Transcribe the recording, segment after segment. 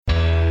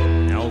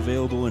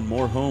available in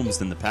more homes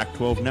than the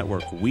Pac-12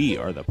 network, we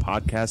are the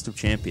podcast of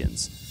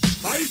champions.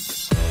 They give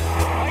it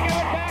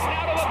back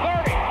now to the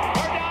 30,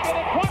 or down to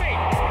the 20.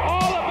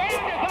 All the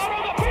band is out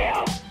on the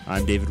field.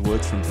 I'm David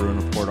Woods from Bruin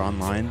Report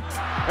Online.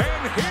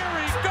 And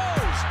here he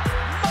goes,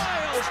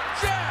 Miles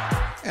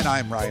Jack. And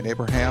I'm Ryan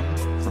Abraham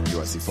from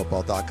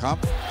USCFootball.com.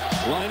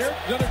 Liner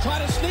going to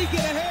try to sneak it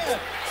ahead.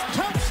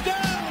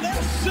 Touchdown,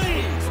 SC.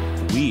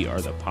 We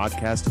are the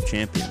podcast of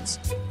champions.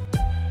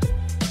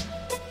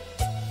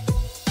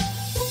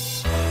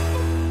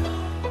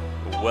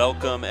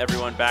 Welcome,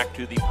 everyone, back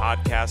to the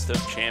podcast of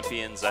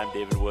champions. I'm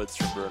David Woods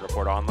from Bruin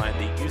Report Online,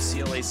 the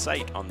UCLA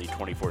site on the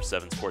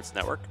 24/7 Sports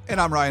Network. And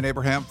I'm Ryan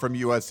Abraham from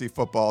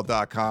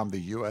USCFootball.com,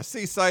 the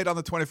USC site on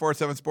the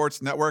 24/7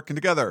 Sports Network. And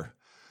together,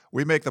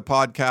 we make the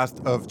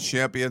podcast of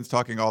champions,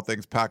 talking all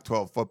things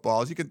Pac-12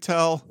 football. As you can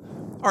tell,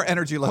 our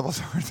energy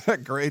levels aren't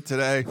that great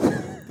today.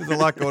 There's a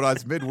lot going on.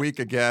 It's midweek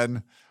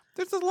again.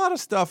 There's a lot of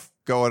stuff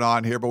going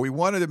on here, but we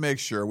wanted to make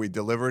sure we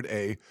delivered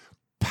a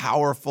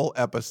powerful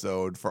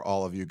episode for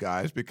all of you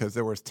guys because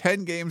there was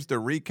 10 games to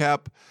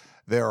recap.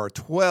 There are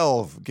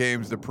 12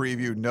 games to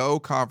preview, no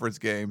conference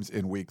games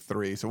in week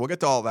 3. So we'll get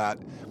to all that.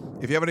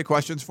 If you have any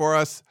questions for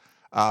us,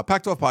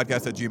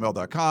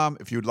 Pac12podcast@gmail.com.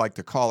 If you'd like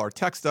to call or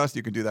text us,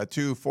 you can do that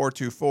too,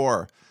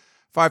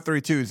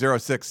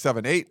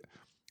 424-532-0678.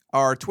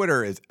 Our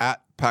Twitter is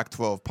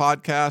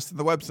 @Pac12podcast and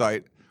the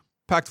website,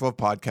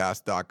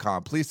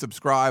 Pac12podcast.com. Please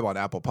subscribe on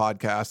Apple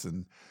Podcasts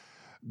and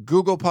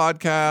Google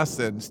Podcasts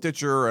and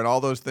Stitcher and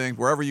all those things.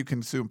 Wherever you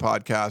consume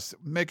podcasts,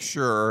 make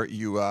sure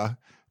you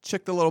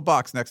check the little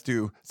box next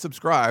to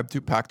subscribe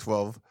to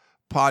Pac-12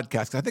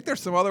 Podcast. I think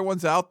there's some other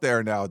ones out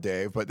there now,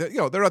 Dave, but they're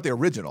not the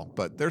original,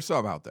 but there's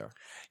some out there.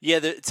 Yeah,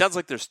 it sounds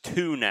like there's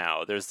 2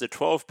 now. There's the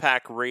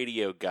 12-pack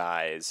radio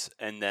guys,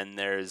 and then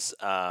there's,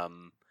 I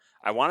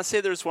want to say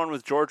there's one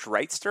with George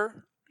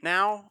Wrightster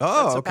now.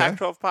 Oh, that's a okay.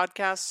 Pac-12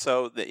 podcast.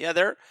 So,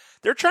 they're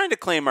trying to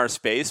claim our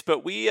space,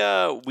 but we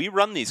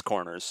run these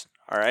corners.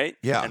 All right?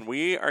 Yeah. And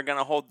we are going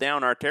to hold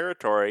down our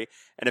territory.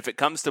 And if it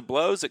comes to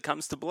blows, it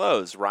comes to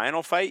blows. Ryan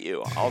will fight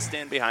you. I'll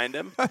stand behind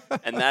him.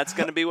 And that's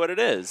going to be what it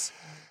is.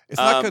 It's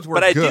not because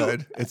we're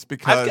good. It's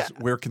because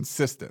we're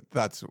consistent.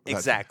 That's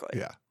exactly.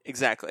 Yeah.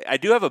 Exactly. I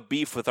do have a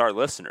beef with our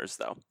listeners,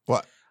 though.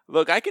 What?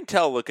 Look, I can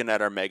tell looking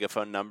at our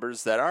megaphone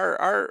numbers that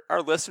our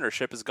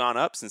listenership has gone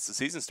up since the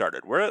season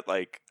started. We're at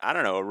a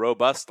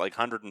robust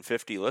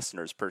 150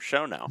 listeners per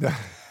show now.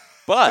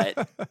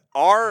 But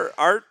our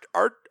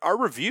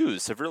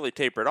reviews have really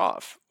tapered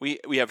off. We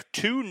have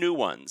 2 new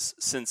ones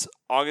since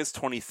August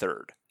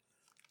 23rd.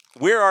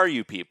 Where are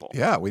you people?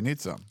 Yeah, we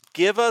need some.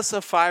 Give us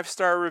a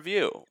 5-star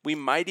review. We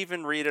might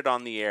even read it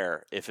on the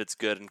air if it's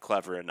good and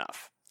clever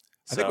enough.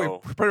 I think we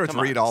pretty much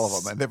read all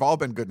of them, and they've all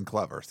been good and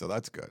clever, so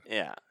that's good.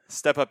 Yeah.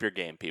 Step up your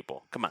game,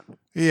 people. Come on.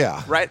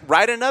 Yeah.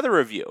 Write another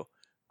review.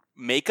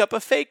 Make up a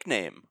fake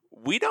name.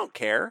 We don't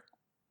care.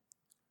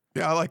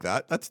 Yeah, I like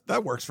that.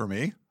 That works for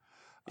me.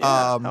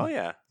 Yeah. Oh,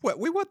 yeah.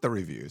 We want the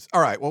reviews.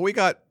 All right. Well, we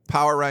got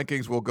power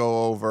rankings. We'll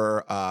go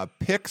over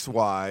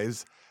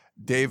picks-wise.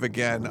 Dave,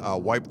 again,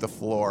 wiped the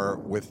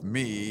floor with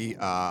me.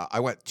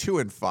 I went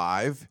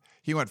 2-5.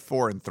 He went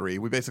 4-3.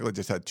 We basically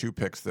just had 2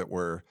 picks that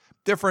were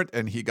different,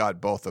 and he got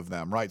both of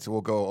them, right? So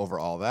we'll go over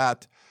all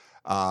that.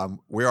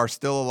 We are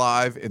still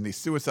alive in the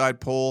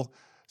suicide pool.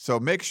 So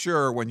make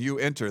sure when you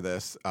enter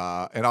this,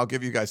 and I'll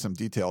give you guys some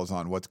details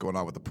on what's going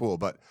on with the pool,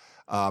 but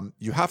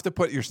you have to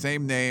put your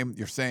same name,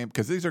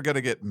 because these are going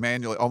to get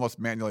almost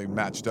manually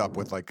matched up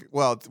with an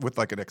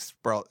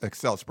Excel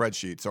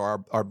spreadsheet.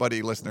 So our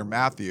buddy listener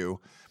Matthew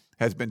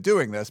has been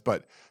doing this,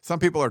 but some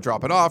people are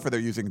dropping off or they're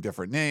using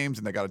different names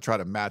and they got to try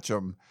to match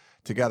them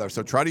together.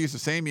 So try to use the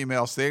same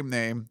email, same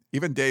name.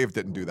 Even Dave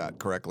didn't do that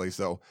correctly.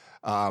 So,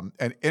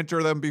 and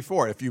enter them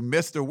before. If you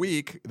missed a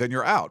week, then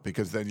you're out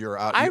because then you're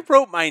out. I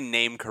wrote my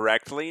name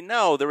correctly.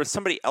 No, there was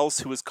somebody else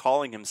who was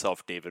calling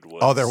himself David Woods.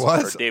 Oh, there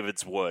was? Or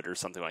David's Wood or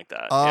something like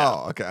that. Oh, yeah.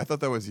 Okay. I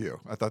thought that was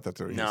you. I thought that's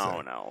what you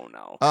said.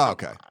 No. Oh,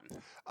 okay.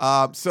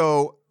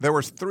 So there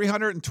was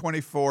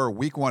 324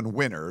 week 1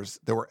 winners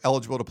that were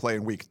eligible to play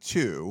in week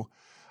 2.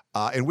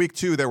 In week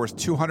 2, there was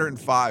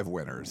 205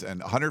 winners,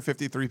 and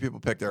 153 people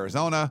picked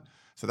Arizona,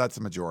 so that's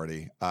the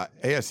majority.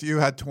 ASU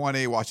had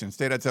 20, Washington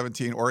State had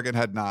 17, Oregon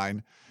had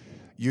 9,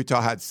 Utah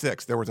had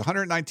 6. There was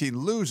 119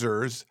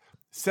 losers.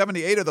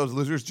 78 of those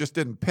losers just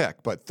didn't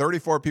pick, but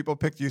 34 people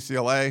picked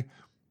UCLA.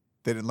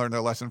 They didn't learn their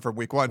lesson from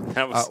week 1.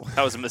 That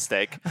was a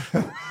mistake.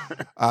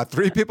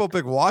 3 people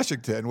picked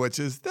Washington,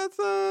 that's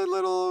a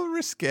little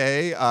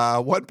risque.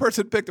 1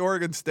 person picked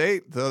Oregon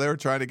State, so they were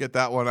trying to get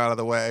that one out of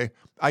the way.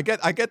 I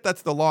get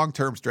that's the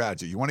long-term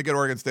strategy. You want to get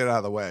Oregon State out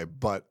of the way,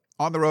 but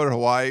on the road at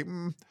Hawaii,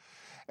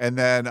 And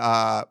then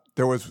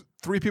there was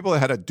 3 people that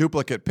had a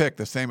duplicate pick,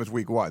 the same as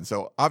week 1.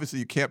 So obviously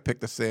you can't pick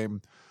the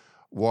same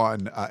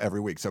one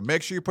every week. So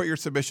make sure you put your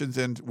submissions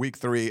in week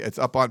 3. It's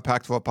up on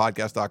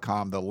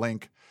Pac12podcast.com, the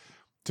link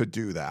to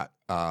do that.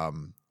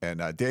 And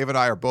Dave and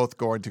I are both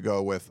going to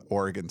go with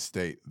Oregon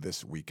State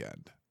this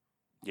weekend.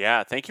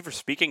 Yeah, thank you for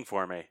speaking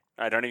for me.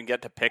 I don't even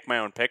get to pick my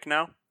own pick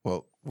now?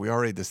 Well, we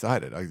already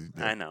decided.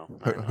 I know.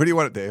 Who do you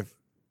want it, Dave?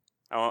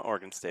 I want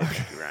Oregon State.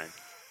 Thank you, Ryan.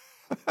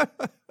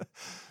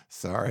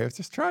 Sorry, I was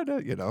just trying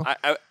to,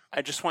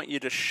 I just want you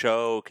to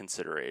show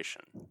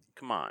consideration.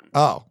 Come on.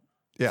 Oh,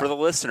 yeah. For the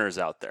listeners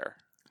out there.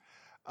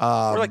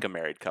 We're like a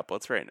married couple.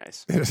 It's very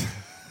nice. It is.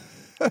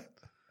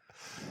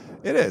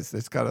 It is.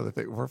 It's kind of the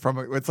thing.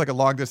 It's like a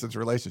long distance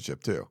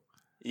relationship too.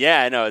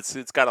 Yeah, I know.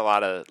 It's got a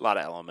lot of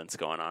elements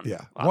going on.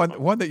 Yeah.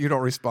 One that you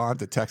don't respond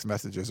to text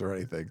messages or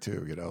anything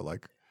too,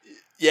 like.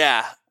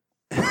 Yeah.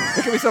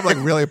 It can be something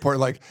like really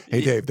important, like,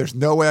 hey Dave, there's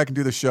no way I can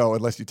do the show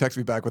unless you text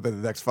me back within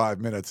the next 5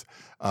 minutes.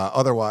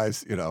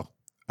 Otherwise, yeah,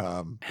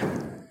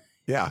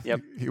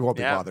 Yep. he won't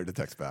be bothered to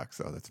text back,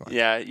 so that's fine.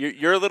 Yeah,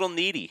 you're a little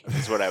needy,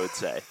 is what I would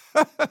say.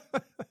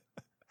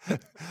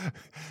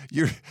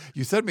 You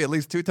send me at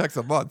least 2 texts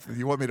a month, and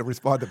you want me to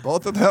respond to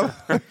both of them?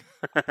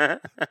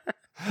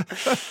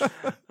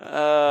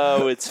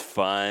 Oh, it's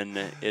fun.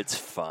 It's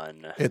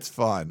fun. It's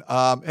fun.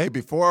 Hey,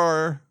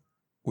 before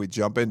we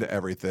jump into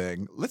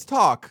everything, let's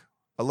talk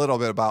a little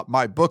bit about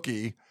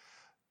MyBookie.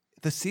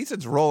 The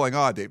season's rolling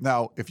on, Dave.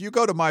 Now, if you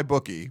go to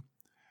MyBookie,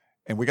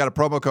 and we got a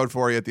promo code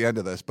for you at the end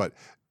of this, but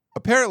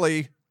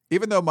apparently,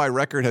 even though my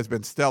record has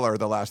been stellar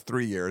the last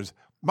 3 years,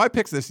 my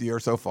picks this year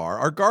so far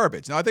are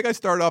garbage. Now, I think I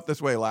started off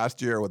this way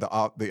last year with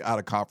the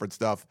out-of-conference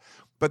stuff.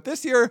 But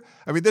this year,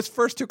 this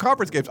first 2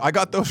 conference games, I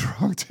got those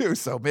wrong too.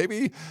 So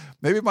maybe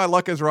my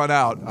luck has run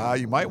out.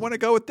 You might want to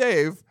go with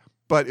Dave.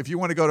 But if you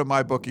want to go to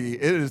MyBookie,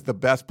 it is the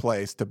best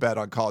place to bet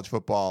on college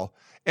football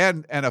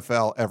and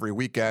NFL every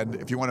weekend.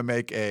 If you want to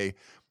make a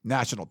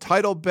national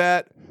title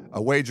bet,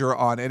 a wager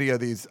on any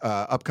of these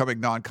upcoming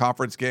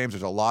non-conference games,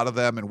 there's a lot of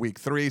them in week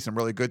 3, some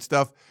really good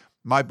stuff.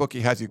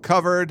 MyBookie has you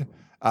covered.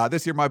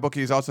 This year, MyBookie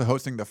is also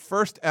hosting the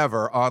first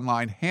ever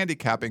online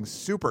handicapping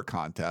super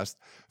contest.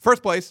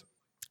 First place,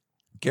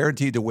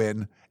 guaranteed to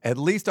win at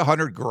least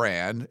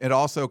 $100,000. It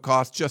also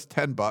costs just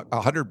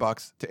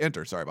 $100 to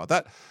enter. Sorry about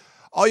that.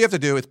 All you have to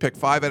do is pick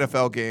 5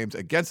 NFL games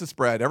against the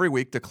spread every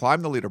week to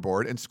climb the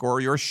leaderboard and score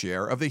your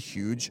share of the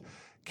huge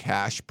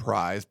cash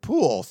prize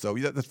pool. So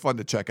that's fun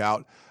to check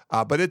out.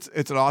 But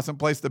it's an awesome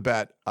place to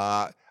bet.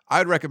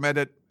 I'd recommend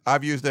it.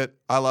 I've used it.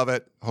 I love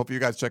it. Hope you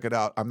guys check it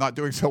out. I'm not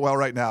doing so well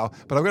right now,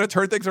 but I'm going to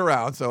turn things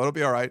around, so it'll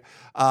be all right.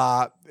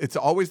 It's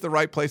always the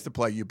right place to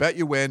play. You bet,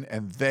 you win,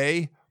 and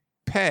they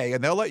pay,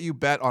 and they'll let you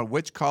bet on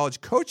which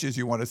college coaches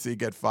you want to see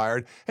get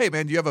fired. Hey,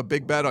 man, you have a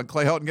big bet on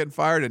Clay Helton getting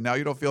fired, and now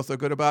you don't feel so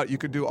good about it? You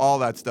can do all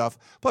that stuff.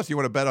 Plus, you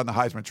want to bet on the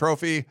Heisman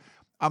Trophy.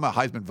 I'm a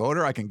Heisman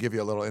voter. I can give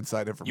you a little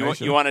inside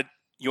information.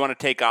 You want to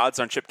take odds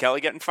on Chip Kelly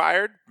getting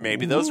fired?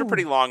 Maybe those are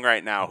pretty long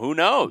right now. Who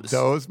knows?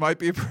 Those might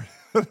be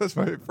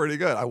pretty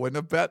good. I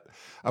wouldn't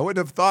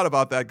have thought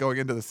about that going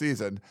into the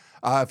season.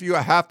 If you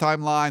have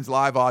halftime lines,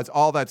 live odds,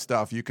 all that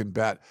stuff, you can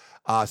bet.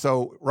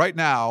 So right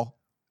now,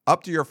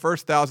 up to your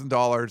first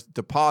 $1,000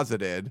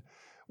 deposited,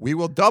 we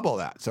will double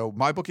that. So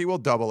MyBookie will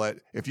double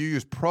it if you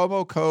use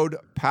promo code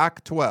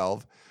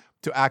PAC12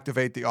 to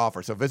activate the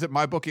offer. So visit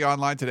MyBookie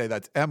online today.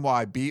 That's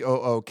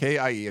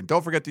MyBookie. And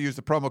don't forget to use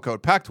the promo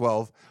code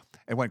PAC12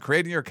 and when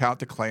creating your account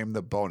to claim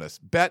the bonus.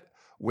 Bet,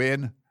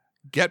 win,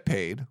 get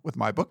paid with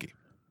MyBookie.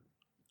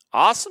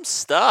 Awesome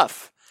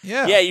stuff.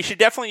 Yeah. Yeah, you should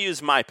definitely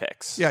use my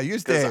picks. Yeah,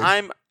 use Dave.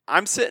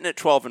 I'm sitting at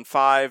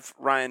 12-5.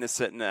 Ryan is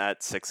sitting at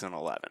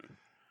 6-11.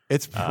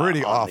 It's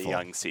pretty awful. On the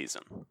young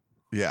season.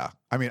 Yeah.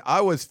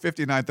 I was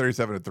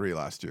 59-37-3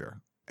 last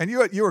year. And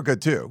you were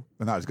good too,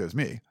 but not as good as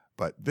me.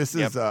 But this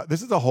is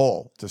a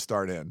hole to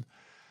start in.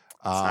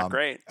 It's not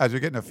great. As you're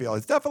getting a feel.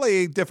 It's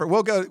definitely different.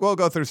 We'll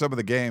go through some of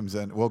the games,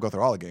 and we'll go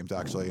through all the games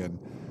actually, and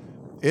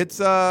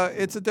it's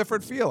a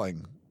different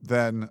feeling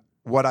than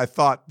what I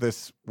thought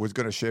this was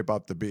going to shape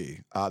up to be.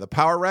 The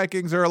power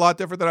rankings are a lot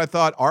different than I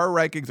thought. Our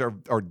rankings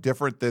are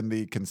different than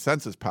the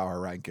consensus power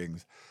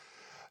rankings.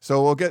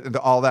 So we'll get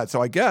into all that.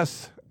 So I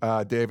guess,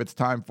 Dave, it's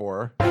time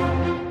for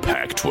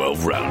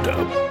Pac-12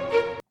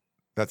 Roundup.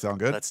 That sound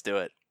good? Let's do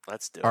it.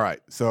 All right.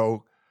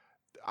 So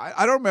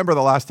I don't remember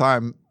the last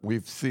time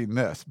we've seen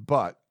this,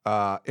 but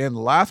in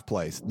last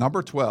place,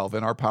 number 12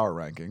 in our power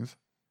rankings,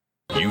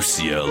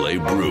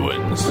 UCLA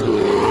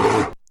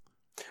Bruins.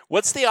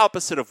 What's the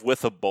opposite of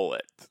with a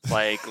bullet?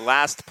 Like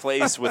last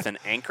place with an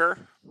anchor?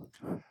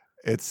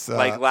 It's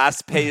like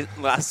last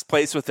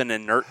place with an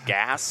inert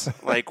gas.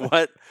 Like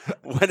what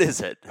is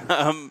it?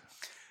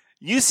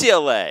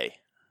 UCLA.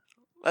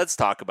 Let's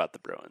talk about the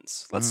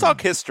Bruins. Let's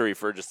talk history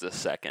for just a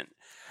second.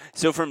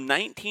 So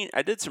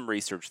I did some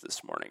research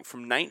this morning.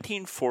 From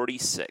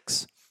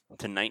 1946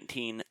 to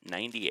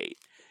 1998,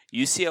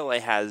 UCLA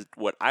has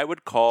what I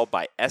would call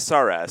by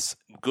SRS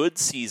good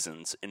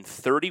seasons in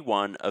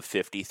 31 of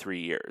 53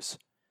 years.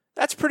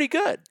 That's pretty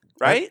good,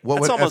 right?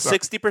 That's almost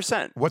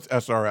 60%. What's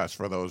SRS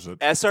for those?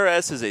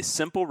 SRS is a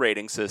simple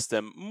rating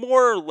system.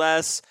 More or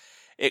less,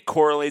 it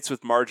correlates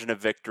with margin of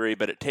victory,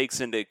 but it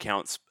takes into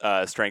account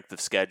strength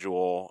of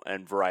schedule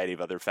and variety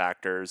of other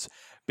factors.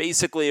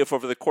 Basically, if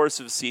over the course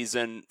of a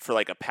season for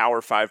like a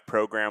Power 5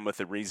 program with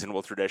a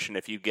reasonable tradition,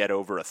 if you get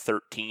over a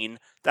 13,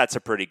 that's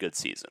a pretty good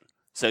season.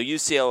 So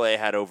UCLA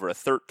had over a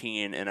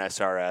 13 in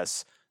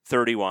SRS,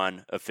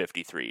 31 of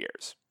 53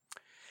 years.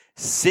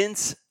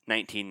 Since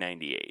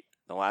 1998,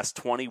 the last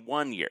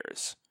 21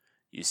 years.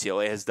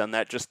 UCLA has done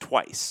that just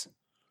twice.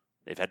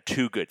 They've had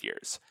 2 good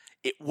years.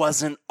 It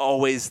wasn't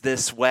always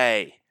this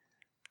way,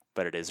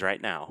 but it is right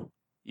now.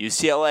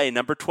 UCLA,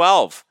 number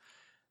 12.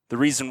 The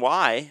reason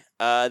why,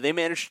 they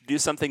managed to do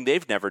something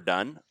they've never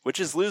done,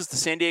 which is lose to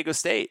San Diego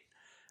State.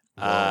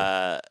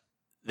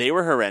 They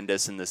were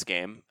horrendous in this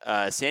game.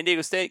 San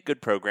Diego State,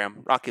 good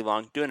program. Rocky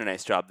Long doing a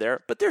nice job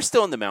there, but they're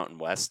still in the Mountain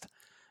West.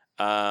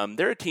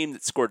 They're a team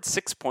that scored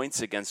 6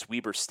 points against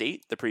Weber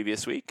State the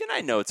previous week, and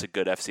I know it's a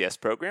good FCS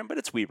program, but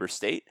it's Weber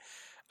State.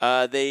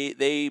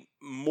 They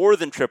more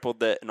than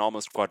tripled it and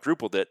almost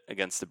quadrupled it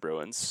against the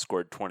Bruins,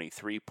 scored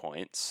 23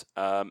 points,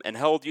 and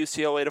held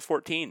UCLA to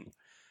 14.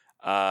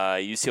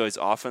 UCLA's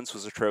offense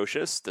was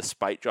atrocious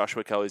despite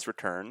Joshua Kelly's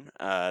return.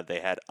 They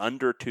had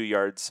under 2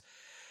 yards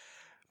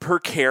per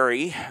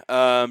carry.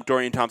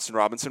 Dorian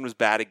Thompson-Robinson was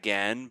bad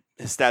again.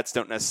 His stats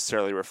don't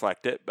necessarily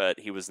reflect it, but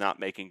he was not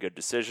making good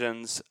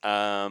decisions.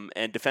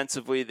 And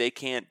defensively, they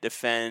can't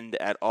defend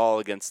at all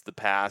against the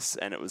pass,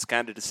 and it was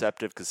kind of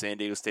deceptive because San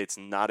Diego State's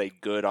not a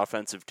good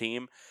offensive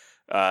team.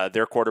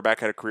 Their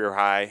quarterback had a career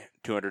high,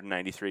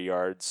 293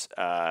 yards.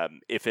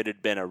 If it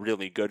had been a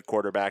really good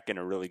quarterback in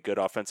a really good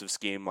offensive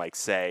scheme, like,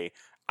 say,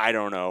 I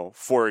don't know,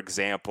 for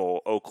example,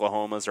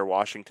 Oklahoma's or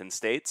Washington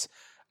State's,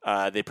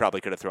 they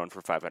probably could have thrown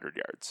for 500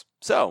 yards.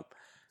 So,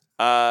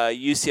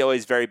 UCLA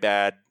is very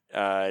bad.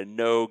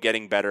 No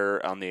getting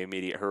better on the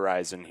immediate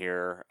horizon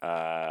here.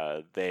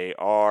 They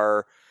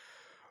are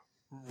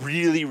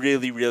really,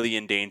 really, really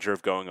in danger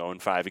of going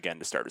 0-5 again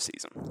to start a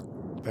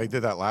season. They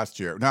did that last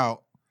year.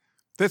 Now,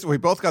 we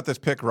both got this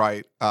pick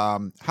right.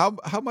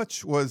 How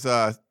much was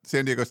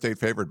San Diego State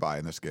favored by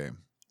in this game?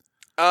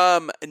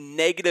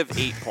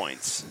 -8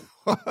 points.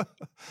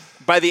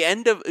 By the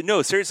end of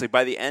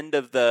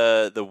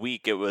the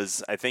week, it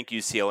was, I think,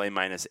 UCLA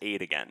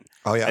 -8 again.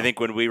 Oh yeah. I think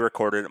when we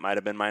recorded, it might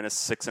have been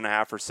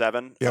 -6.5 or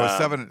 7. Yeah, it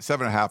was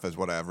 7.5 is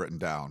what I have written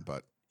down,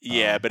 but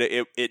yeah, but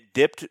it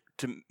dipped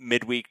to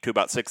midweek to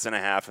about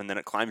 6.5, and then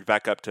it climbed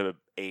back up to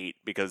 8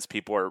 because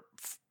people are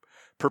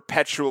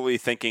perpetually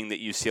thinking that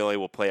UCLA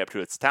will play up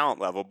to its talent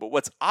level. But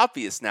what's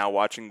obvious now,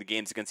 watching the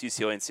games against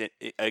UCLA and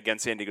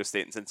against San Diego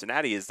State and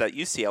Cincinnati, is that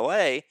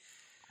UCLA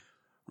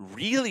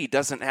really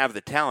doesn't have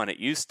the talent it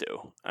used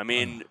to. I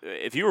mean,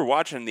 if you were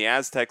watching the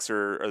Aztecs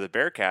or the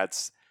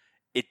Bearcats,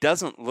 it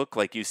doesn't look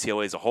like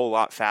UCLA is a whole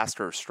lot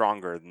faster or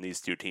stronger than these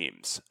two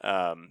teams.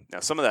 Now,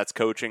 some of that's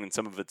coaching, and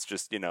some of it's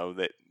just,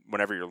 that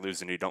whenever you're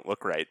losing, you don't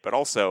look right. But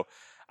also,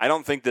 I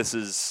don't think this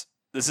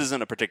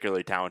isn't a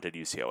particularly talented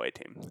UCLA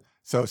team.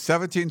 So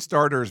 17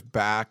 starters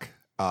back.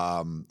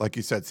 Like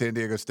you said, San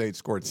Diego State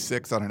scored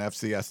 6 on an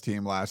FCS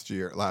team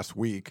last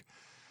week.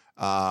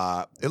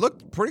 It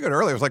looked pretty good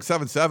early. It was like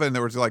 7-7.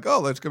 There was like,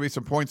 there's going to be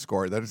some points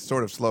scored. Then it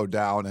sort of slowed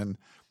down, and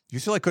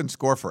UCLA couldn't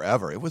score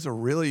forever. It was a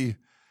really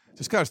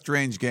just kind of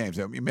strange game.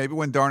 I mean, maybe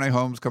when Darnay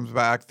Holmes comes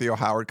back, Theo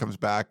Howard comes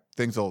back,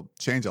 things will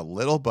change a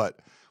little, but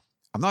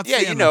I'm not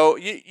seeing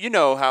you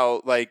know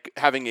how, like,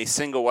 having a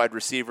single wide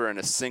receiver and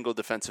a single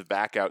defensive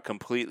back out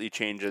completely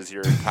changes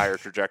your entire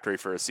trajectory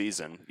for a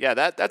season. Yeah,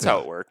 that's how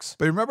it works.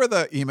 But remember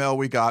the email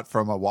we got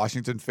from a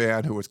Washington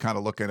fan who was kind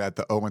of looking at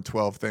the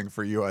 0-12 thing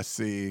for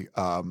USC?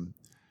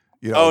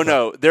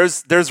 No,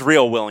 there's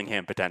real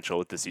Willingham potential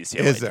with this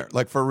UCLA. Is there?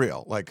 Like, for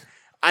real? Like,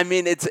 I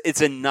mean,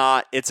 it's a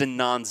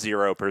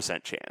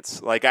non-0%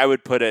 chance. Like, I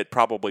would put it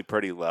probably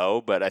pretty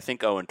low, but I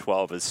think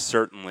 0-12 is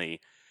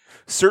certainly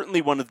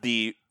one of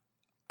the.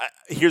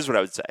 Here's what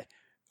I would say.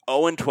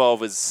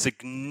 0-12 is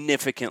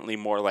significantly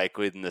more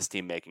likely than this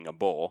team making a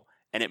bowl,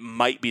 and it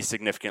might be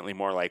significantly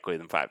more likely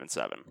than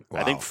 5-7.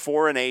 Wow. I think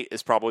 4-8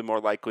 is probably more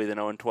likely than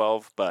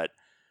 0-12, but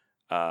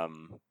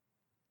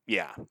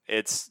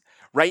it's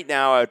right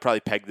now I would probably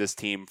peg this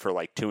team for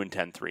like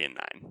 2-10,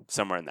 3-9,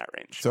 somewhere in that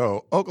range.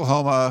 So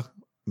Oklahoma,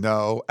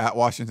 no. At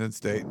Washington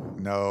State,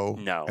 no.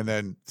 And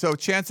then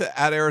chance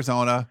at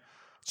Arizona.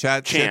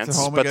 Chance at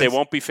home, but they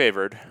won't be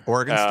favored.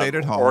 Oregon State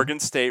at home. Oregon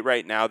State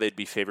right now, they'd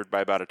be favored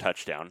by about a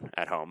touchdown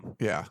at home.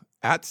 Yeah.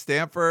 At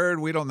Stanford,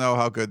 we don't know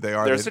how good they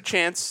are. There's a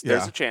chance.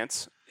 There's a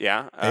chance.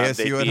 Yeah.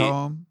 ASU at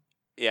home.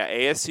 Yeah,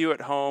 ASU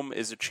at home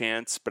is a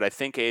chance, but I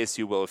think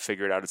ASU will have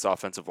figured out its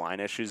offensive line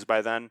issues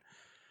by then.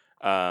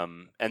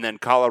 And then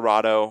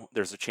Colorado,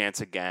 there's a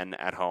chance again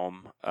at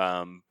home.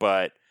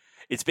 But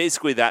it's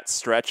basically that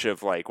stretch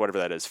of, like, whatever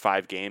that is,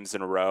 5 games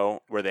in a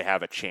row where they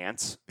have a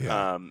chance.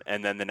 Yeah.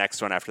 And then the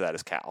next one after that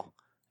is Cal.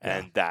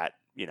 And that,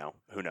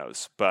 who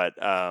knows. But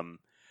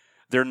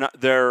they're not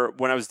there.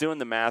 When I was doing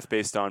the math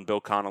based on Bill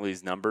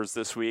Connolly's numbers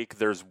this week,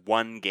 there's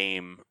one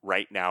game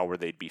right now where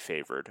they'd be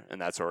favored, and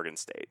that's Oregon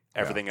State.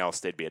 Everything else,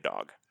 they'd be a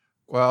dog.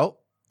 Well,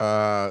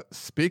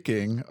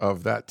 speaking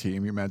of that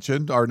team you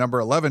mentioned, our number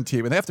 11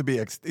 team, and they have to be,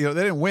 they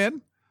didn't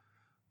win,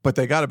 but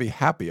they got to be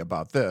happy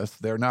about this.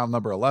 They're now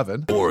number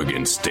 11.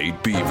 Oregon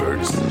State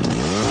Beavers.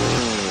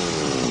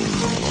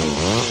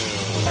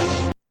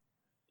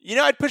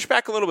 I'd push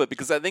back a little bit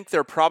because I think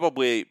they're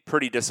probably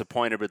pretty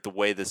disappointed with the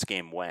way this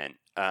game went.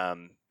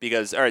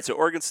 Because, all right, so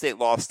Oregon State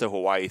lost to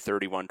Hawaii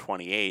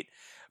 31-28,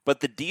 but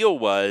the deal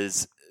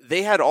was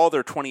they had all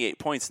their 28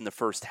 points in the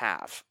first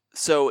half.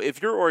 So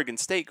if you're Oregon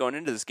State going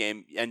into this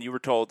game and you were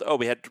told,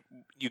 oh,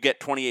 you get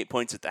 28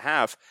 points at the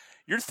half,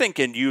 you're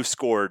thinking you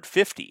scored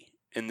 50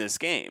 in this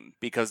game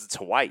because it's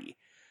Hawaii.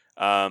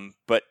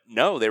 But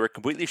no, they were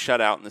completely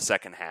shut out in the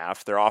second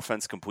half. Their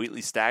offense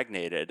completely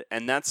stagnated,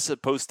 and that's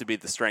supposed to be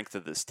the strength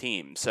of this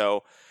team.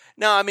 So,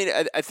 no, I mean,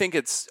 I think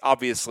it's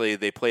obviously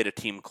they played a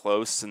team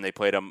close, and they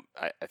played them,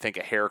 I think,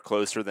 a hair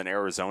closer than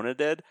Arizona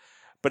did.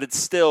 But it's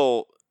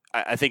still,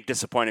 I think,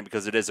 disappointing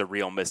because it is a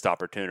real missed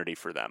opportunity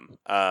for them.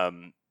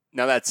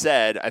 Now, that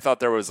said, I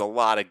thought there was a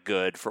lot of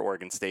good for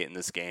Oregon State in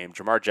this game.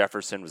 Jamar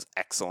Jefferson was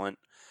excellent.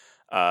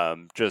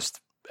 Just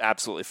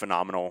absolutely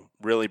phenomenal.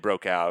 Really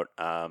broke out.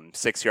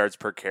 6 yards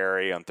per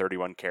carry on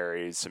 31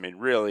 carries. I mean,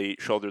 really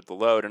shouldered the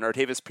load. And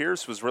Artavis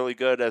Pierce was really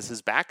good as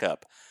his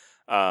backup.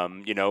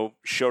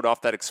 Showed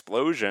off that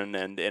explosion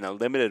and in a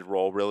limited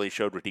role really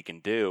showed what he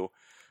can do.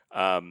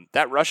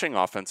 That rushing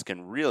offense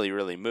can really,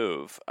 really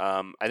move.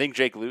 I think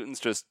Jake Luton's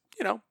just,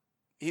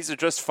 he's a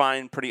just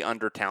fine, pretty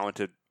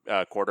under-talented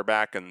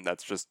quarterback, and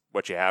that's just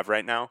what you have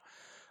right now.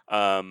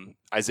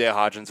 Isaiah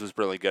Hodgins was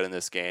really good in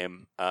this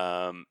game.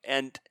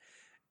 And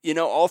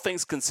all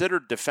things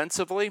considered,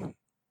 defensively,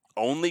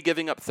 only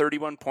giving up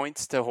 31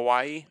 points to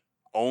Hawaii,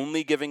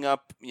 only giving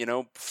up,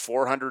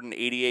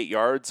 488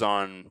 yards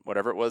on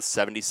whatever it was,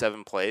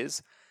 77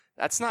 plays.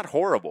 That's not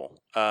horrible,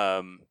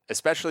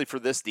 especially for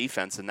this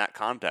defense in that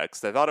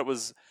context. I thought it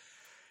was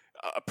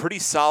a pretty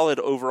solid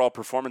overall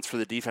performance for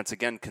the defense,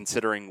 again,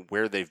 considering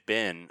where they've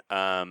been.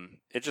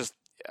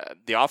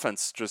 The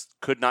offense just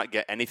could not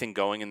get anything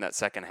going in that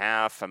second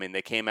half. I mean,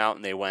 they came out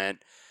and they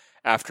went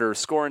after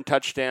scoring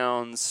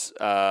touchdowns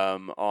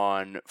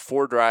on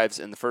 4 drives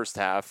in the first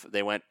half.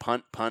 They went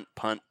punt, punt,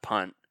 punt,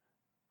 punt,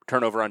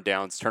 turnover on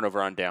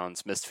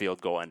downs, missed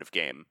field goal, end of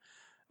game.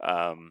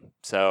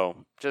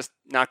 So just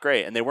not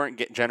great. And they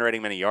weren't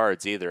generating many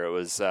yards either. It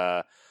was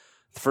the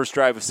first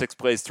drive was 6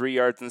 plays, 3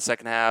 yards in the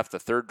second half. The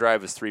third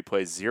drive was 3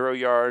 plays, 0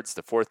 yards.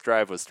 The fourth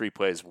drive was 3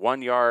 plays,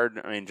 1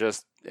 yard. I mean,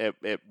 just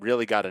it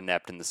really got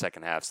inept in the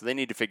second half. So they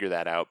need to figure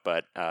that out.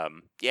 But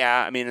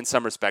in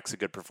some respects, a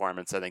good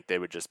performance. I think they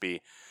would just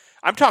be.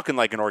 I'm talking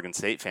like an Oregon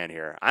State fan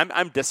here.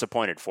 I'm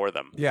disappointed for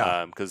them.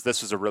 Yeah, because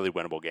this was a really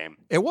winnable game.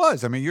 It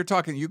was. I mean, you're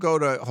talking. You go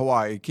to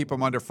Hawaii, keep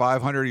them under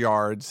 500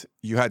 yards.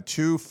 You had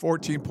 2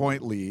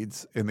 14-point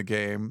leads in the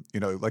game.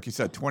 Like you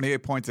said,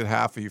 28 points at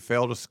half, and you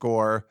fail to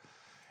score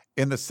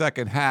in the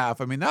second half.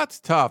 I mean, that's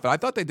tough. And I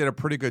thought they did a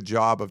pretty good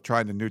job of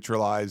trying to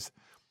neutralize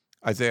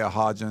Isaiah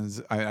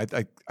Hodgins.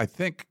 I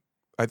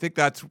think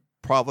that's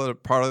probably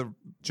part of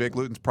Jake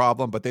Luton's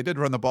problem, but they did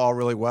run the ball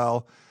really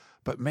well.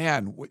 But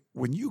man,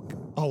 when you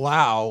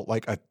allow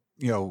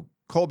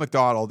Cole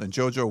McDonald and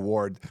JoJo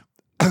Ward,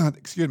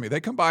 they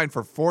combined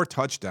for 4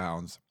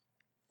 touchdowns.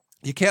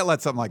 You can't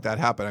let something like that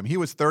happen. I mean, he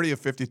was 30 of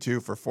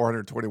 52 for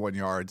 421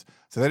 yards,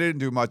 so they didn't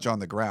do much on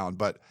the ground.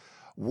 But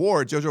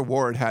JoJo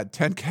Ward had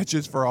 10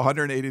 catches for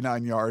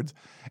 189 yards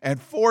and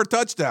 4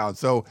 touchdowns.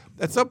 So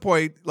at some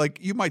point,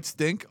 you might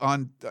stink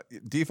on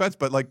defense,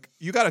 but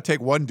you got to take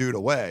one dude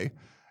away,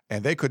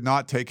 and they could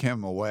not take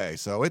him away.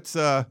 So it's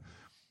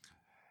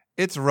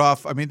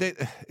rough. I mean,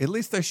 at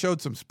least they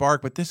showed some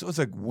spark, but this was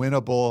a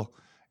winnable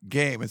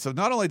game. And so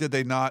not only did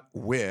they not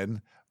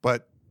win,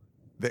 but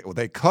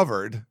they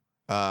covered,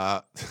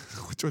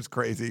 which was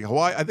crazy.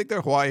 I think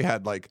Hawaii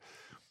had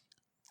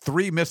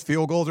 3 missed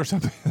field goals or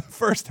something in the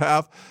first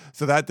half,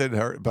 so that didn't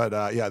hurt. But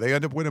they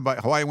end up winning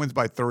Hawaii wins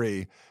by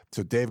 3.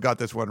 So Dave got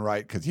this one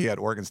right because he had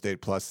Oregon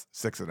State plus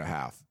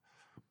 6.5,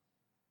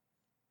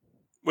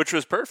 which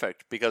was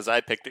perfect because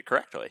I picked it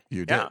correctly.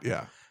 You did,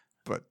 yeah.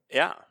 But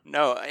yeah,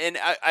 no, and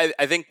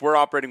I think we're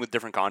operating with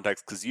different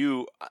contexts because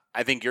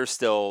I think you're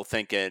still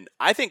thinking.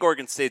 I think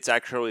Oregon State's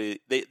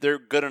actually they're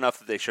good enough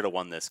that they should have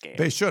won this game.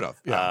 They should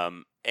have, yeah.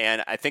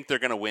 And I think they're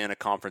going to win a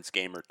conference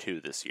game or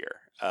 2 this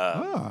year.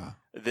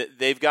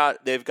 They've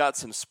got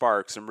some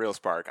spark, some real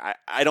spark.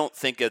 I don't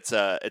think it's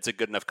a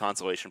good enough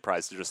consolation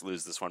prize to just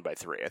lose this one by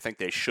 3. I think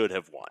they should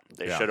have won.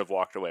 They should have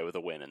walked away with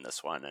a win in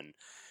this one. And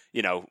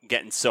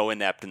getting so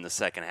inept in the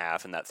second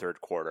half in that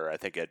third quarter, I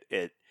think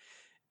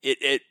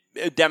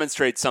it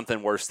demonstrates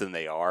something worse than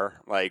they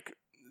are.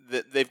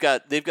 They've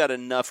got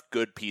enough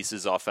good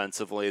pieces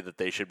offensively that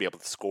they should be able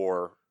to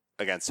score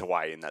against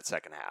Hawaii in that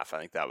second half. I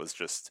think that was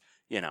just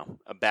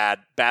a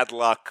bad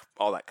luck,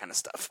 all that kind of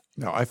stuff.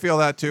 No, I feel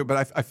that too.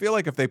 But I feel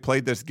like if they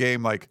played this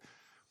game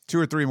 2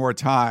 or 3 more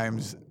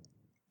times,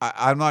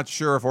 I'm not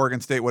sure if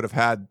Oregon State would have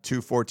had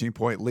 2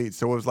 14-point leads.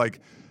 So it was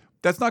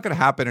that's not going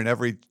to happen in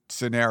every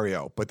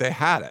scenario, but they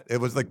had it. It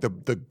was the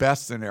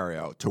best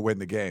scenario to win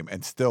the game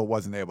and still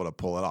wasn't able to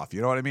pull it off.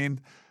 You know what I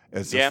mean?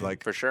 It's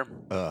just for sure.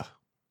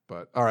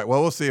 But all right,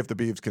 well, we'll see if the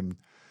Beavs can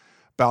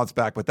bounce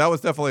back. But that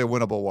was definitely a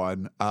winnable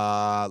one.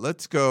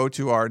 Let's go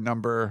to our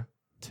number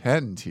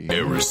 10 team.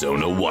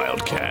 Arizona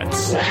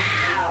Wildcats.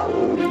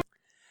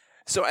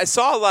 So I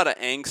saw a lot of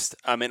angst.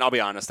 I mean, I'll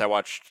be honest, I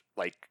watched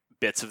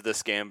bits of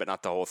this game, but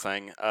not the whole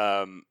thing.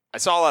 I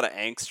saw a lot of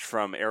angst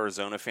from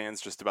Arizona fans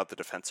just about the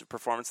defensive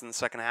performance in the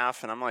second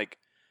half, and I'm like,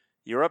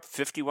 You're up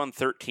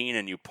 51-13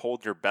 and you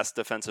pulled your best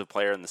defensive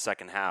player in the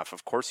second half.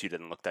 Of course you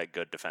didn't look that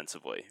good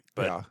defensively,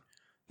 but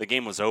the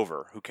game was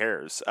over. Who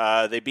cares?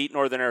 They beat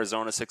Northern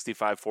Arizona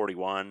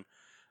 65-41.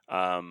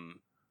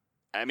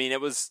 I mean,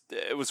 it was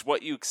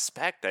what you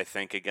expect, I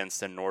think,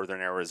 against a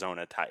Northern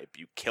Arizona type.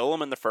 You kill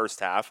them in the first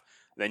half,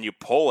 then you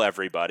pull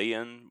everybody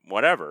and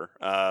whatever.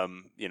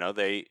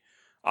 They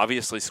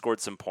obviously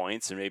scored some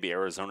points, and maybe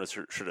Arizona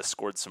should have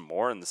scored some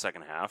more in the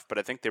second half, but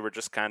I think they were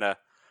just kind of,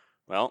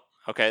 well,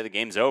 okay, the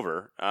game's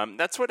over.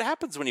 That's what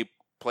happens when you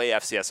play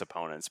FCS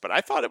opponents. But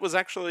I thought it was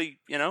actually,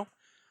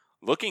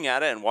 looking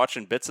at it and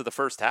watching bits of the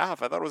first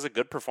half, I thought it was a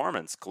good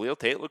performance. Khalil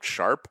Tate looked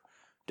sharp,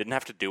 didn't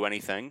have to do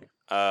anything.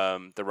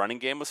 The running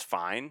game was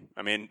fine.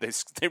 I mean,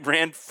 they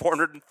ran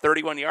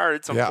 431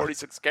 yards on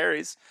 46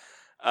 carries.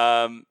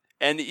 From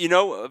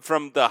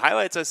the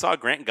highlights I saw,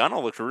 Grant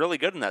Gunnell looked really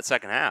good in that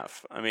second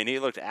half. I mean, he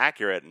looked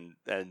accurate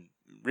and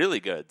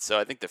really good. So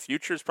I think the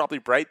future is probably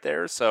bright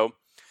there. So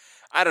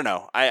I don't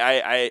know.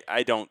 I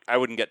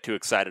wouldn't get too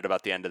excited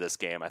about the end of this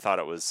game. I thought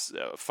it was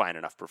a fine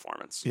enough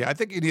performance. Yeah, I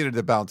think you needed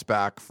to bounce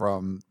back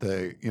from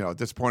the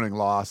disappointing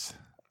loss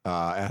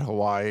at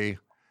Hawaii.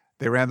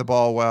 They ran the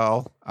ball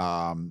well.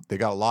 They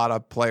got a lot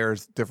of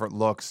players, different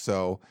looks.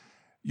 So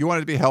you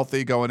wanted to be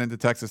healthy going into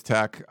Texas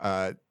Tech.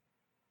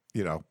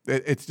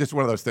 It's just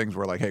one of those things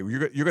where, like, hey,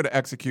 you're going to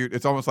execute.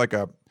 It's almost like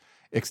a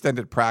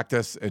extended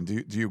practice. And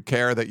do you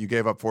care that you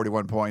gave up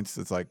 41 points?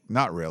 It's like,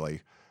 not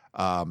really.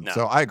 No.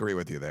 So I agree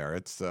with you there.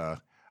 It's I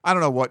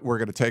don't know what we're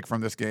going to take from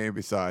this game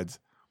besides,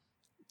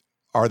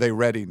 are they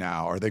ready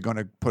now? Are they going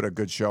to put a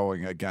good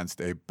showing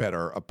against a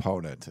better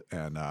opponent?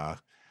 And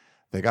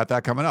they got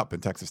that coming up in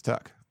Texas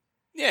Tech.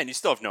 Yeah, and you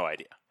still have no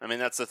idea. I mean,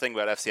 that's the thing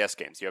about FCS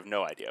games. You have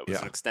no idea. It was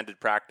an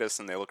extended practice,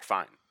 and they looked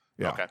fine.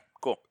 Yeah. Okay,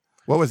 cool.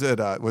 What was it?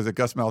 Was it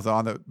Gus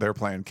Malzahn that they're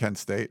playing Kent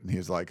State? And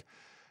he's like,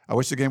 I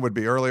wish the game would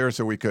be earlier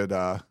so we could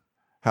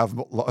have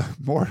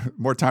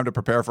more time to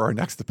prepare for our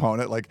next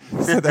opponent. Like,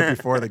 he said that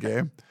before the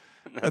game.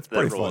 That's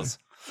pretty funny.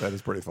 That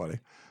is pretty funny.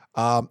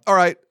 All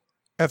right,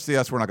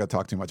 FCS we're not going to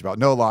talk too much about.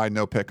 No line,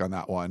 no pick on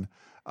that one.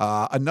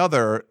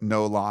 Another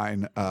no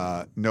line,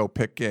 no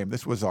pick game.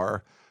 This was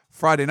our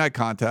Friday night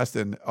contest,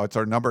 and it's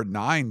our number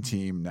 9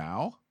 team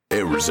now.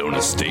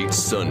 Arizona State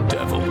Sun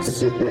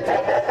Devils.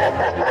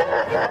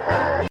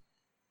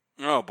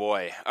 Oh,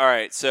 boy. All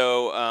right,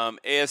 so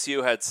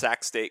ASU had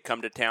Sac State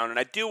come to town, and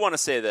I do want to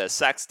say this.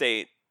 Sac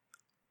State,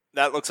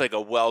 that looks like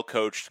a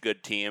well-coached,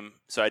 good team,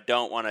 so I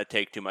don't want to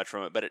take too much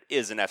from it, but it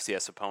is an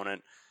FCS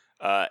opponent.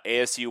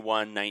 ASU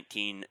won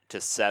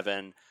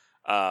 19-7,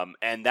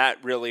 and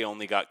that really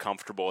only got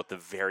comfortable at the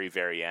very,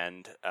 very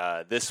end.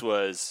 This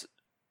was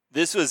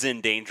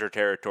in danger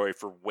territory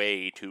for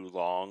way too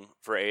long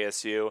for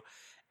ASU,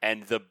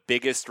 and the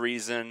biggest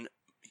reason,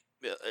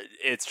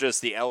 it's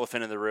just the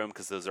elephant in the room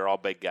because those are all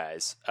big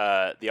guys.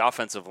 The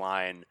offensive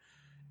line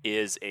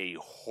is a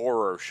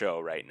horror show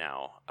right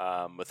now.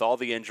 With all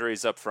the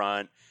injuries up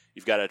front,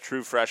 you've got a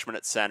true freshman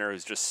at center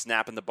who's just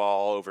snapping the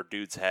ball over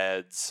dudes'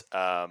 heads.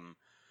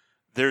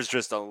 There's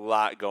just a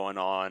lot going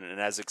on,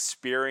 and as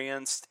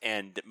experienced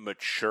and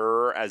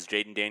mature as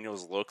Jaden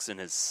Daniels looks in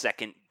his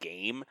second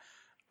game,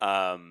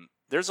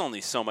 there's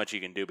only so much you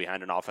can do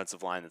behind an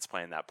offensive line that's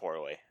playing that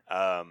poorly.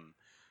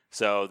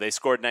 So they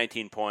scored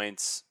 19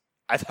 points.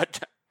 I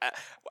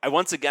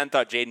once again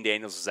thought Jaden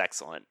Daniels was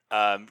excellent.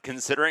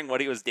 Considering what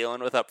he was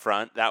dealing with up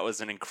front, that was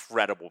an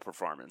incredible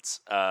performance.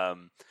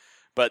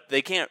 But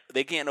they can't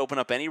open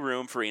up any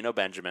room for Eno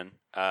Benjamin.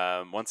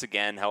 Once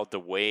again, held to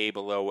way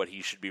below what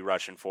he should be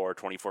rushing for,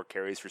 24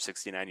 carries for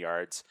 69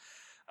 yards.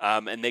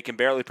 And they can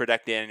barely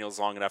protect Daniels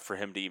long enough for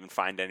him to even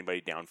find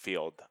anybody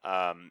downfield.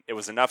 It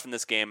was enough in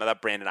this game. I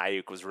thought Brandon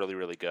Ayuk was really,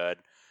 really good.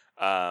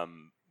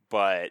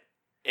 But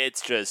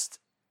it's just,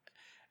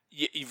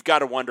 you've got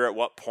to wonder at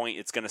what point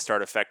it's going to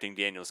start affecting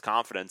Daniels'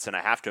 confidence. And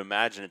I have to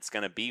imagine it's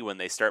going to be when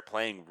they start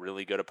playing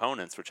really good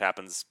opponents, which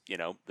happens,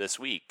 this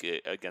week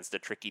against a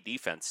tricky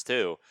defense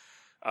too.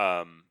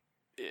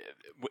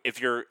 If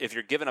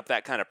you're giving up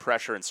that kind of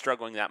pressure and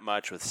struggling that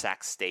much with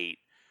Sac State,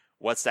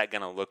 what's that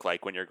going to look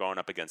like when you're going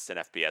up against an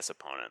FBS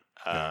opponent?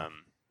 Yeah.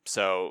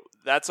 So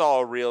that's all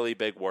a really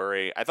big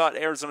worry. I thought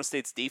Arizona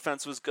State's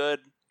defense was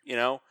good.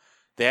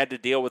 They had to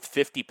deal with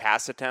 50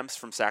 pass attempts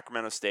from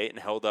Sacramento State and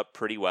held up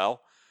pretty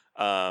well.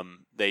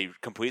 They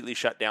completely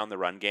shut down the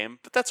run game,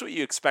 but that's what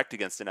you expect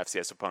against an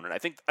FCS opponent.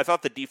 I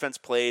thought the defense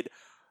played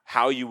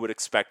how you would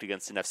expect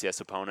against an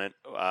FCS opponent.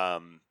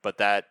 But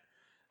that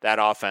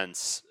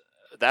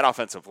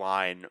offensive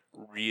line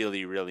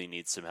really, really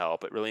needs some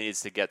help. It really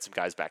needs to get some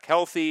guys back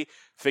healthy,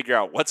 figure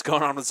out what's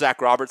going on with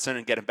Zach Robertson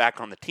and get him back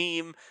on the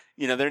team.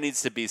 There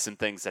needs to be some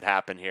things that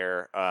happen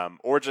here,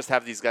 or just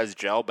have these guys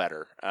gel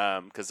better.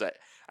 Because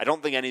I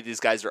don't think any of these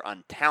guys are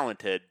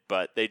untalented,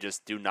 but they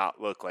just do not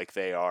look like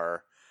they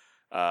are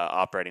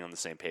operating on the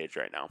same page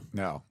right now.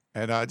 No.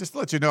 And just to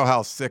let you know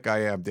how sick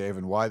I am, Dave,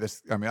 and why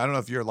this, I don't know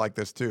if you're like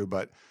this too,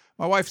 but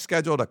my wife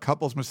scheduled a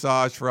couples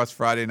massage for us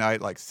Friday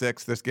night, like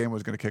 6. This game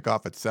was going to kick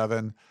off at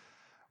 7.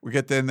 We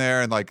get in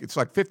there and it's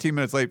like 15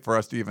 minutes late for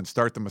us to even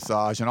start the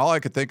massage. And all I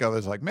could think of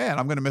is like, man,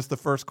 I'm going to miss the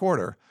first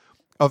quarter.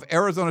 of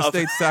Arizona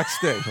State, Sac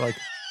State.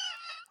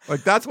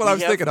 Like that's what I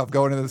was thinking of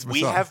going into this.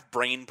 We have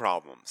brain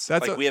problems.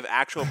 That's we have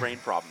actual brain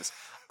problems.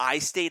 I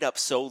stayed up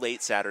so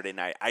late Saturday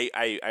night.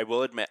 I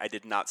will admit I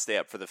did not stay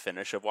up for the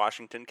finish of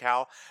Washington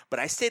Cal, but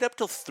I stayed up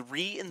till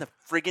 3 in the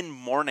friggin'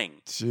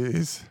 morning.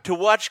 Jeez. To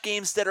watch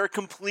games that are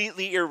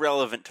completely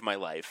irrelevant to my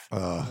life.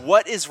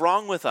 What is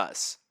wrong with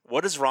us?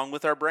 What is wrong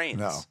with our brains?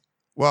 No.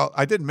 Well,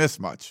 I didn't miss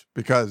much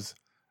because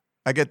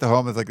I get to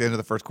home at like the end of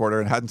the first quarter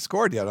and hadn't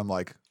scored yet. I'm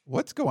like,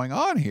 what's going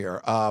on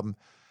here?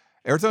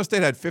 Arizona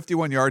State had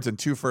 51 yards and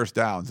 2 first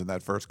downs in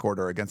that first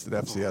quarter against an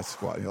FCS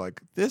squad. You're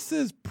like, this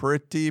is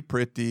pretty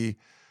bad.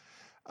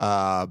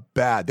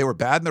 They were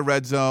bad in the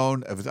red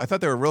zone. I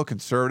thought they were real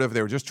conservative.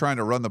 They were just trying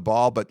to run the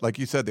ball. But like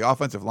you said, the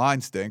offensive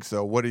line stinks.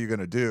 So what are you going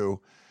to do?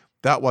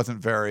 That wasn't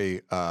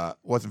very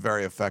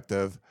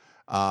effective.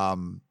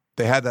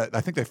 They had that.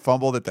 I think they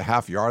fumbled at the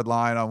half-yard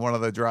line on one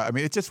of the drives. I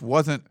mean, it just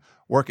wasn't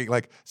working.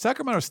 Like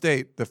Sacramento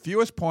State, the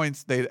fewest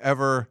points they'd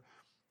ever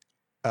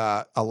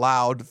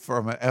allowed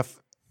from an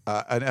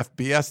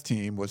FBS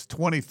team was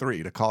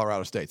 23 to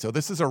Colorado State. So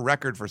this is a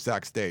record for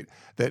Sac State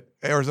that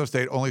Arizona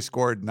State only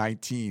scored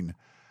 19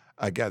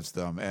 against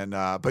them. And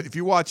but if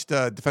you watched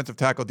defensive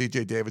tackle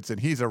DJ Davidson,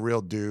 he's a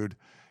real dude.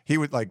 He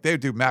would they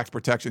would do max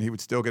protection. He would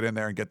still get in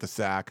there and get the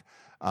sack.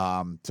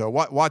 So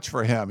watch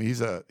for him.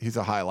 He's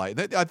a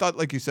highlight. I thought,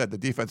 like you said, the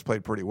defense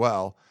played pretty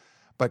well.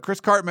 But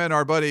Chris Cartman,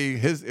 our buddy,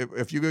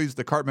 if you use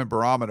the Cartman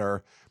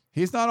barometer,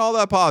 he's not all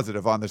that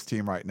positive on this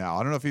team right now.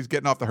 I don't know if he's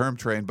getting off the Herm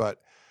train, but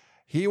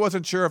he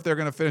wasn't sure if they're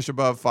going to finish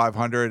above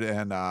 500,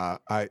 and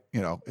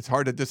it's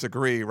hard to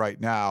disagree right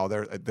now.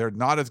 They're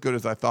not as good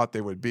as I thought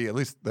they would be. At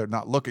least they're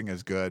not looking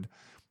as good.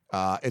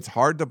 It's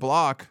hard to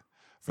block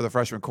for the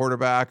freshman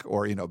quarterback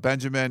or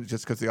Benjamin,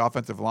 just because the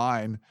offensive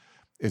line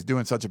is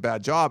doing such a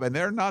bad job, and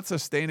they're not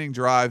sustaining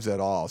drives at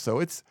all. So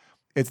it's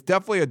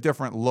definitely a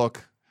different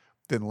look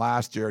than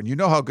last year. And you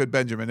know how good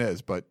Benjamin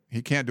is, but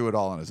he can't do it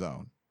all on his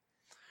own.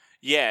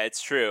 Yeah,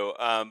 it's true.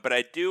 But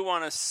I do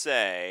want to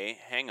say,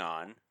 hang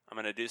on. I'm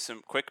going to do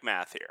some quick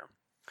math here.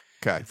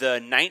 Okay. The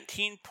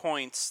 19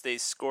 points they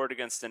scored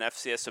against an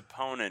FCS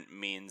opponent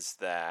means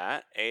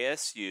that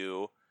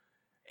ASU's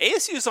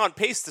on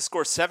pace to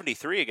score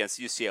 73 against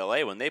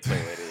UCLA when they play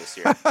later this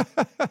year.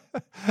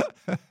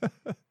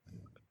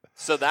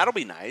 So that'll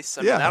be nice.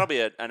 I mean, that'll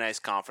be a nice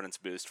confidence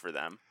boost for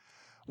them.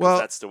 Well,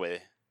 that's the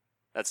way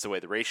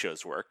the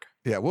ratios work.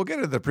 Yeah, we'll get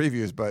into the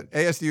previews, but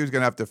ASU is going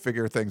to have to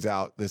figure things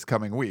out this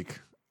coming week.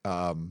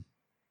 So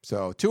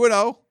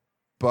 2-0.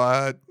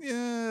 But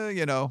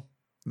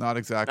not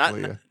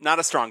exactly. Not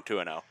a strong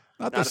 2-0.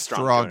 Not the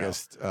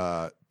strongest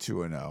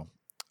 2-0.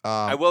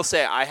 I will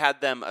say I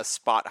had them a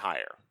spot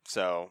higher.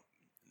 So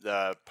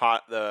the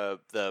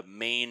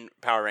main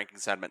power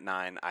rankings had them at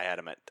 9. I had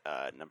them at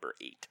number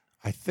 8.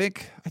 I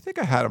think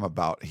I had them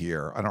about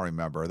here. I don't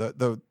remember.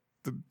 The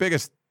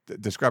biggest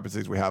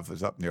discrepancies we have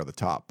is up near the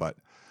top. But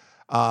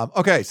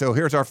okay, so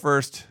here's our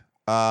first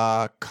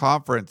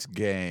conference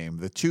game.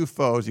 The two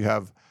foes. You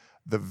have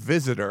the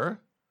visitor.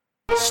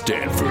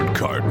 Stanford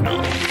Cardinal.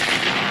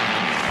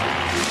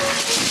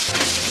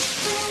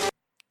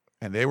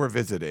 And they were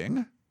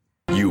visiting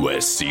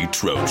USC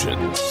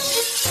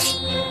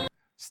Trojans.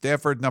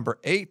 Stanford number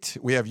 8.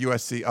 We have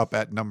USC up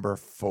at number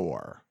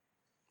 4.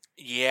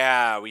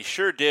 Yeah, we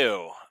sure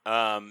do.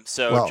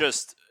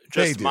 Just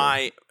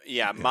mine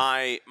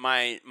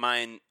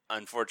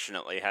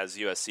unfortunately has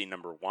USC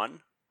number 1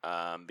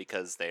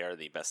 because they are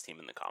the best team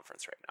in the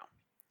conference right now.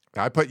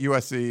 I put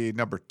USC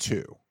number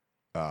 2.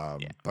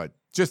 But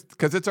just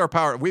because it's our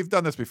power, we've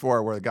done this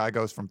before where the guy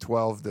goes from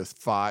 12 to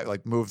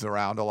 5, moves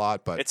around a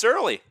lot. But it's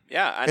early,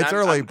 yeah.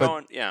 And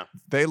but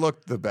they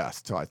looked the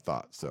best, so I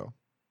thought so.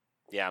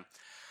 Yeah.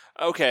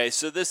 Okay,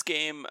 so this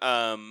game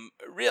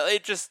really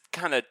just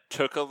kind of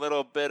took a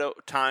little bit of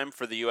time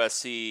for the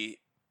USC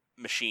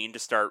machine to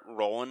start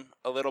rolling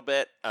a little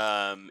bit.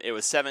 It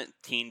was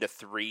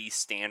 17-3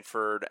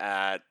 Stanford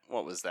at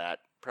what was that?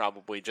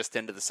 Probably just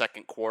into the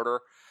second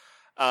quarter.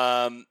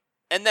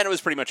 And then it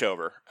was pretty much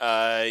over.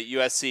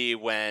 USC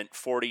went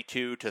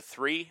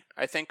 42-3,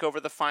 I think, over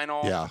the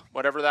final,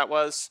 whatever that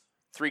was,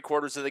 3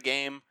 quarters of the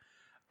game.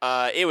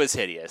 It was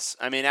hideous.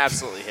 I mean,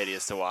 absolutely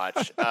hideous to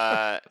watch.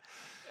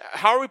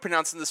 How are we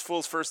pronouncing this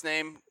fool's first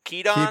name?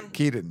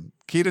 Keaton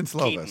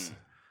Slovis.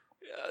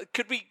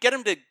 Could we get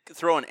him to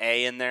throw an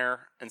A in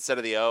there instead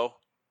of the O?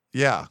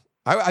 Yeah.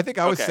 I think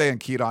I was saying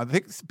Keaton. I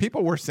think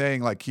people were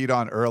saying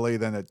Keaton early,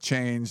 then it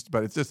changed,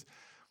 but it's just...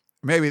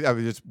 Maybe that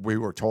was just we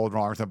were told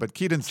wrong or something, but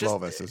Keaton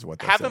Slovis is what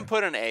they're saying. Have him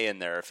put an A in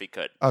there if he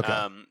could.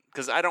 Okay.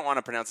 Because I don't want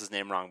to pronounce his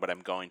name wrong, but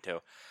I'm going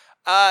to.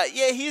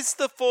 He's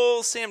the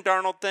full Sam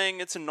Darnold thing.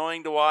 It's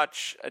annoying to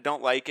watch. I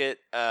don't like it.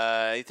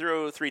 He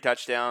threw 3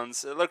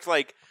 touchdowns. It looked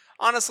like,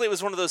 honestly, it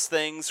was one of those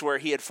things where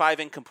he had 5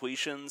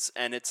 incompletions,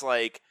 and it's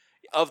like,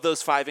 of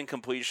those 5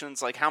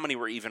 incompletions, how many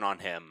were even on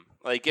him?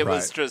 It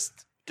was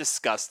just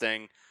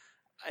disgusting.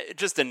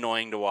 Just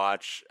annoying to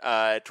watch.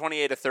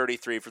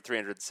 28-33 for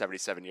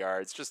 377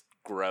 yards. Just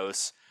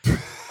gross.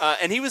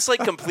 And he was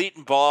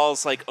completing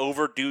balls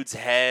over dudes'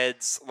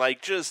 heads.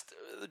 Just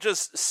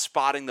just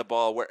spotting the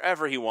ball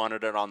wherever he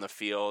wanted it on the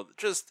field.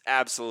 Just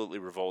absolutely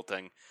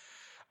revolting.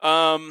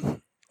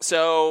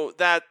 So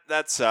that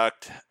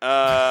sucked.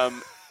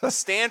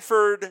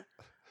 Stanford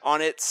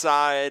on its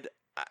side,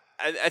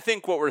 I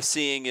think what we're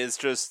seeing is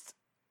just,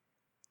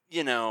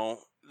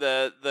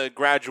 the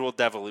gradual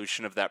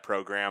devolution of that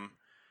program.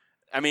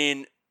 I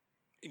mean,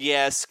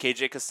 yes,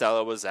 KJ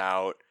Costello was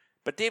out,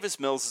 but Davis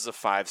Mills is a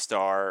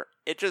 5-star.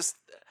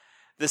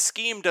 The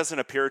scheme doesn't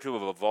appear to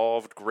have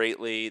evolved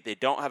greatly. They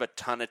don't have a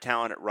ton of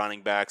talent at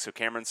running back, so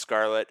Cameron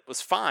Scarlett was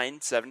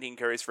fine, 17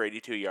 carries for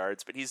 82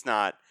 yards, but he's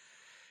not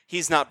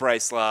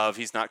Bryce Love,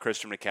 he's not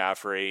Christian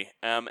McCaffrey.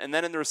 And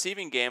then in the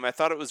receiving game, I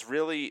thought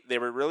they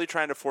were really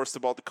trying to force the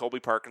ball to Colby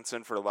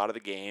Parkinson for a lot of the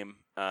game,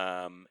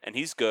 and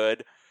he's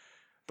good.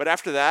 But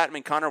after that, I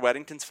mean, Connor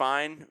Weddington's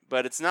fine,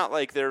 but it's not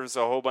like there's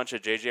a whole bunch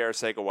of J.J.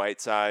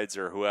 Arcega-Whitesides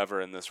or whoever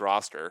in this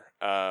roster.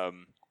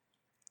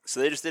 So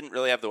they just didn't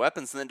really have the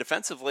weapons. And then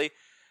defensively,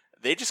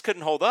 they just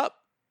couldn't hold up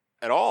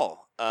at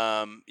all.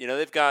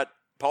 They've got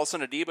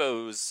Paulson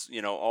Adebo, who's,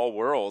 all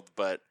world,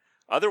 but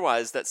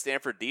otherwise that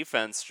Stanford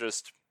defense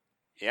just,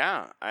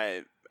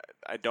 I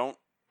don't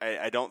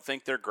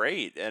think they're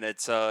great. And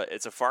it's a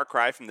far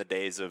cry from the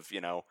days of,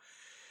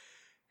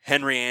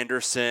 Henry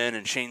Anderson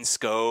and Shane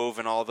Scove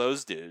and all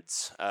those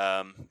dudes.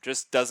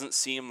 Just doesn't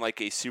seem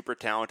like a super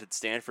talented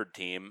Stanford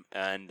team.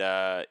 And,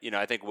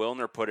 I think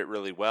Wilner put it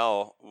really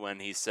well when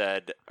he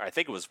said, I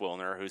think it was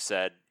Wilner who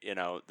said,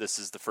 this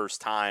is the first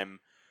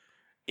time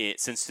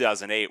since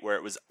 2008 where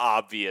it was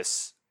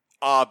obvious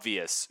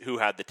who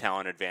had the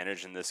talent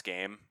advantage in this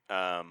game,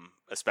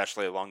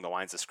 especially along the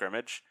lines of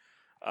scrimmage.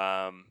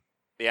 I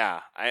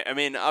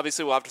mean,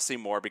 obviously we'll have to see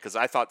more because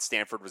I thought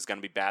Stanford was going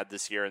to be bad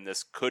this year, and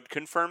this could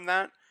confirm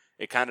that.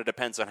 It kind of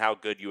depends on how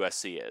good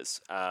USC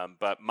is.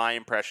 But my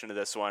impression of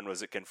this one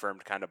was it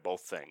confirmed kind of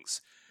both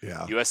things.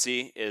 Yeah.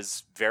 USC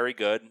is very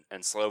good,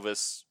 and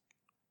Slovis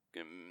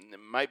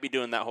might be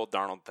doing that whole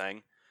Darnold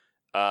thing.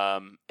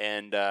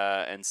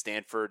 And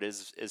Stanford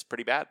is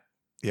pretty bad.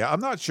 Yeah, I'm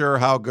not sure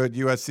how good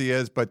USC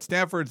is, but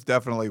Stanford's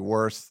definitely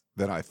worse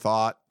than I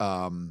thought.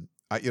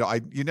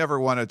 You never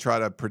want to try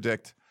to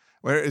predict.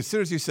 As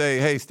soon as you say,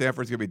 hey,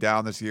 Stanford's going to be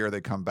down this year,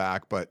 they come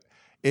back. But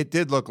it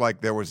did look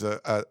like there was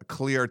a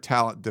clear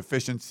talent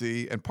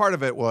deficiency. And part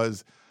of it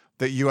was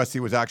that USC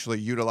was actually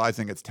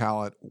utilizing its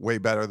talent way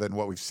better than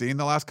what we've seen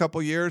the last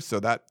couple of years. So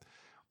that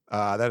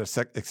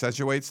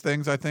accentuates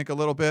things, I think, a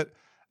little bit.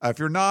 If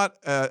you're not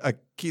a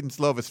Keaton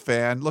Slovis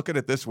fan, look at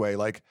it this way.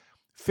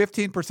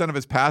 15% of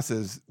his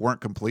passes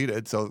weren't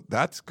completed. So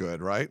that's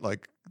good, right?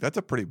 That's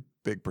a pretty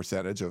big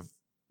percentage of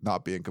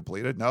not being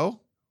completed.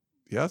 No?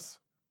 Yes?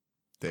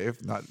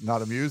 Dave,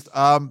 not amused.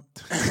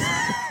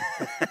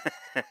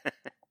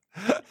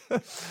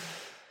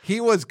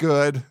 He was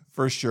good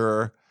for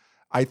sure.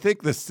 I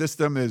think the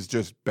system is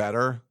just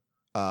better.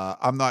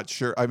 I'm not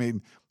sure. I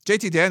mean,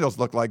 JT Daniels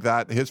looked like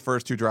that his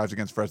first 2 drives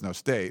against Fresno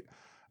State.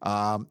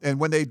 And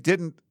when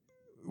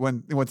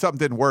something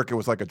didn't work, it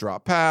was like a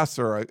drop pass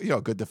or a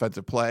good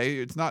defensive play.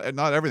 It's not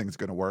everything's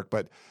going to work,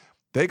 but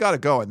they got to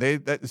go. And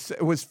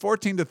it was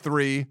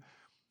 14-3.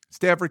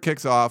 Stanford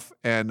kicks off,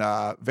 and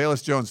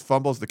Velus Jones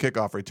fumbles the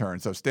kickoff return.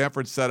 So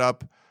Stanford set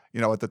up,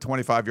 at the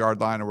 25-yard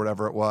line or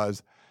whatever it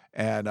was,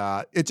 and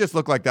it just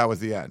looked like that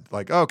was the end.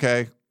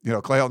 Okay,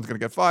 Clay Helton's going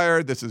to get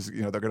fired. This is,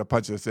 they're going to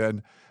punch this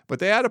in. But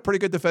they had a pretty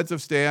good defensive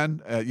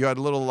stand. You had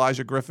a little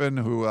Elijah Griffin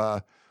who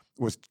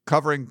was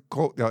covering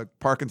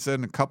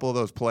Parkinson a couple of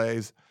those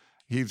plays.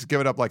 He's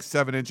given up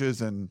 7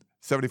 inches and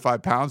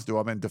 75 pounds to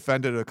him and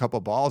defended a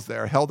couple balls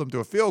there, held him to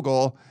a field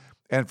goal.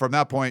 And from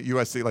that point,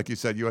 USC, like you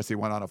said, USC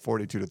went on a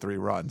 42-3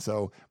 run.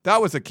 So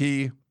that was a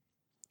key,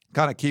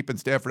 kind of keeping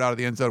Stanford out of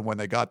the end zone when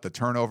they got the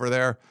turnover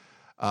there.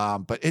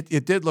 But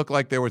it did look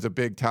like there was a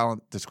big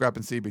talent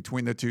discrepancy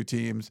between the two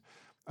teams.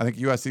 I think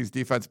USC's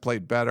defense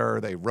played better.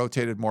 They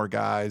rotated more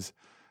guys.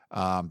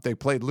 They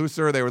played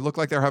looser. They looked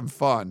like they were having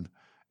fun.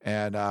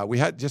 And we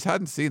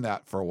hadn't seen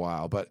that for a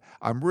while. But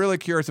I'm really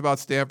curious about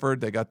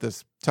Stanford. They got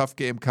this tough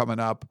game coming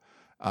up.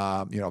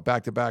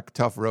 Back-to-back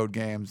tough road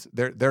games.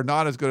 They're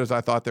not as good as I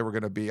thought they were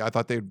going to be. I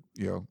thought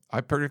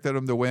I predicted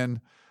them to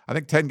win, I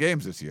think, 10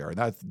 games this year, and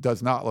that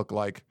does not look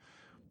like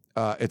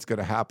it's going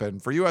to happen.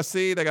 For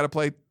USC, they got to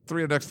play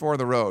 3 of the next 4 on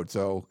the road,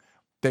 so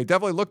they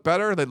definitely look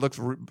better. They looks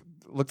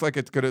like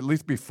it's going to at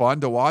least be fun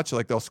to watch,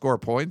 they'll score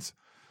points.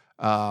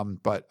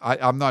 But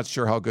I'm not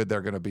sure how good they're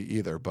going to be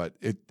either, but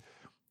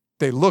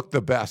they look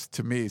the best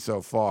to me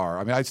so far.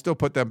 I mean, I still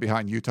put them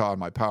behind Utah in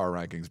my power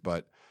rankings,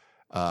 but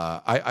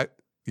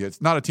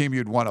it's not a team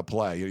you'd want to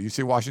play. You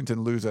see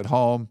Washington lose at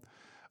home.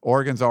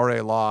 Oregon's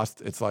already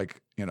lost. It's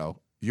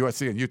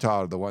USC and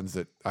Utah are the ones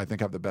that I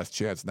think have the best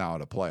chance now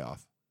at a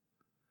playoff.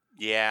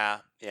 Yeah.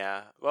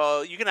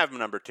 Well, you can have them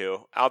number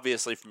 2.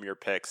 Obviously, from your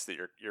picks, that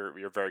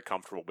you're very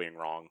comfortable being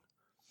wrong.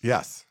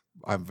 Yes,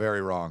 I'm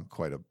very wrong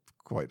quite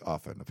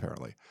often,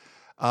 apparently.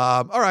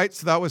 All right,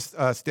 so that was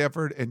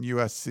Stanford and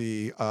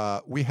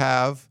USC. We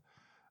have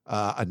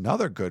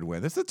another good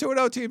win. This is a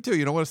 2-0 team too.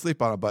 You don't want to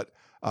sleep on it, but.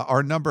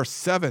 Our number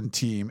 7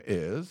 team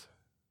is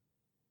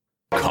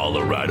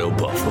Colorado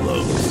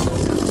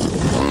Buffaloes.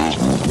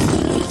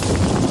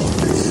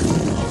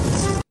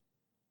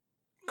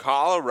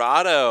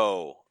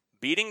 Colorado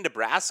beating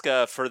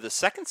Nebraska for the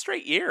second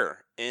straight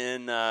year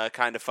in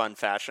kind of fun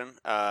fashion,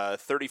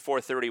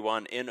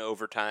 34-31 in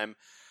overtime.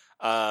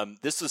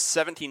 This was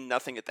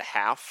 17-0 at the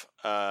half.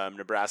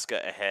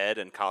 Nebraska ahead,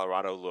 and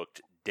Colorado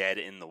looked dead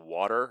in the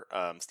water.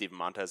 Steven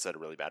Montez had a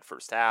really bad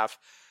first half.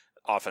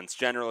 Offense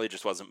generally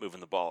just wasn't moving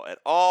the ball at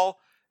all.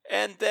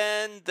 And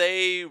then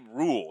they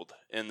ruled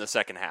in the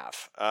second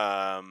half.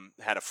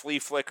 Had a flea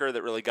flicker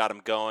that really got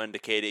him going to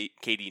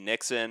KD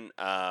Nixon.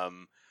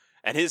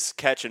 And his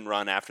catch and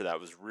run after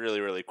that was really,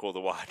 really cool to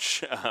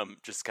watch.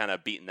 Just kind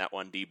of beating that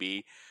one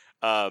DB.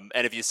 And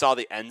if you saw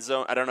the end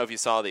zone, I don't know if you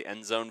saw the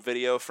end zone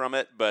video from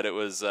it, but it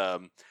was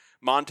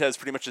Montez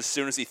pretty much as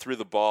soon as he threw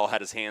the ball had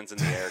his hands in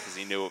the air because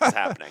he knew what was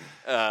happening.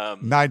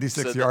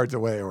 96 yards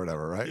away or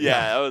whatever, right?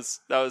 Yeah,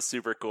 that was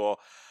super cool.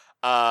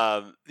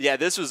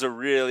 This was a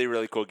really,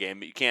 really cool game,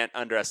 but you can't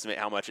underestimate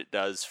how much it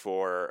does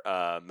for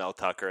Mel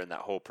Tucker and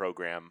that whole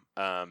program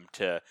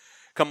to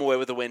come away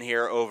with a win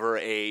here over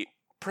a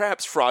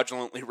perhaps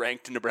fraudulently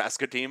ranked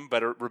Nebraska team,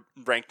 but a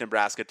ranked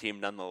Nebraska team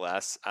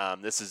nonetheless.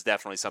 This is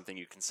definitely something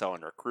you can sell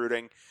in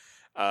recruiting.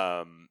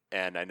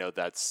 And I know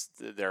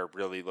they're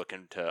really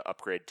looking to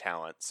upgrade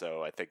talent.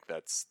 So I think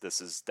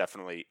this is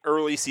definitely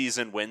early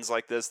season wins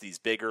like this, these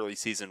big early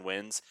season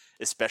wins,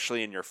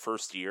 especially in your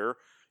first year,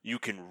 you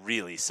can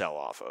really sell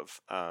off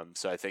of.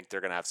 So I think they're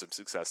going to have some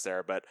success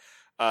there, but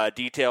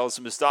details,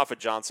 Mustafa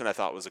Johnson, I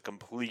thought was a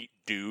complete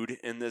dude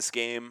in this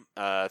game.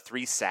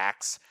 3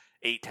 sacks,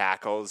 8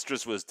 tackles,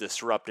 just was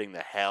disrupting the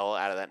hell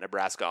out of that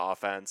Nebraska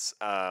offense.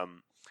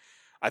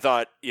 I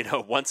thought,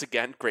 once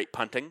again, great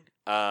punting.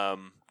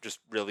 Just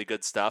really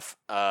good stuff.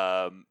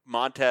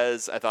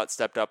 Montez, I thought,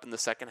 stepped up in the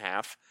second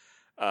half.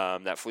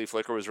 That flea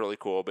flicker was really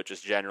cool, but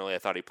just generally, I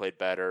thought he played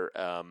better.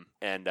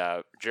 And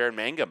Jared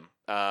Mangum,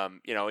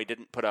 he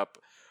didn't put up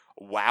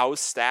wow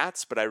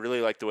stats, but I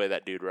really like the way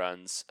that dude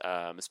runs,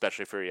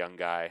 especially for a young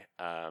guy.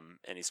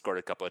 And he scored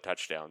a couple of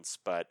touchdowns.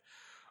 But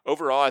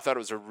overall, I thought it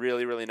was a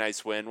really, really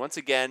nice win. Once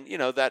again,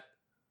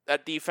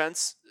 that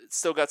defense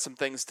still got some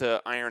things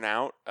to iron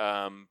out.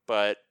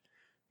 But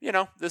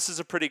this is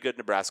a pretty good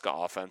Nebraska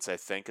offense, I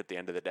think, at the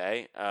end of the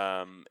day.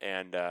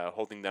 And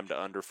holding them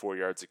to under 4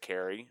 yards a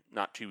carry,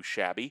 not too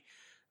shabby.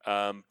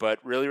 But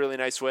really, really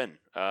nice win.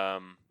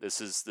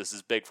 This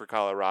is big for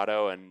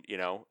Colorado, and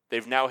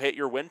they've now hit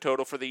your win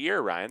total for the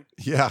year, Ryan.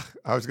 Yeah,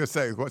 I was going to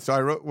say. So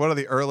I wrote one of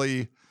the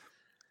early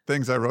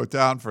things I wrote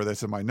down for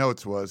this in my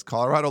notes was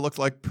Colorado looks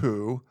like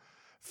poo.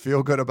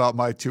 Feel good about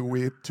my two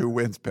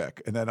wins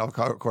pick, and then of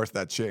course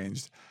that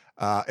changed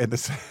in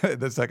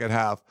the second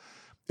half.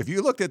 If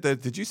you looked at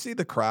did you see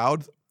the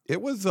crowd?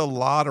 It was a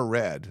lot of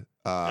red.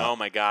 Oh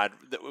my God!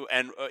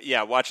 And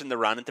watching the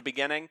run at the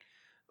beginning,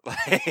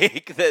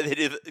 like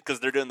because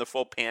they're doing the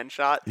full pan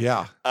shot.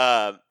 Yeah.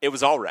 It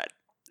was all red.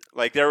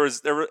 Like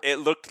it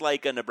looked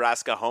like a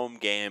Nebraska home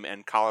game,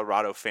 and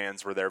Colorado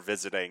fans were there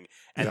visiting,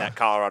 and that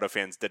Colorado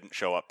fans didn't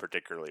show up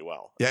particularly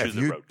well. Yeah.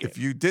 If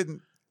you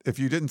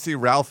didn't see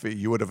Ralphie,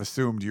 you would have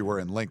assumed you were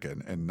in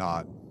Lincoln and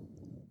not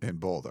in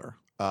Boulder.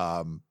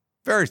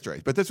 Very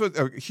strange, but this was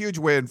a huge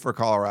win for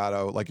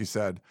Colorado. Like you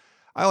said,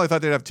 I only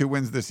thought they'd have 2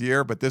 wins this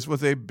year, but this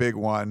was a big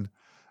one.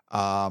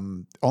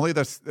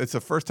 It's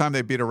the first time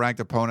they beat a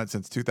ranked opponent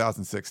since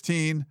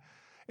 2016.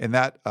 In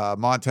that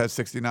Montez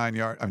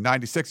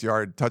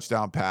 96-yard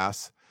touchdown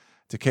pass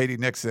to KD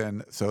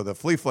Nixon. So the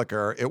flea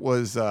flicker, it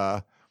was,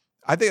 I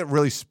think it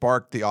really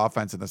sparked the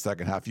offense in the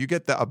second half. You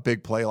get a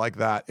big play like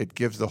that, it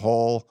gives the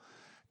whole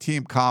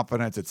team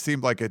confidence. It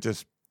seemed like it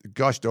just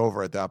gushed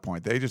over at that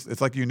point.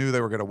 It's like you knew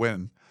they were going to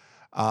win.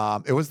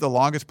 It was the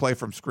longest play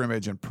from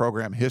scrimmage in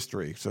program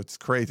history, so it's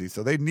crazy.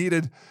 So they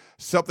needed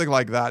something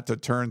like that to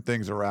turn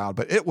things around.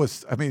 But it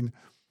was,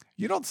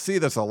 you don't see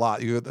this a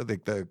lot.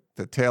 The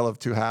tale of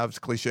two halves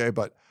cliche,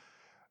 but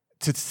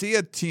to see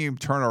a team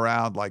turn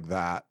around like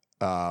that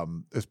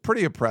is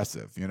pretty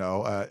impressive.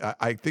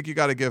 I think you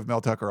got to give Mel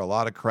Tucker a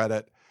lot of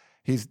credit.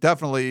 He's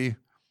definitely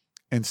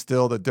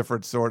instilled a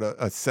different sort of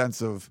a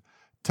sense of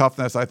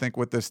toughness, I think,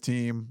 with this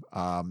team.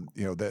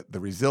 The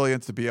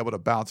resilience to be able to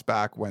bounce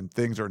back when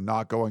things are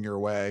not going your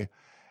way,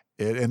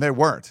 and they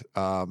weren't.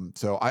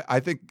 So I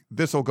think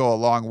this will go a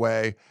long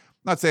way. I'm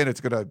not saying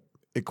it's going to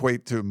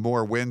equate to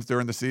more wins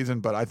during the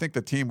season, but I think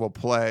the team will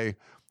play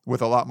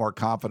with a lot more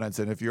confidence.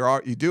 And if you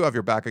do have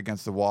your back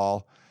against the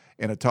wall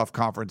in a tough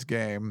conference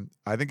game,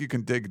 I think you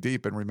can dig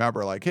deep and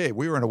remember, like, hey,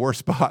 we were in a worse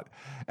spot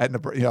at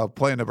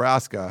playing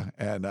Nebraska,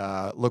 and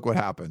look what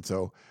happened.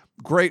 So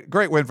great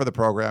win for the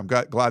program.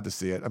 Glad to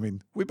see it.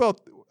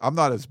 I'm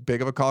not as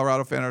big of a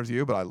Colorado fan as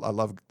you, but I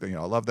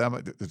love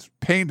them. It's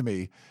pained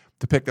me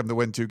to pick them to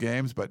win 2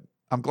 games, but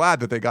I'm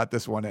glad that they got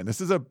this one in.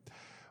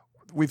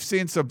 We've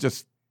seen some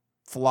just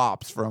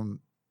flops from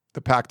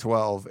the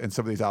Pac-12 in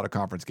some of these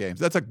out-of-conference games.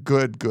 That's a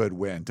good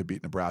win to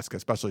beat Nebraska,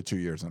 especially 2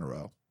 years in a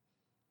row.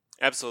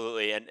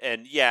 Absolutely, and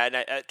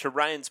to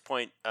Ryan's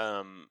point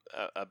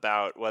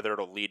about whether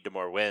it'll lead to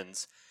more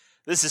wins,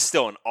 this is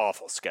still an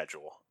awful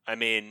schedule.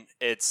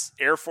 It's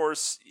Air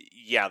Force.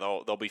 Yeah,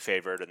 they'll be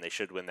favored, and they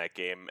should win that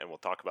game, and we'll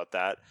talk about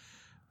that.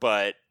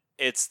 But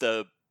it's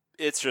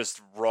it's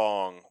just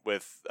wrong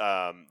with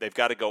they've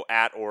got to go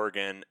at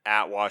Oregon,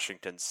 at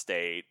Washington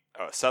State,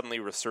 suddenly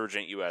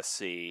resurgent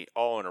USC,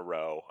 all in a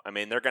row. I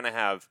mean, they're going to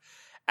have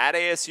at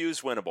ASU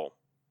is winnable,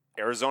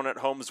 Arizona at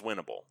home is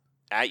winnable,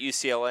 at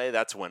UCLA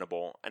that's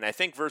winnable, and I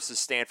think versus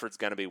Stanford's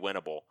going to be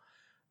winnable.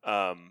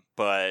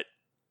 But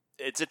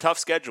it's a tough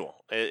schedule.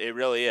 It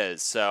really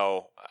is.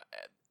 So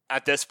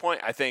at this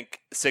point, I think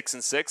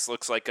 6-6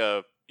 looks like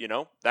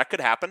that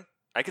could happen.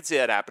 I could see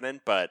that happening,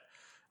 but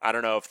I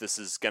don't know if this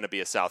is going to be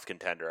a South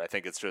contender. I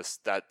think it's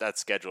just that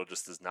schedule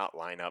just does not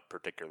line up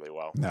particularly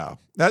well. No,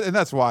 and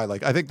that's why.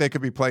 Like, I think they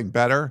could be playing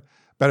better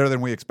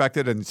than we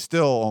expected, and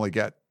still only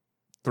get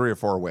 3 or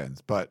 4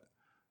 wins. But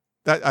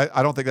that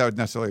I don't think that would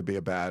necessarily be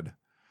a bad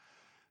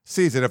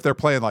season if they're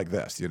playing like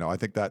this. I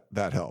think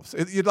that helps.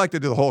 You'd like to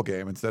do the whole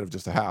game instead of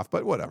just a half,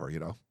 but whatever.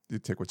 You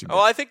take what you get. Oh,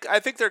 I think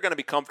they're going to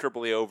be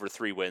comfortably over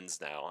 3 wins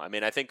now. I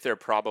mean, I think they're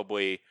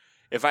probably,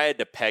 if I had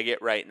to peg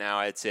it right now,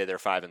 I'd say they're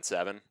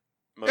 5-7.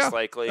 Most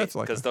likely,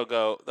 because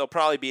they'll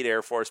probably beat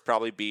Air Force,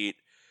 probably beat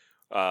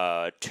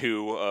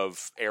 2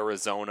 of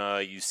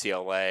Arizona,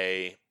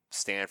 UCLA,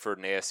 Stanford,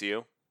 and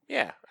ASU.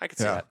 Yeah, I could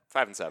see that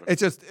 5-7. It's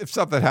just if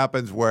something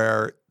happens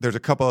where there's a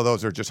couple of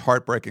those are just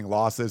heartbreaking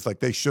losses, like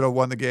they should have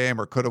won the game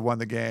or could have won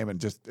the game, and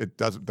just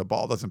the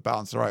ball doesn't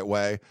bounce the right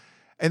way.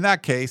 In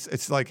that case,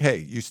 it's like, hey,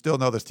 you still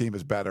know this team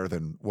is better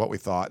than what we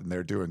thought, and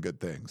they're doing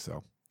good things.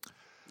 So,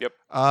 yep.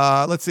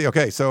 Let's see.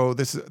 Okay, so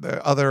this is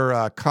the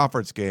other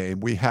conference game.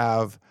 We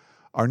have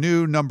our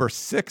new number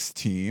 6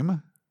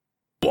 team,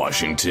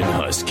 Washington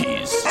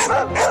Huskies,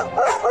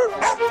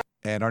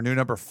 and our new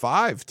number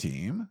 5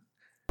 team,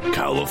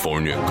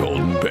 California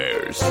Golden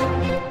Bears.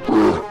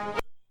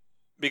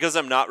 Because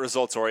I'm not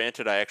results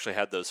oriented, I actually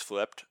had those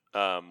flipped.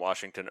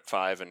 Washington at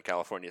 5 and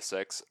California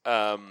 6.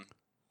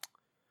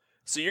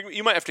 So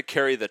you might have to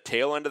carry the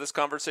tail end of this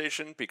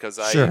conversation because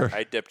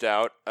I dipped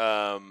out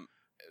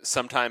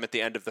sometime at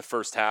the end of the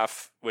first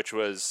half, which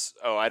was,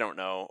 I don't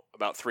know,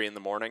 about 3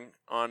 a.m.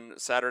 on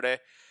Saturday.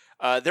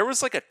 There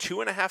was like a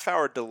 2.5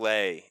 hour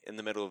delay in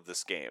the middle of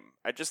this game.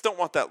 I just don't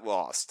want that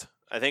lost.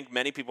 I think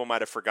many people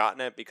might have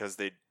forgotten it because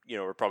they,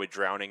 were probably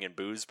drowning in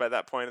booze by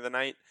that point of the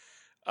night.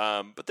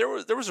 But there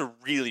was a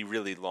really,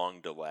 really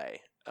long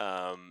delay.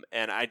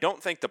 And I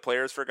don't think the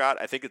players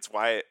forgot. I think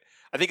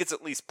it's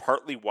at least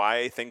partly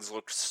why things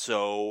looked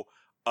so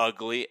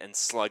ugly and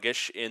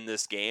sluggish in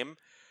this game.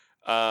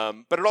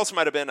 But it also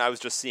might have been I was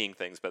just seeing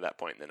things by that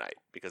point in the night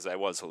because I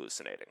was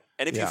hallucinating.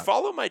 And if you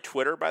follow my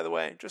Twitter, by the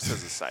way, just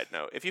as a side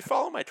note, if you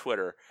follow my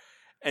Twitter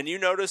and you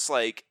notice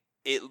like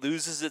it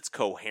loses its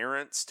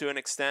coherence to an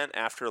extent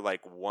after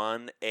like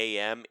 1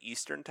 a.m.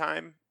 Eastern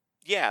time,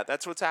 yeah,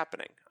 that's what's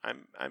happening.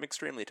 I'm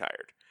extremely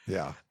tired.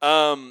 Yeah.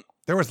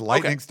 There was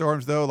lightning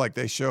storms though. Like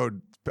they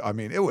showed. I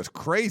mean, it was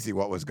crazy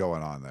what was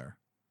going on there.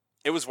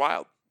 It was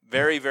wild.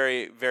 Very,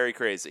 very, very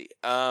crazy.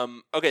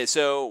 Okay,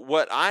 so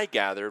what I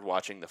gathered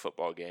watching the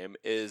football game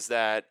is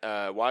that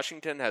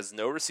Washington has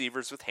no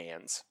receivers with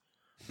hands.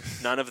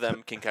 None of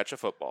them can catch a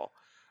football.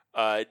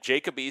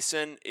 Jacob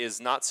Eason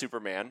is not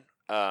Superman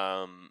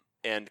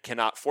and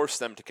cannot force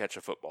them to catch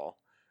a football.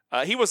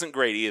 He wasn't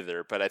great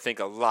either, but I think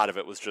a lot of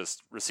it was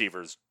just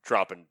receivers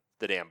dropping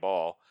the damn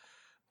ball.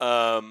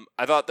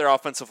 I thought their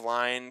offensive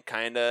line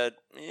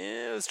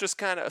it was just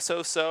kind of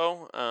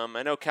so-so.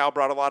 I know Cal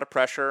brought a lot of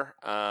pressure.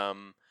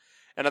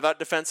 And I thought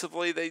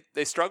defensively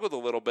they struggled a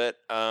little bit,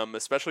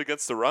 especially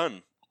against the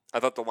run. I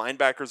thought the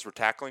linebackers were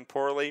tackling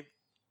poorly.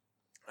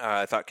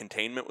 I thought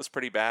containment was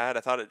pretty bad. I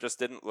thought it just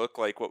didn't look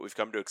like what we've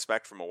come to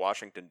expect from a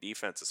Washington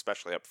defense,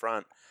 especially up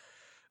front.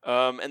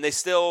 And they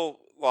still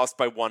lost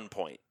by 1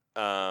 point.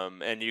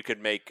 And you could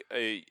make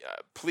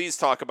please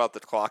talk about the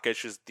clock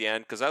issues at the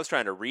end, because I was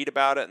trying to read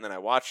about it and then I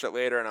watched it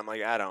later and I'm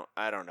like, I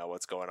don't know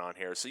what's going on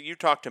here. So you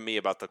talk to me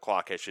about the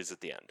clock issues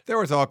at the end. There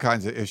was all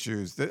kinds of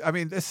issues.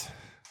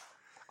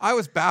 I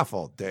was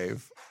baffled,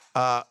 Dave.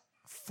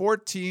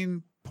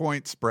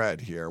 14-point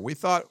spread here. We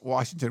thought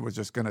Washington was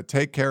just going to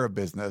take care of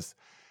business,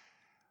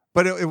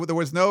 but there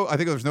was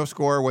no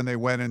score when they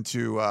went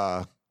into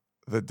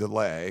the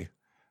delay.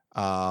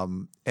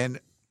 And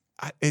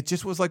it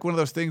just was like one of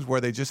those things where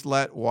they just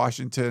let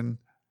Washington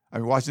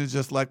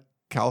just let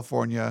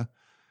California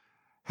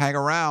hang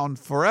around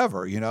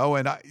forever,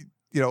 and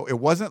it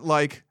wasn't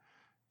like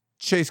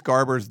Chase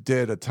Garbers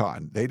did a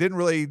ton. They didn't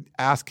really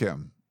ask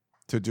him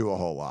to do a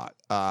whole lot.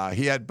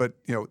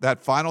 That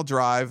final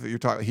drive you're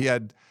talking, he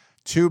had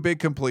 2 big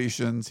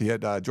completions. He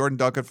had Jordan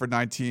Duncan for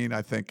 19,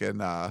 I think,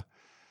 and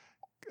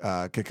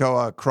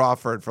Kekoa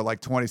Crawford for like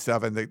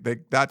 27.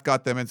 That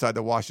got them inside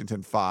the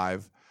Washington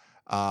 5.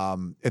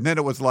 And then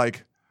it was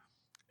like,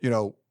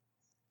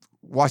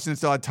 Washington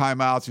still had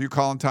timeouts. Are you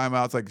calling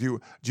timeouts? Like, do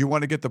you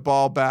want to get the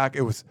ball back?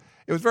 It was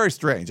very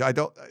strange. I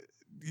don't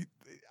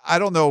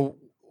know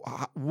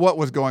what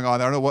was going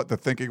on. I don't know what the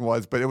thinking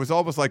was, but it was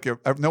almost like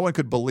no one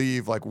could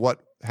believe like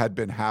what had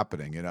been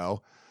happening. It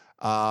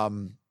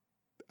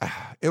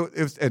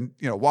was, and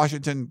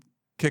Washington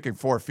kicking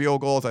 4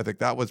 field goals. I think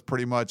that was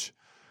pretty much,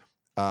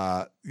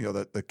 the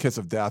kiss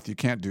of death. You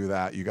can't do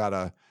that. You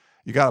gotta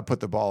you got to put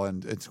the ball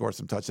in and score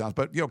some touchdowns.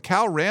 But,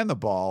 Cal ran the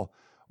ball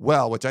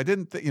well, which I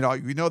didn't think,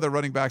 we know the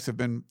running backs have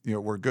been,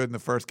 were good in the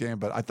first game,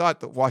 but I thought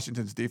that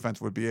Washington's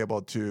defense would be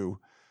able to,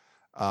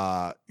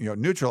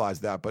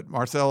 neutralize that. But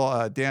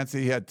Marcel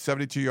Dancy had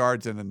 72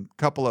 yards and a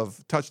couple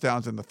of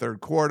touchdowns in the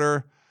third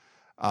quarter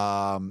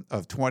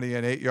of 20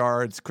 and 8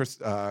 yards.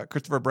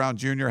 Christopher Brown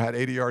Jr. had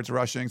 80 yards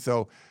rushing.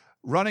 So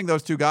running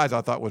those two guys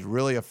I thought was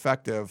really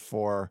effective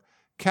for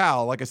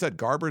Cal. Like I said,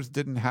 Garbers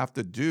didn't have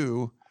to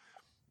do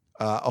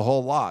a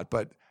whole lot,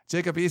 but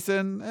Jacob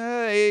Eason,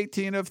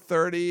 18 of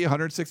 30,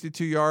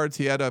 162 yards.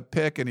 He had a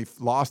pick and he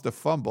lost a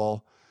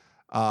fumble.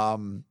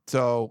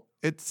 So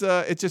it's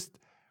just,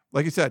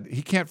 like you said,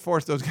 he can't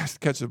force those guys to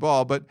catch the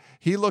ball, but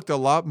he looked a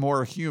lot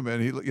more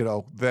human,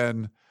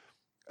 than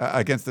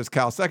against this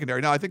Cal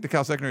secondary. Now, I think the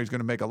Cal secondary is going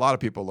to make a lot of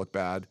people look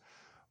bad,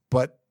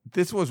 but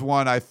this was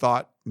one I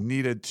thought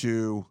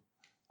Washington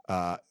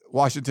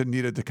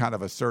needed to kind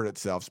of assert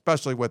itself,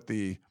 especially with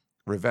the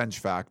revenge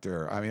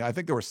factor. I mean, I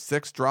think there were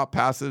 6 drop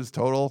passes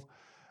total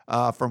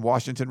from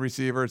Washington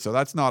receivers, so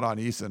that's not on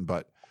Eason,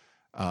 but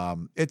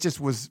it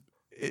just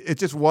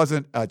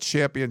wasn't a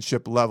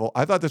championship level.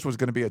 I thought this was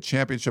going to be a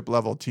championship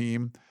level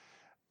team.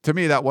 To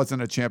me, that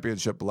wasn't a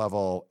championship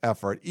level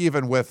effort,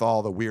 even with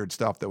all the weird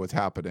stuff that was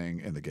happening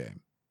in the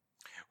game.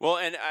 Well,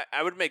 and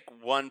I would make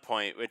one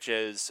point, which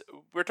is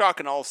we're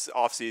talking all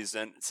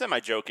offseason,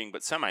 semi-joking,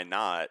 but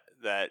semi-not,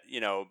 that,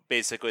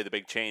 basically the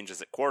big change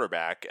is at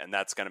quarterback, and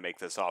that's going to make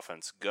this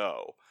offense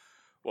go.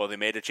 Well, they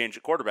made a change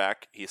at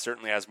quarterback. He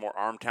certainly has more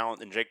arm talent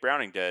than Jake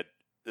Browning did.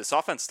 This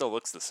offense still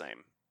looks the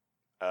same.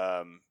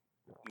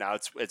 Now,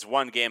 it's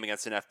one game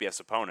against an FBS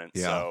opponent,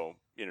 so,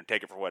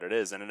 take it for what it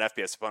is, and an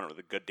FBS opponent with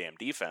a good damn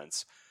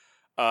defense.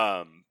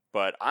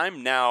 But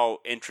I'm now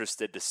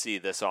interested to see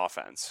this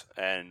offense.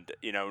 And,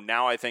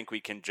 now I think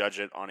we can judge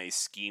it on a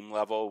scheme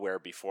level, where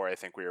before I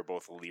think we were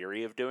both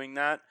leery of doing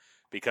that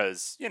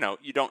because, you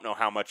don't know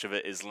how much of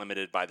it is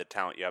limited by the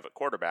talent you have at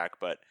quarterback.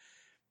 But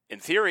in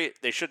theory,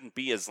 they shouldn't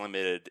be as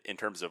limited in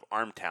terms of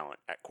arm talent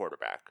at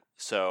quarterback.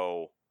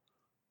 So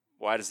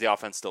why does the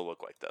offense still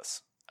look like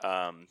this?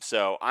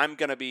 So I'm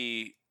going to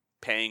be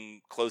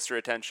paying closer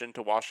attention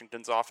to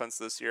Washington's offense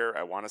this year.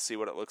 I want to see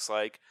what it looks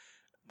like.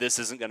 This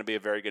isn't going to be a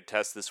very good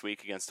test this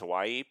week against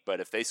Hawaii, but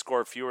if they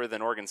score fewer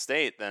than Oregon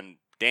State, then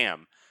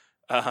damn.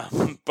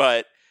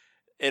 But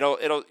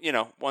it'll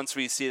once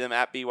we see them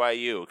at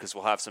BYU, because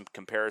we'll have some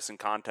comparison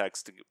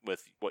context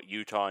with what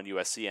Utah and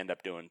USC end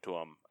up doing to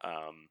them.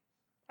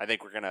 I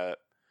think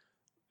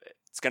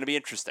it's going to be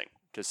interesting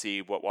to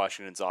see what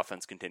Washington's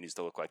offense continues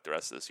to look like the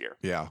rest of this year.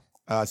 Yeah.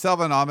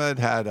 Salvon Ahmed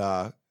had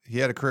a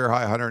career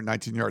high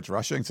 119 yards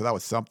rushing, so that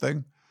was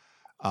something.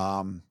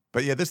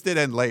 But yeah, this did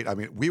end late. I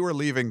mean, we were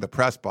leaving the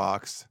press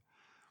box,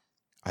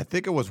 I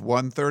think it was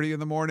 1:30 in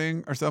the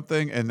morning or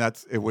something, and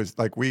it was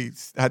like we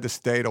had to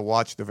stay to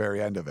watch the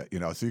very end of it,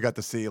 So you got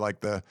to see like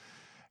the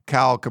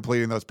Cal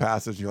completing those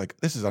passes. You're like,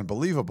 this is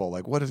unbelievable.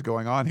 Like, what is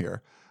going on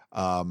here?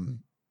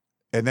 And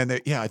then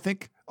I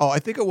think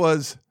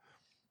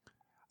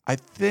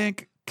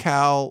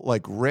Cal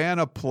like ran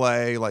a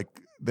play, like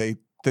they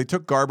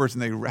took Garbers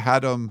and they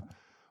had him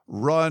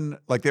run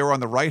like they were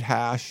on the right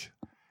hash.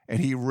 And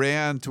he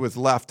ran to his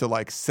left to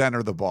like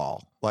center the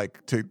ball,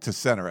 like to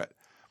center it.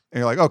 And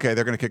you're like, okay,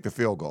 they're going to kick the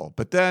field goal.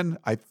 But then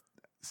I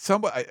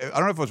don't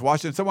know if it was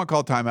Washington, someone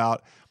called timeout.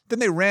 Then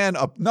they ran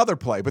another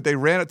play, but they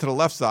ran it to the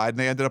left side and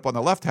they ended up on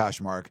the left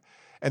hash mark.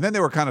 And then they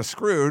were kind of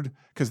screwed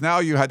because now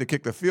you had to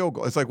kick the field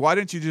goal. It's like, why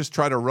didn't you just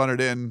try to run it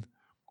in?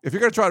 If you're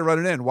going to try to run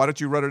it in, why don't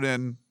you run it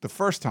in the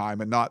first time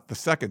and not the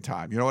second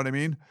time? You know what I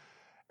mean?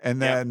 And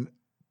then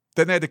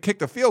they had to kick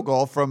the field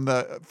goal from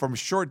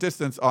short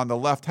distance on the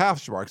left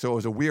hash mark, so it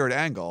was a weird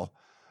angle.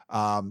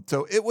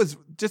 So it was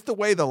just the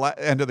way the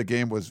end of the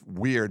game was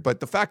weird.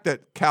 But the fact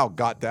that Cal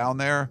got down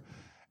there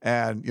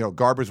and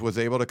Garbers was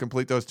able to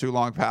complete those 2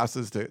 long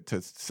passes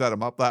to set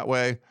him up that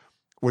way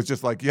was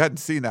just like you hadn't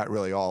seen that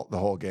really the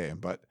whole game.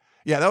 But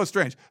yeah, that was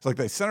strange. It's like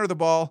they centered the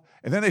ball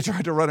and then they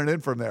tried to run it in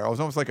from there. It was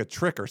almost like a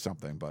trick or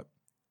something, but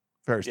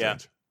very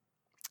strange.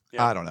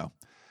 Yeah. I don't know.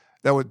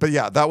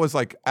 That was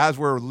like as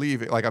we're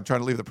leaving, like I'm trying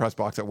to leave the press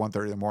box at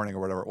 1:30 in the morning or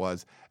whatever it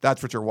was.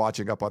 That's what you're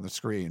watching up on the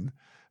screen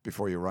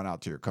before you run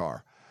out to your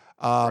car.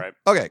 Right.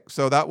 Okay,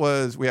 so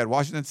we had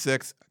Washington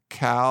 6,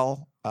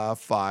 Cal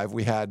 5.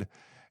 We had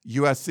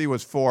USC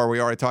was 4. We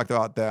already talked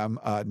about them.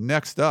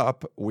 Next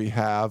up, we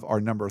have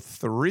our number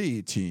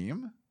 3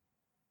 team,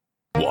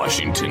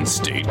 Washington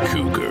State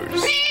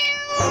Cougars.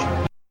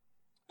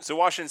 So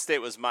Washington State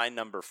was my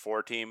number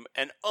 4 team,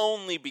 and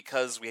only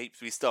because we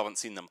still haven't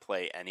seen them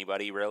play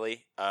anybody,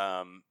 really.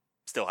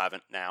 Still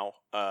haven't now.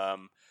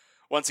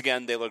 Once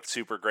again, they looked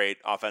super great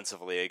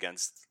offensively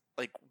against,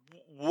 like,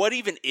 what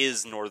even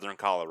is Northern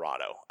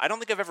Colorado? I don't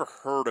think I've ever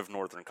heard of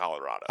Northern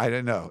Colorado. I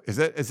don't know. Is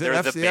it They're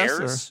FCS? the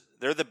Bears? Or?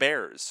 They're the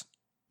Bears.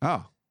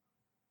 Oh.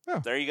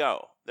 There you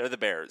go. They're the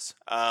Bears.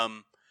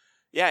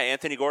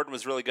 Anthony Gordon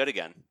was really good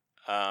again.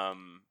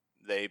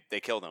 They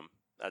killed him.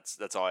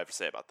 That's all I have to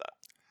say about that.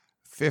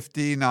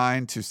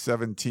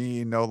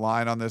 59-17, no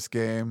line on this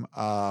game.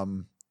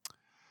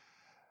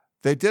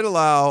 They did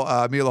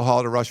allow Milo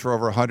Hall to rush for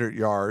over 100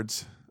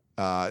 yards,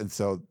 and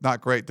so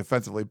not great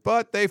defensively,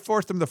 but they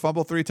forced him to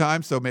fumble 3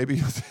 times, so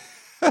maybe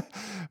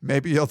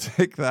you'll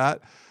take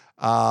that.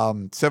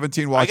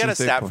 17 Washington I got a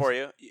State stat points. for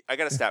you. I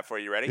got a stat for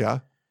you. Ready? Yeah.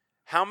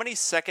 How many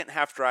second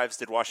half drives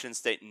did Washington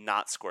State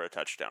not score a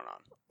touchdown on?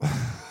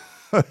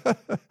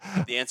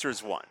 The answer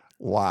is 1.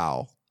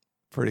 Wow.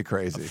 Pretty Of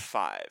crazy.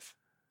 5.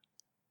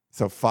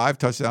 So 5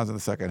 touchdowns in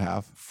the second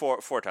half. 4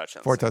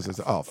 touchdowns. 4 second touchdowns.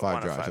 half. Oh, 5 1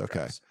 of drives. 5 Okay.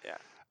 drives. Yeah.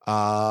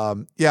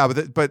 Yeah,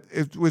 but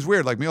it was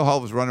weird. Like Milo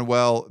Hall was running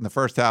well in the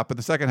first half, but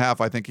the second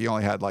half, I think he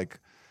only had like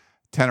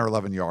 10 or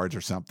 11 yards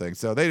or something.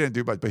 So they didn't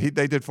do much, but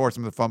they did force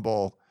him to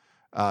fumble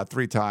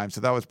 3 times.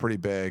 So that was pretty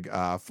big.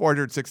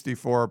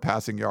 464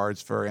 passing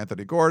yards for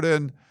Anthony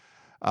Gordon.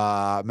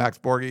 Max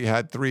Borghi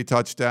had 3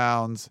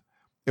 touchdowns.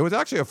 It was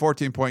actually a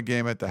 14-point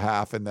game at the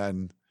half. And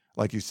then,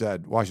 like you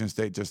said, Washington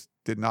State just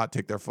did not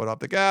take their foot off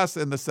the gas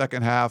in the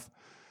second half.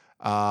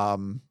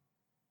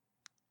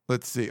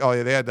 Let's see. Oh,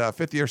 yeah, they had a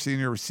 50-year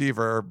senior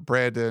receiver,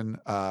 Brandon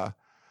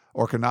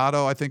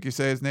Orconato, I think you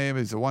say his name.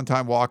 He's a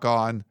one-time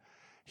walk-on.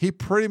 He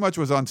pretty much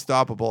was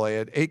unstoppable. He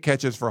had 8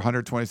 catches for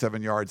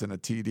 127 yards and a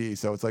TD.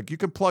 So it's like you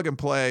can plug and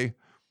play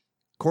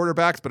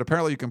quarterbacks, but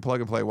apparently you can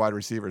plug and play wide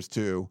receivers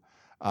too.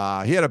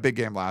 He had a big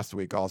game last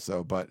week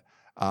also. But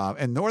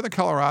in Northern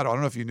Colorado, I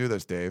don't know if you knew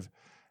this, Dave,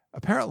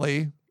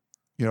 apparently,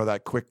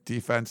 that quick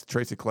defense,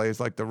 Tracy Claeys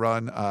like to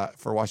run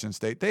for Washington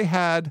State. They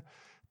had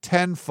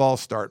 10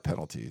 false start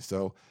penalties.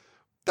 So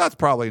that's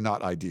probably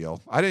not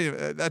ideal.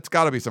 That's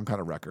got to be some kind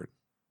of record.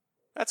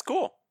 That's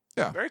cool.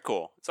 Yeah. Very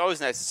cool. It's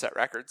always nice to set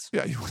records.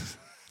 Yeah,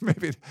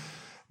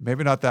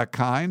 maybe not that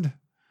kind,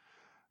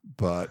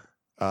 but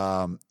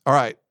all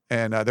right.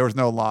 And there was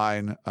no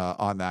line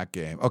on that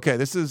game. Okay,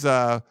 this is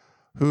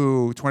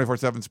who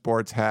 24/7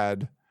 Sports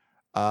had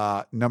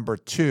number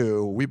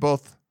 2. We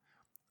both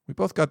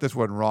got this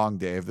one wrong,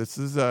 Dave. This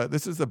is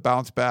a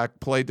bounce back,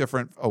 play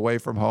different away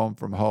from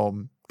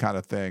home kind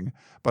of thing.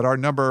 But our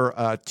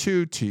number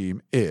 2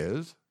 team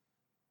is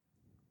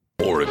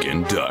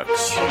Oregon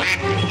Ducks.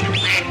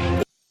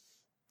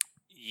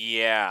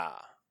 Yeah.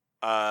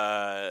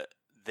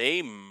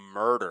 They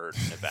murdered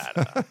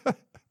Nevada.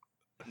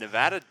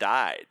 Nevada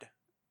died.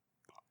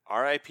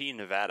 R.I.P.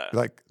 Nevada.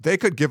 like they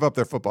could give up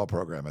their football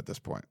program at this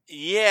point.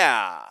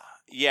 Yeah.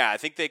 I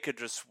think they could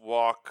just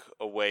walk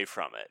away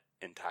from it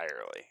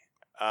entirely.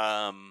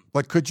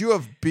 Like, could you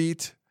have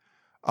beat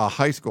a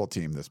high school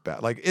team this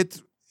bad? Like,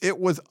 it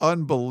was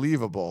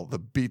unbelievable, the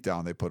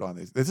beatdown they put on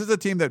these. This is a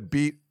team that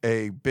beat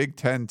a Big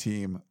Ten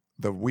team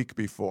the week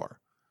before.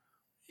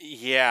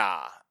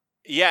 Yeah,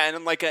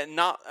 and like a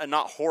not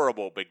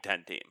horrible Big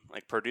Ten team.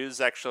 Like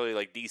Purdue's actually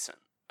like decent.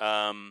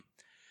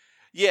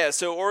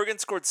 So Oregon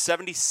scored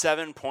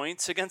 77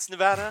 points against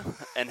Nevada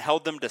and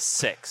held them to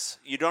 6.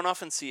 You don't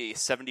often see a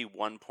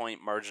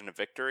 71-point margin of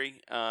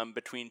victory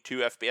between 2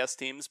 FBS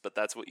teams, but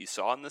that's what you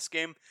saw in this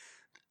game.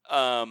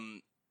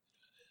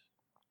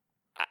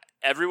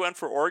 Everyone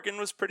for Oregon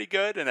was pretty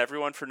good, and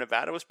everyone for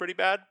Nevada was pretty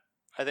bad.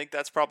 I think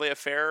that's probably a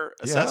fair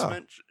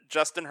assessment. Yeah.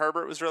 Justin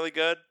Herbert was really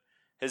good.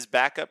 His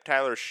backup,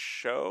 Tyler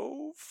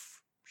Schuff?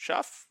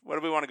 What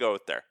do we want to go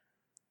with there?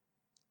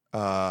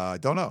 I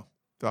don't know.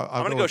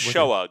 I'm going to go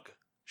Shough.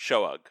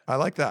 Shough. I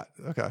like that.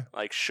 Okay.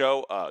 Like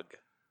Shough.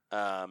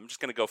 I'm just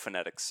going to go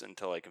phonetics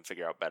until I can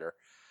figure out better.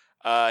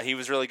 He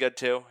was really good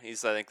too.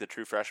 He's, I think, the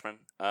true freshman.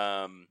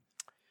 And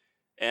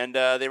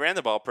they ran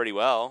the ball pretty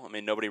well. I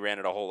mean, nobody ran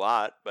it a whole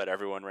lot, but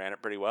everyone ran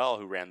it pretty well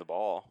who ran the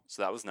ball.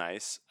 So that was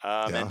nice.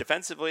 And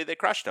defensively, they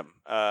crushed them.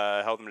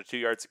 Held them to 2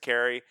 yards a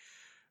carry,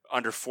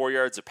 under 4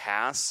 yards a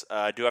pass.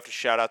 I do have to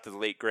shout out to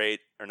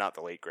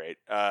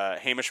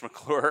Hamish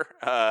McClure,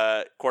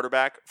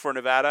 quarterback for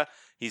Nevada.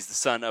 He's the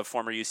son of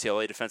former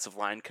UCLA defensive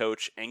line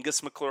coach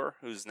Angus McClure,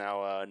 who's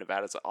now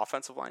Nevada's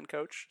offensive line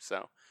coach.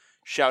 So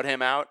shout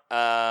him out.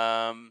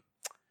 Not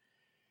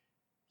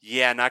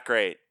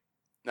great.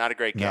 Not a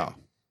great game. No.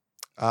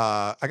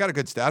 I got a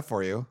good stat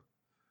for you.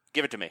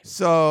 Give it to me.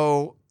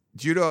 So,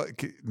 judo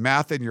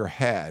math in your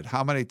head.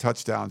 How many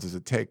touchdowns does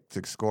it take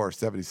to score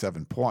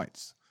 77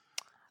 points?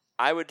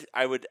 I would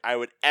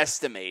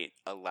estimate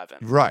 11.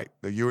 Right.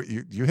 You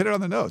hit it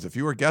on the nose. If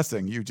you were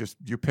guessing, you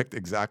picked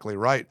exactly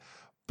right.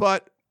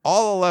 But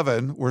all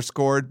 11 were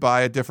scored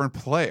by a different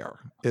player.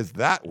 Is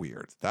that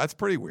weird? That's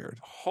pretty weird.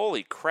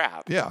 Holy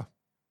crap. Yeah.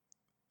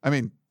 I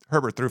mean,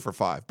 Herbert threw for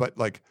 5, but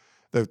like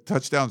the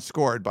touchdown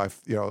scored by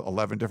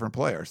 11 different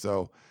players.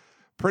 So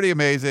pretty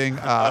amazing.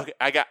 Okay,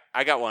 I got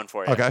one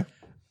for you. Okay.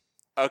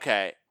 Well,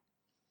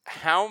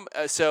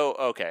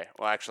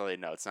 actually,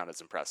 no, it's not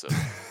as impressive.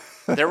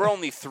 There were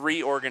only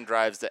 3 Oregon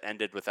drives that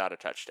ended without a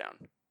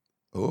touchdown.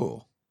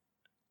 Ooh.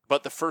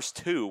 But the first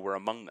 2 were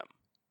among them.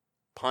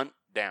 Punt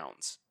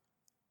downs.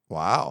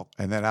 Wow.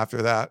 And then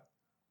after that,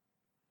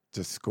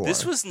 just score.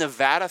 This was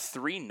Nevada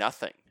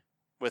 3-0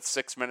 with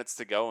 6 minutes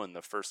to go in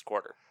the first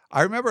quarter.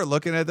 I remember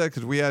looking at that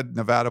because we had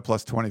Nevada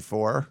plus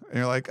 24. And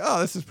you're like,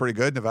 oh, this is pretty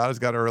good. Nevada's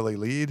got an early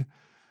lead.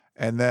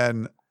 And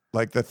then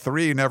like the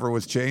 3 never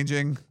was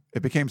changing.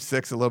 It became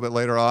 6 a little bit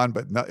later on,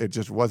 but it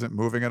just wasn't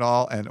moving at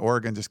all. And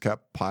Oregon just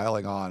kept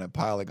piling on and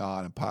piling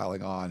on and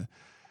piling on.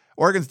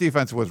 Oregon's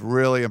defense was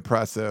really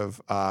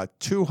impressive.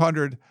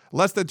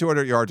 Less than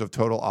 200 yards of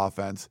total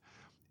offense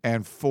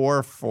and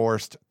 4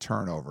 forced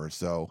turnovers.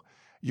 So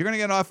you're going to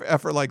get an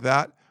effort like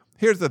that.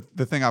 Here's the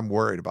thing I'm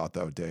worried about,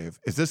 though, Dave.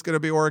 Is this going to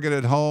be Oregon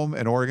at home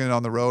and Oregon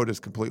on the road is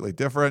completely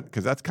different?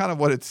 Because that's kind of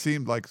what it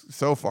seemed like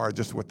so far,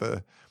 just with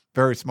the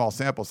very small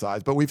sample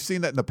size. But we've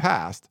seen that in the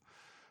past.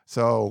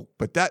 So,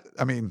 but that,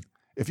 I mean,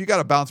 if you got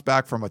to bounce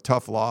back from a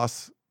tough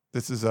loss,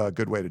 this is a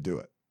good way to do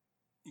it.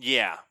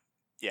 Yeah.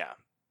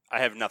 I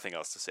have nothing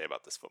else to say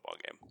about this football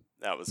game.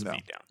 That was a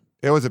beatdown.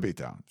 It was a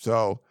beatdown.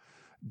 So,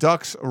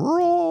 Ducks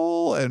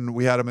roll, and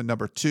we had them at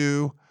number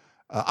 2.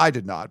 I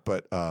did not,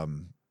 but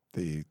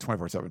the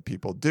 24/7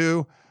 people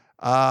do.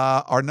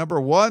 Our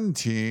number 1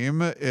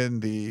 team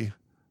in the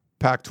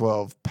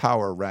Pac-12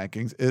 power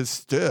rankings is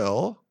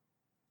still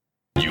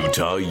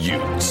Utah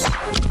Utes.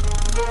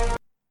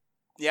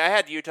 Yeah, I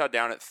had Utah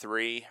down at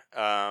 3.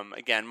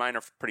 Again, mine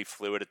are pretty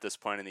fluid at this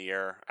point in the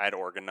year. I had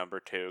Oregon number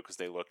 2 because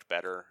they looked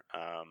better,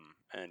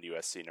 and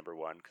USC number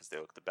 1 because they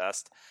looked the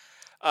best.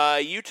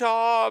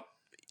 Utah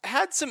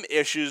had some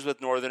issues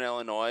with Northern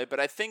Illinois, but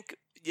I think,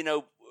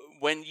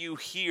 when you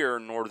hear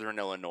Northern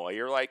Illinois,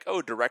 you're like,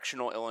 oh,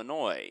 directional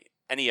Illinois.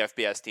 Any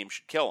FBS team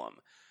should kill them.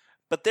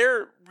 But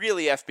they're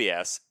really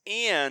FBS,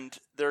 and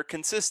they're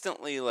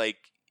consistently,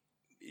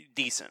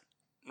 decent.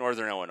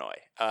 Northern Illinois.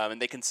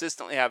 And they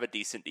consistently have a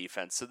decent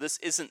defense. So this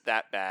isn't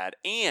that bad.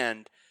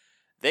 And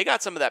they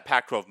got some of that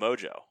Pac-12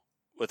 mojo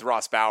with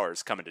Ross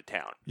Bowers coming to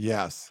town.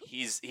 Yes.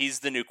 He's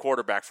the new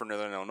quarterback for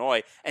Northern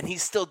Illinois, and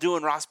he's still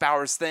doing Ross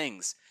Bowers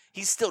things.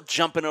 He's still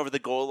jumping over the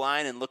goal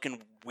line and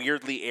looking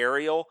weirdly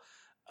aerial.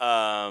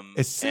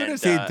 As soon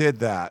as he did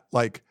that,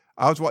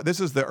 this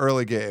is the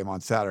early game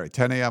on Saturday,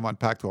 10 a.m. on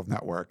Pac-12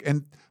 Network.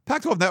 And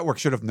Pac-12 Network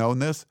should have known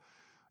this.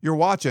 You're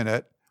watching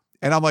it.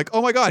 And I'm like,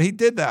 oh my God, he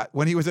did that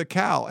when he was at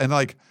Cal. And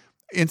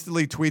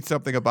instantly tweet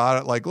something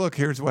about it. Look,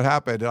 here's what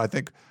happened. And I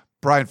think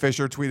Brian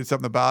Fisher tweeted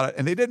something about it.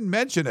 And they didn't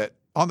mention it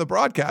on the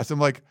broadcast. I'm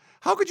like,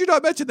 how could you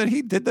not mention that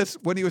he did this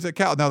when he was at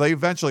Cal? Now, they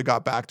eventually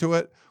got back to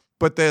it.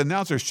 But the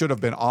announcers should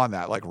have been on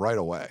that, right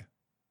away.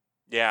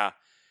 Yeah.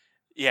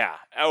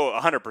 Oh,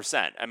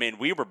 100%. I mean,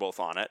 we were both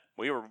on it.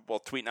 We were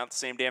both tweeting out the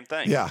same damn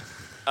thing. Yeah.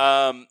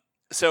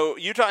 So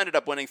Utah ended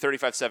up winning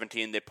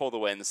 35-17. They pulled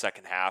away in the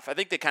second half. I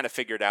think they kind of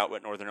figured out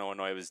what Northern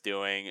Illinois was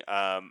doing.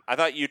 I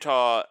thought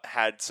Utah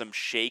had some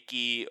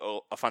shaky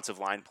offensive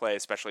line play,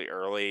 especially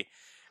early,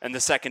 and the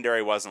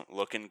secondary wasn't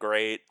looking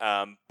great.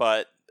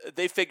 But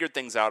they figured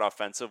things out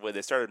offensively.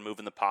 They started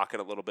moving the pocket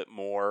a little bit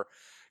more,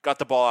 got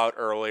the ball out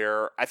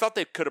earlier. I thought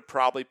they could have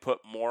probably put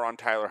more on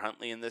Tyler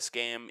Huntley in this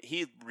game.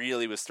 He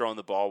really was throwing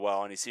the ball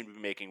well, and he seemed to be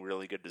making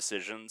really good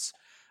decisions.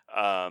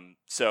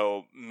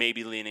 So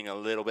maybe leaning a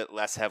little bit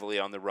less heavily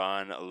on the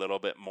run, a little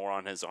bit more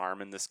on his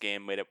arm in this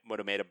game would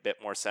have made a bit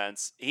more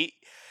sense. He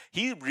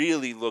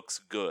really looks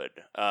good.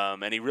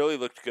 And he really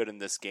looked good in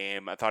this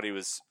game. I thought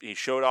he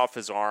showed off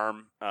his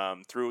arm,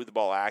 threw the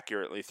ball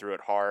accurately, threw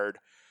it hard,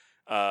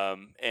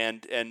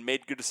 and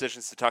made good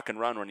decisions to tuck and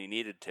run when he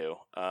needed to.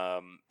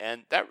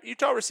 And that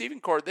Utah receiving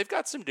corps, they've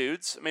got some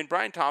dudes. I mean,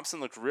 Brian Thompson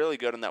looked really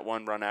good on that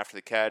one run after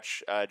the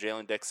catch.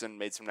 Jalen Dixon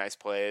made some nice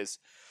plays.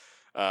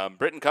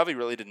 Britton Covey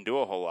really didn't do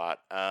a whole lot.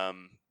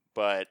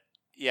 But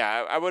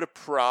yeah, I would have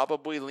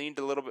probably leaned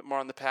a little bit more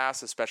on the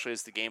pass, especially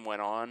as the game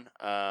went on.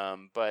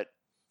 But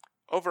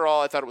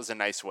overall, I thought it was a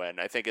nice win.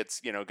 I think it's,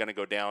 going to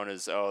go down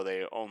as,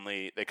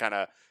 they kind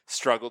of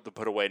struggled to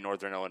put away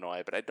Northern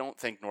Illinois, but I don't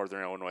think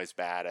Northern Illinois is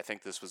bad. I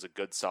think this was a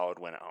good, solid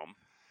win at home.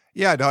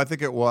 Yeah, no, I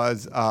think it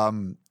was.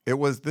 You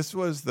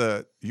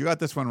got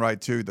this one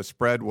right too. The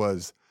spread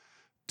was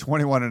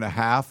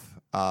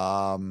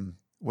 21.5.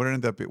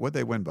 What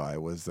they win by?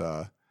 It was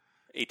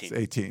 18.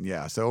 18,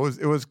 yeah. So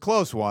it was a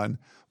close one,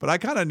 but I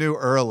kind of knew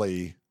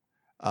early.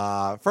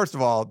 First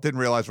of all, didn't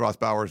realize Ross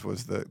Bowers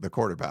was the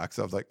quarterback,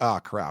 so I was like,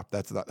 crap,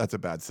 that's a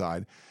bad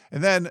sign.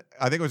 And then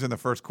I think it was in the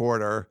first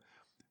quarter,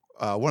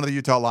 one of the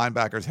Utah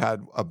linebackers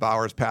had a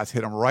Bowers pass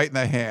hit him right in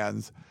the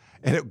hands,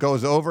 and it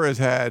goes over his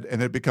head,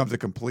 and it becomes a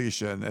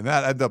completion, and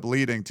that ended up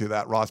leading to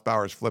that Ross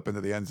Bowers flip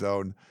into the end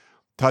zone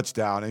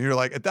touchdown. And you're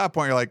like, at that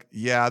point, you're like,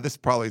 yeah, this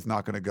probably is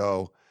not going to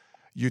go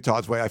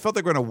Utah's way. I felt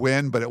they were going to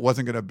win, but it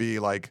wasn't going to be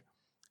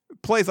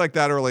plays like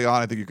that early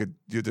on. I think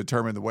you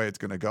determine the way it's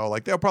going to go.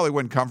 They'll probably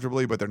win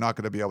comfortably, but they're not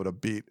going to be able to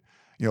beat,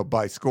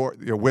 by score,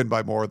 win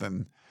by more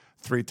than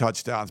 3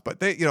 touchdowns.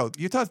 But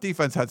Utah's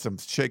defense had some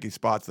shaky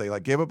spots. They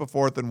gave up a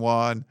 4th and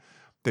 1.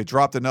 They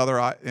dropped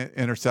another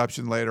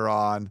interception later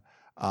on.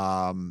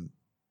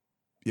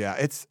 They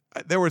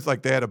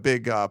had a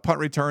big punt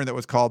return that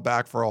was called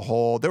back for a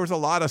hold. There was a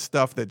lot of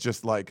stuff that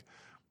just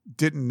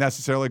didn't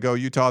necessarily go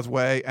Utah's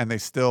way, and they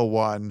still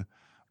won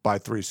by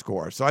 3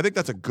 scores. So I think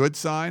that's a good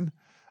sign.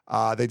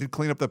 They did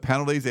clean up the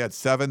penalties. They had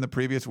 7 the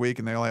previous week,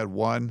 and they only had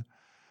 1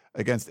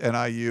 against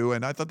NIU.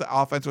 And I thought the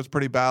offense was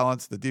pretty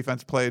balanced. The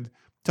defense played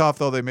tough,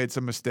 though they made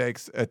some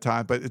mistakes at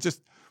times. But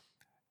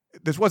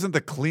this wasn't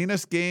the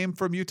cleanest game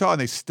from Utah,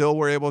 and they still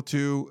were able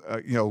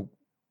to,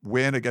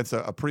 win against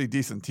a pretty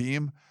decent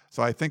team.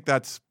 So I think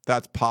that's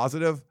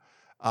positive.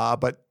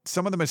 But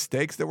some of the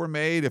mistakes that were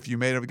made, if you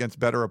made them against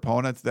better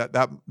opponents,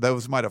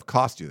 those might have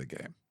cost you the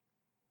game.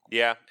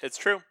 Yeah, it's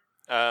true.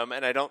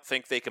 And I don't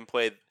think they can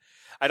play.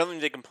 I don't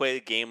think they can play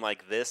a game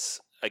like this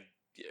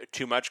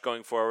too much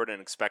going forward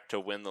and expect to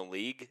win the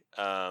league.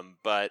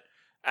 But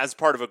as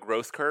part of a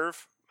growth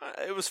curve,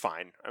 it was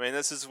fine. I mean,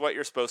 this is what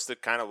you're supposed to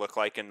kind of look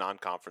like in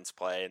non-conference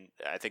play, and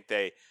I think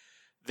they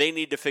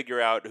need to figure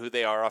out who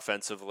they are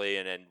offensively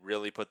and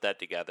really put that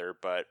together.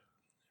 But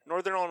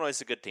Northern Illinois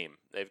is a good team.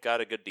 They've got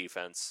a good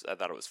defense. I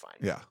thought it was fine.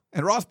 Yeah,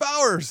 and Ross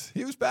Bowers,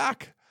 he was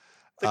back.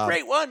 The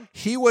great one.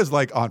 He was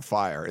like on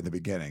fire in the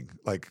beginning.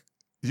 Like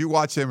you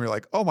watch him, you're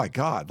like, oh my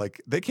God,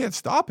 like they can't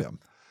stop him.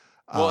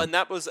 Well, and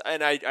that was,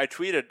 and I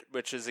tweeted,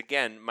 which is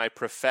again my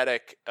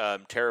prophetic,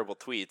 terrible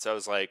tweets. I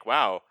was like,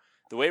 wow,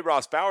 the way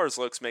Ross Bowers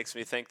looks makes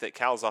me think that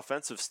Cal's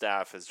offensive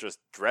staff is just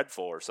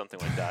dreadful or something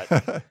like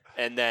that.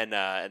 and then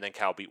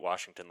Cal beat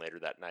Washington later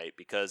that night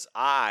because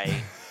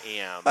I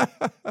am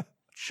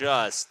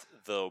just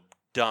the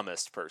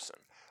dumbest person.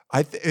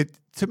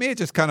 To me, it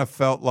just kind of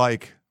felt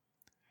like,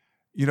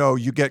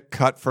 you get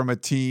cut from a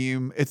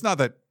team. It's not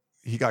that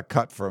he got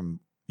cut from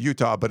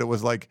Utah, but it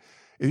was like,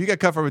 if you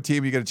get cut from a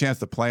team, you get a chance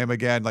to play him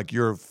again. Like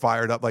you're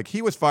fired up. Like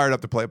he was fired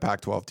up to play a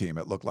Pac-12 team.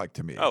 It looked like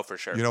to me. Oh, for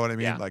sure. You know what I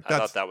mean? Yeah, like I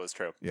thought that was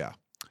true. Yeah.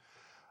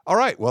 All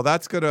right. Well,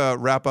 that's going to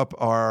wrap up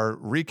our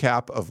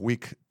recap of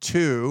week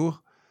 2.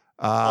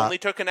 Only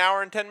took an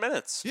hour and 10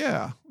 minutes.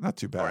 Yeah, not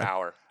too bad.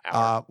 Or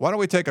hour. Why don't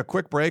we take a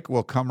quick break?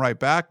 We'll come right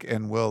back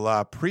and we'll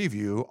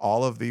preview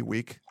all of the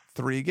week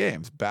 3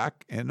 games.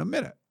 Back in a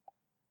minute.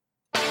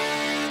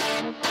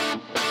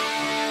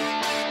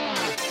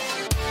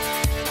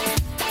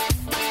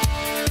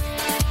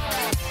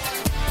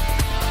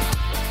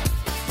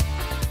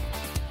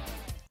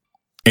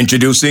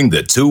 Introducing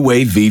the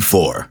Two-Way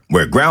V4,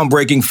 where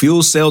groundbreaking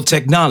fuel cell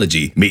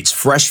technology meets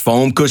fresh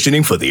foam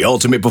cushioning for the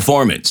ultimate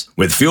performance.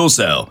 With fuel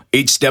cell,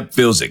 each step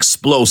feels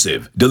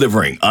explosive,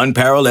 delivering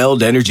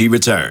unparalleled energy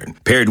return.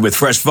 Paired with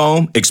fresh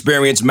foam,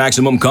 experience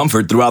maximum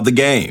comfort throughout the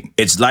game.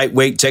 Its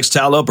lightweight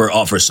textile upper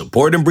offers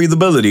support and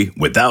breathability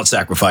without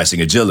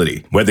sacrificing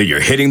agility. Whether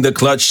you're hitting the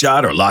clutch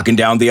shot or locking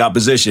down the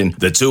opposition,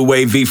 the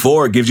Two-Way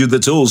V4 gives you the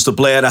tools to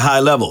play at a high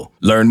level.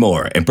 Learn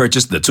more and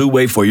purchase the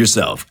Two-Way for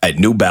yourself at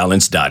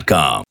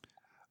newbalance.com.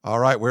 All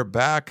right, we're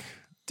back.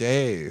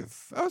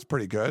 Dave, that was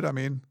pretty good. I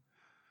mean,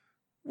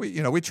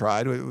 we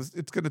tried.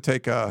 It's going to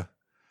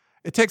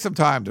take some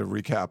time to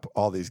recap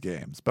all these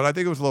games, but I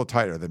think it was a little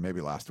tighter than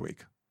maybe last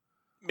week.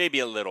 Maybe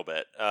a little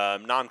bit.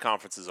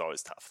 Non-conference is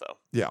always tough, though.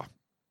 Yeah.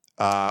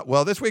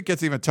 Well, this week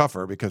gets even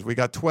tougher because we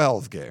got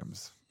 12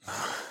 games,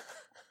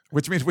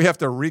 which means we have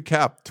to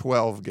recap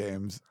 12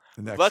 games.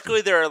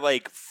 Luckily, there are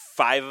like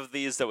 5 of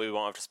these that we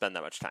won't have to spend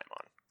that much time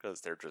on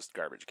because they're just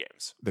garbage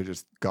games. They're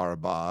just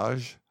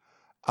garbage.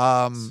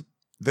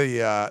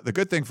 The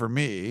good thing for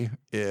me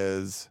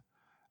is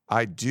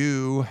I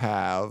do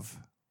have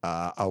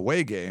a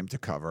away game to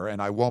cover, and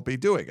I won't be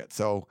doing it.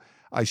 So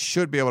I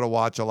should be able to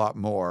watch a lot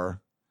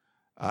more.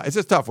 It's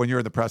just tough when you're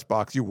in the press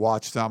box. You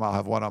watch some. I'll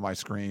have one on my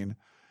screen.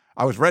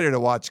 I was ready to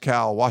watch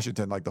Cal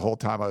Washington like the whole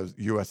time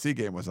USC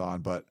game was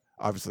on, but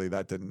obviously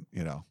that didn't,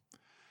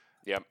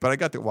 Yeah. But I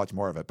got to watch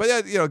more of it. But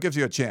yeah, it gives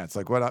you a chance.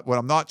 Like when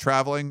I'm not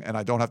traveling and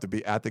I don't have to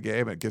be at the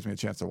game, it gives me a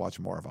chance to watch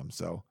more of them.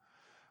 So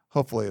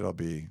hopefully it'll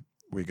be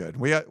good.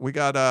 We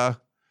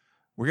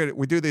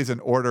do these in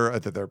order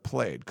that they're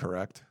played,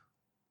 correct?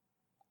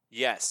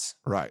 Yes.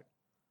 Right.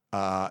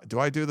 Do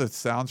I do the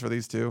sounds for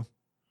these two?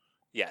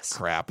 Yes.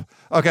 Crap.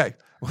 Okay.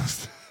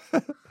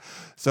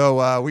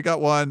 So we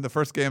got one. The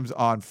first game's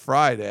on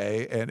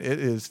Friday, and it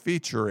is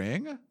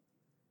featuring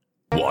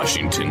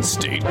Washington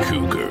State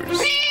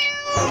Cougars.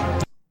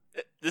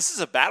 This is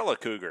a battle of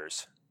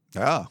Cougars.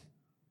 Yeah.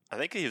 I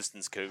think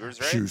Houston's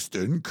Cougars, right?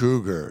 Houston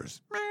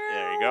Cougars.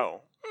 There you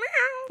go.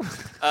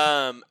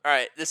 All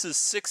right, this is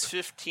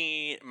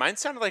 6:15. Mine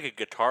sounded like a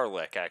guitar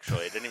lick,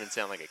 actually. It didn't even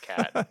sound like a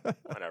cat.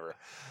 Whatever.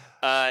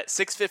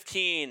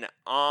 6:15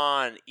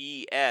 on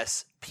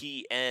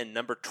ESPN,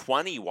 number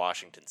 20,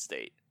 Washington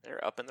State.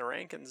 They're up in the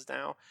rankings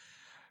now.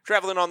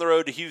 Traveling on the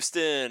road to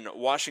Houston,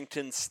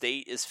 Washington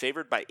State is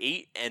favored by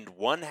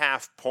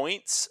 8.5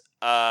 points.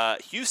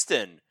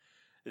 Houston,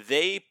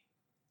 they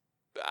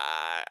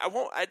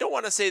I don't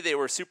want to say they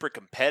were super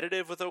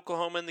competitive with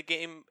Oklahoma in the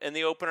game in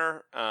the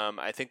opener.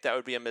 I think that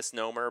would be a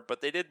misnomer, but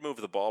they did move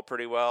the ball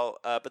pretty well.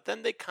 But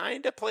then they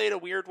kind of played a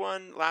weird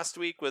one last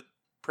week with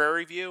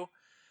Prairie View.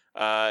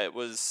 It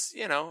was,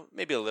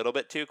 maybe a little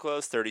bit too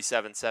close,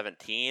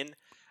 37-17.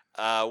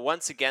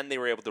 Once again, they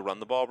were able to run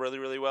the ball really,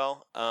 really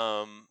well.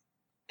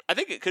 I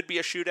think it could be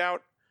a shootout.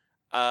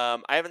 I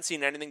haven't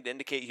seen anything to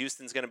indicate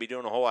Houston's going to be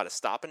doing a whole lot of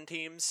stopping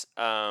teams.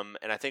 And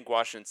I think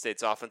Washington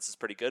State's offense is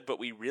pretty good, but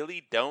we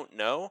really don't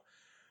know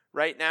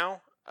right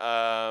now.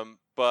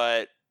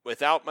 But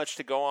without much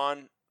to go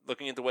on,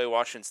 looking at the way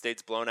Washington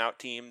State's blown out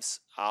teams,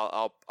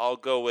 I'll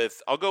go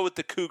with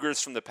the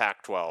Cougars from the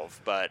Pac-12.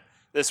 But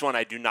This one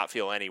I do not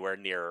feel anywhere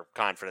near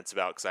confidence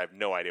about because I have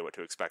no idea what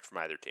to expect from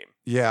either team.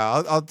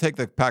 Yeah, I'll take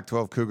the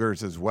Pac-12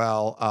 Cougars as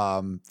well.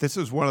 This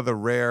is one of the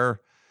rare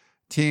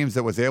teams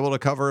that was able to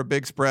cover a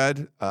big spread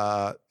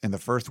in the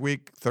first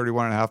week,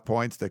 31.5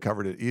 points. They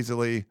covered it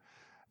easily.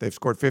 They've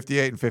scored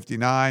 58 and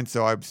 59,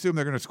 so I assume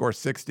they're going to score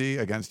 60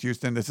 against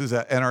Houston. This is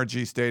at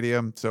NRG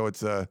Stadium, so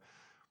it's a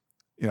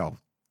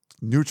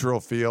neutral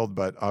field,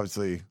 but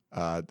obviously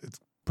it's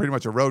pretty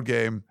much a road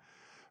game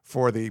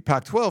for the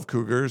Pac-12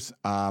 Cougars.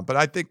 But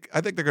I think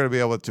they're going to be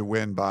able to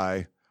win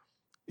by,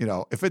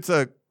 if it's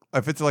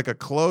like a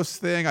close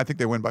thing, I think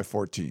they win by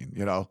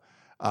 14.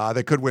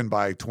 They could win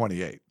by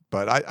 28,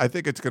 but I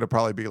think it's going to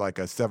probably be like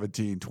a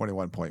 17,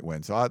 21 point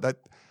win. So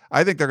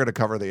I think they're going to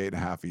cover the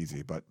 8.5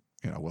 easy, but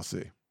we'll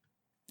see.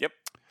 Yep.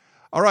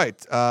 All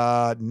right.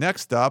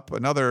 Next up,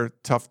 another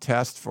tough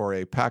test for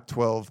a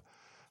Pac-12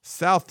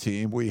 South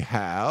team. We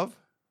have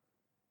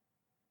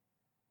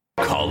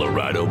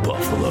Colorado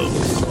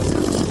Buffaloes.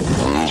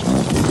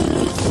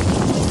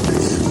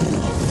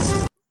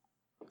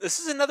 This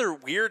is another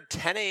weird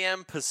 10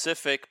 a.m.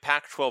 Pacific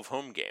Pac-12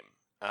 home game,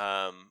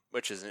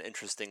 which is an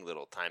interesting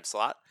little time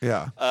slot.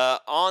 Yeah.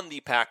 On the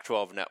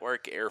Pac-12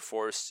 network, Air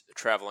Force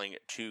traveling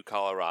to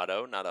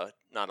Colorado. Not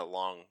a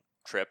long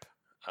trip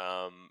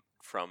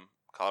from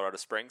Colorado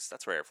Springs.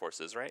 That's where Air Force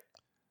is, right?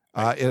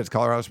 It is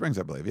Colorado Springs,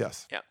 I believe.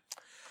 Yes. Yeah.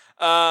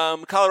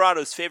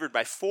 Colorado's favored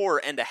by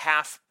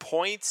 4.5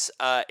 points.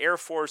 Air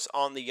Force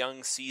on the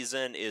young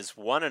season is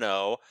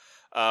 1-0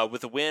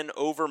 with a win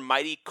over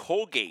mighty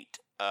Colgate.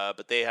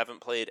 But they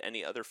haven't played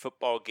any other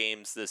football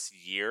games this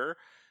year.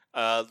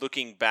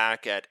 Looking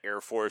back at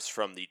Air Force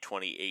from the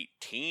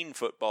 2018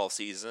 football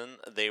season,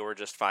 they were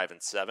just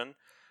 5-7.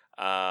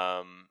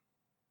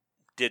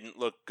 Didn't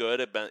look good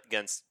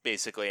against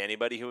basically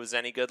anybody who was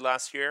any good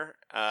last year.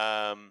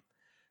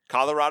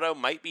 Colorado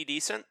might be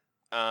decent.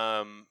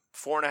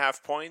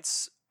 4.5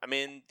 points. I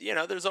mean,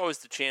 there's always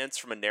the chance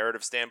from a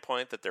narrative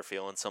standpoint that they're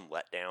feeling some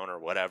letdown or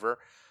whatever.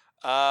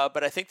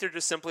 But I think they're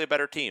just simply a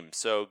better team.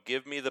 So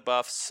give me the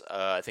Buffs.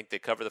 I think they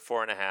cover the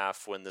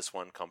 4.5, win this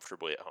one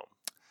comfortably at home.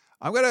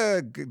 I'm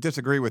going to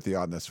disagree with you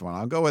on this one.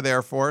 I'll go with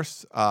Air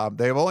Force.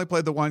 They've only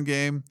played the one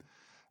game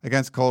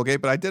against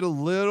Colgate, but I did a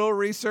little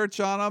research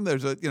on them.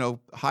 There's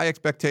high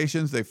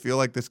expectations. They feel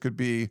like this could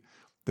be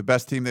the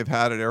best team they've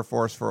had at Air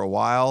Force for a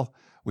while.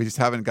 We just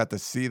haven't got to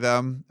see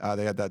them.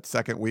 They had that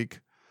second week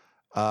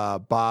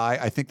bye.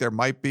 I think there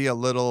might be a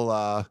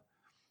little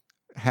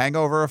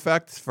hangover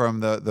effect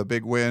from the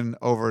big win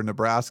over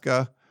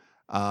Nebraska.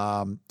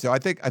 So I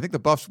think the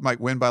Buffs might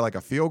win by like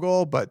a field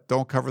goal, but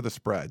don't cover the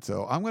spread.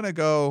 So I'm going to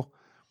go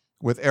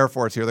with Air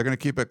Force here. They're going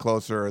to keep it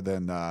closer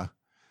than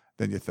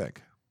you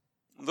think.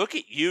 Look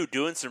at you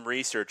doing some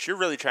research. You're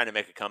really trying to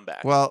make a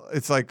comeback. Well,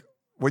 it's like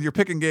when you're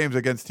picking games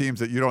against teams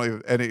that you don't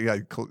have any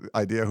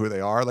idea who they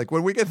are. Like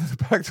when we get to the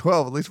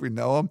Pac-12, at least we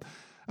know them.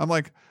 I'm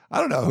like, I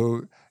don't know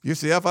who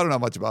UCF. I don't know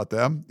much about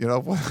them,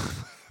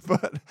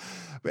 but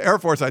Air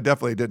Force, I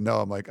definitely didn't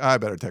know. I'm like, I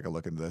better take a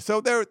look into this. So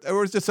there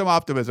was just some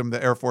optimism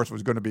that Air Force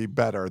was going to be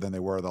better than they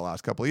were the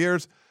last couple of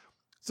years.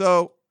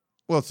 So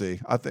we'll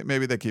see. I think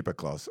maybe they keep it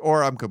close,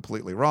 or I'm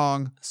completely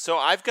wrong. So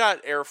I've got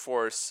Air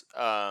Force.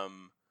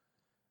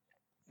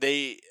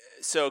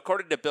 So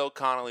according to Bill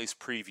Connolly's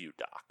preview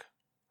doc,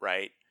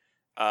 right?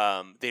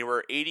 They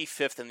were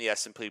 85th in the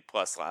S&P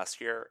Plus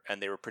last year,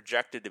 and they were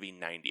projected to be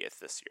 90th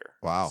this year.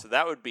 Wow. So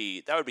that would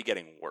be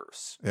getting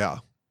worse. Yeah.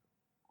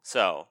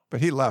 So,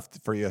 but he left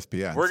for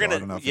ESPN. We're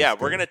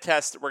gonna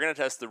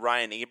test the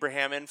Ryan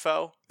Abraham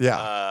info.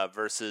 Yeah.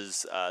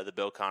 Versus the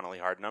Bill Connolly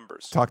hard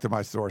numbers. Talk to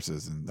my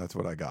sources, and that's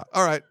what I got.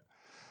 All right.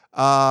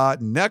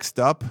 Next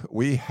up,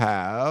 we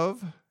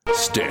have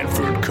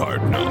Stanford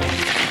Cardinal.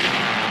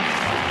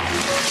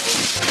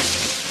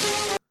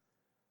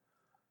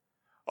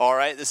 All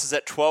right, this is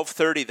at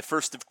 12:30, the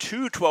first of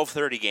two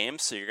 12:30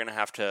 games, so you're going to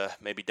have to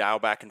maybe dial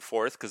back and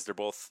forth because they're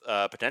both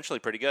potentially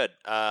pretty good.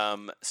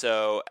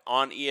 So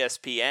on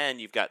ESPN,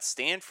 you've got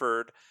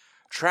Stanford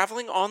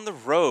traveling on the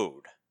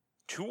road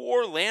to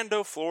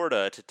Orlando,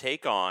 Florida to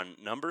take on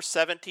number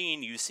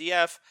 17,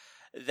 UCF.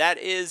 That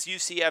is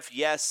UCF,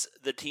 yes,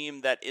 the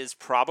team that is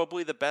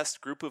probably the best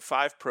group of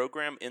 5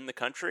 program in the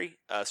country,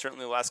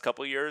 certainly the last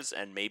couple of years,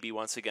 and maybe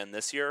once again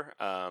this year.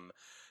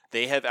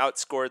 They have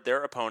outscored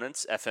their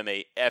opponents,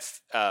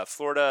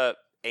 Florida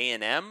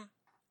A&M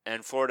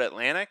and Florida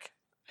Atlantic,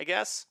 I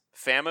guess,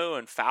 FAMU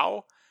and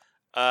FAU.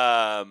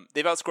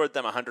 They've outscored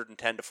them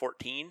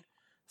 110-14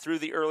 through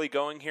the early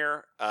going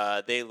here.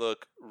 They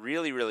look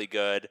really, really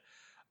good.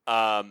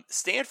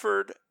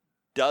 Stanford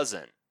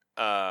doesn't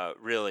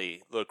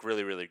really look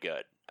really, really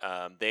good.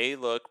 They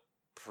look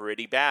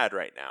pretty bad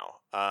right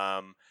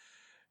now.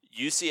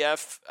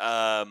 UCF,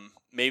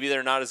 maybe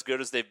they're not as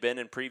good as they've been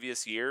in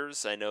previous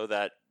years. I know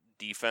that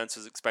defense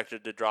is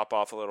expected to drop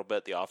off a little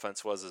bit. The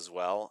offense was as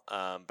well.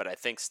 But I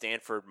think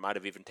Stanford might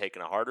have even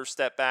taken a harder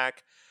step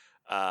back.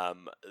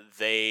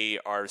 They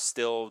are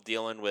still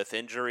dealing with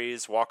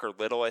injuries. Walker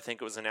Little, I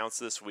think it was announced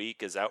this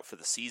week, is out for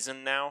the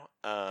season now.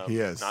 He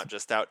is. Not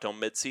just out till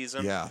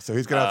midseason. Yeah, so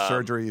he's going to have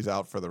surgery. He's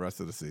out for the rest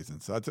of the season.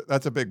 So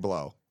that's a big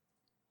blow.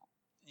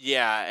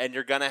 Yeah, and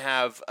you're going to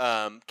have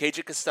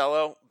KJ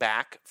Costello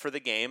back for the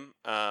game.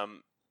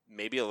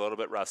 Maybe a little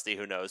bit rusty,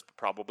 who knows, but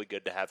probably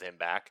good to have him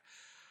back.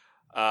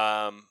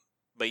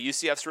 But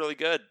UCF's really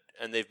good,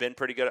 and they've been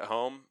pretty good at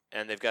home,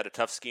 and they've got a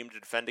tough scheme to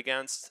defend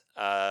against.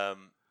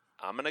 I'm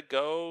going to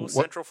go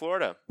Central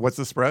Florida. What's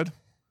the spread?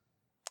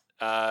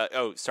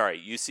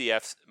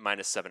 UCF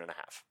minus 7.5.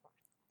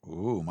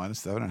 Ooh,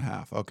 minus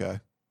 7.5. Okay.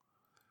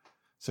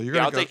 So you're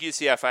I'll take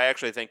UCF. I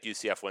actually think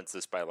UCF wins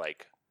this by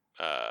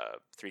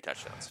 3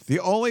 touchdowns. The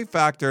only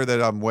factor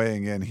that I'm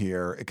weighing in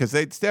here, because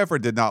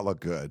Stanford did not look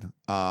good.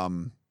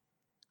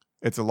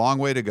 It's a long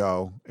way to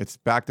go. It's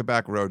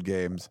back-to-back road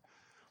games.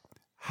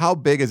 How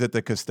big is it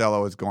that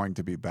Costello is going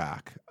to be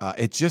back?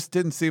 It just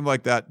didn't seem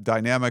like that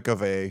dynamic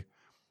of a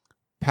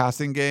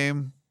passing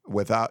game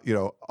without,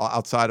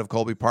 outside of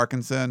Colby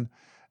Parkinson.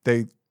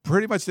 They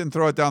pretty much didn't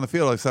throw it down the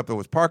field except it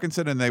was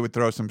Parkinson, and they would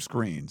throw some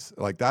screens.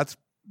 That's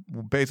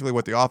basically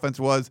what the offense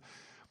was.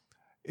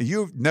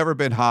 You've never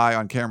been high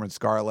on Cameron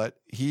Scarlett.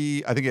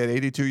 I think he had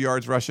 82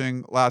 yards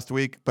rushing last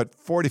week, but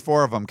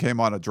 44 of them came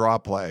on a draw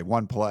play,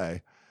 one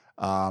play.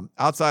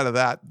 Outside of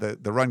that,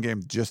 the run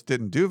game just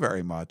didn't do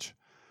very much.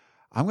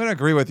 I'm going to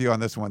agree with you on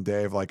this one,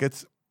 Dave.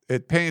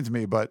 It pains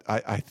me, but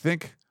I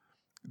think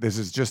this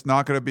is just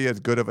not going to be as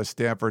good of a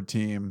Stanford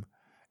team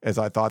as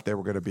I thought they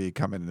were going to be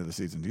coming into the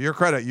season. To your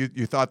credit,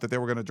 you thought that they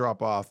were going to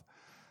drop off.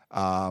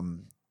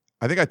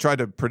 I think I tried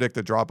to predict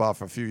a drop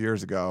off a few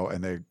years ago,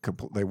 and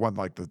they won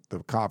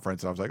the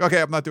conference. And I was like,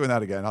 okay, I'm not doing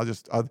that again.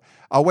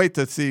 I'll wait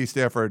to see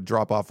Stanford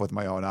drop off with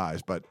my own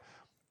eyes, but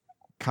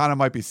kind of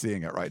might be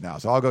seeing it right now.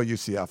 So I'll go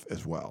UCF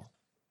as well.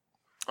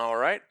 All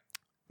right.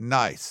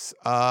 Nice.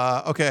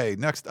 Okay,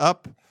 next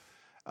up,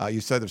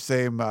 you said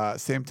the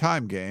same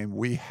time game.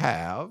 We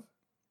have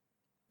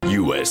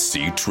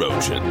USC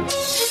Trojans.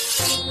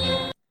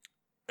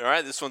 All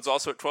right, this one's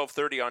also at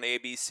 12:30 on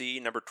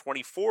ABC. Number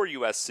 24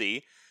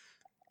 USC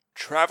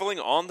traveling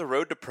on the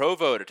road to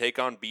Provo to take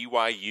on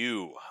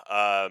BYU.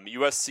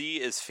 USC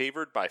is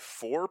favored by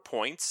 4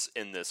 points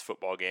in this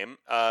football game.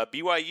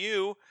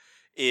 BYU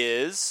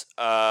is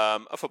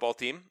a football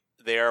team.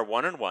 They are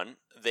 1-1.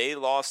 They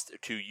lost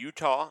to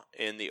Utah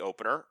in the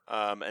opener,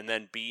 and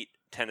then beat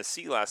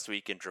Tennessee last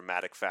week in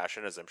dramatic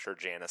fashion, as I'm sure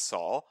Janice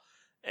saw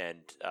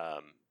and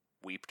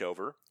weeped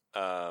over.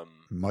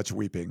 Much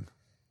weeping.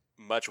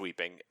 Much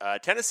weeping.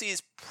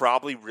 Tennessee's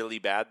probably really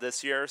bad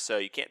this year, so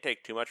you can't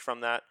take too much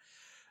from that.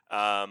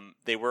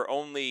 They were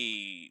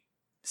only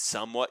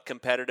somewhat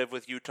competitive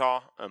with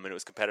Utah. It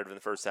was competitive in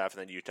the first half,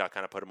 and then Utah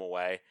kind of put them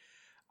away.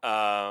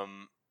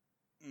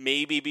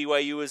 Maybe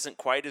BYU isn't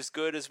quite as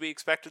good as we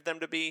expected them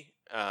to be.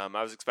 I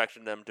was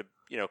expecting them to,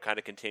 kind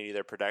of continue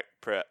their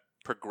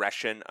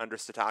progression under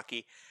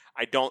Sitake.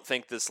 I don't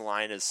think this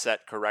line is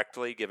set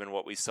correctly, given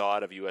what we saw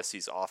out of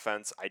USC's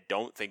offense. I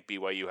don't think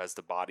BYU has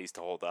the bodies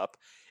to hold up.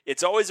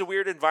 It's always a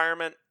weird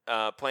environment,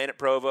 playing at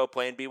Provo,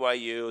 playing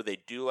BYU. They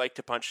do like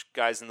to punch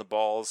guys in the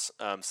balls,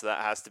 so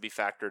that has to be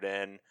factored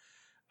in.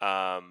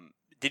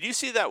 Did you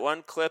see that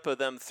one clip of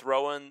them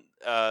throwing,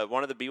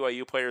 one of the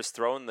BYU players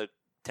throwing the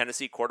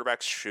Tennessee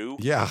quarterback's shoe?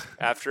 Yeah.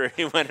 After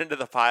he went into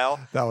the pile?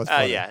 That was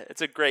funny. Yeah,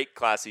 it's a great,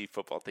 classy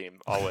football team.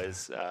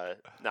 Always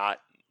not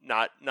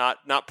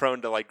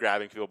prone to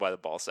grabbing people by the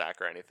ball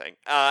sack or anything.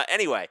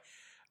 Anyway,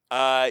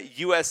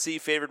 USC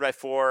favored by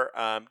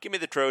 4. Give me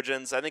the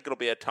Trojans. I think it'll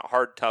be a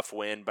hard, tough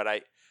win, but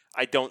I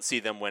don't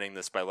see them winning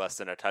this by less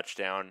than a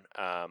touchdown.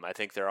 I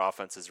think their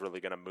offense is really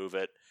going to move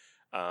it,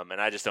 and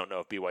I just don't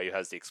know if BYU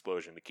has the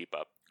explosion to keep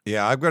up.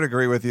 Yeah, I'm going to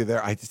agree with you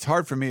there. It's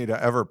hard for me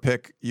to ever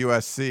pick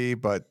USC,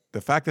 but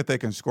the fact that they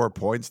can score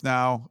points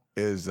now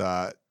is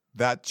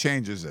that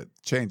changes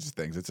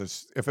things.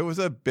 If it was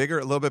a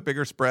little bit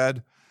bigger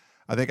spread,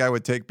 I think I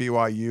would take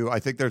BYU. I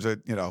think there's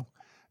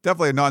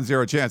definitely a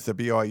non-zero chance that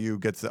BYU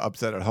gets the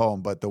upset at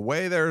home, but the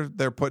way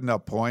they're putting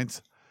up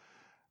points,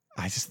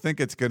 I just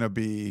think it's going to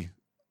be.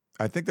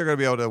 I think they're going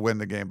to be able to win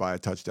the game by a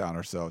touchdown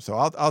or so. So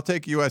I'll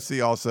take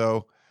USC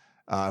also.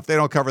 If they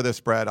don't cover this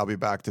spread, I'll be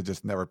back to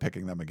just never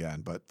picking them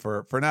again. But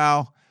for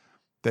now,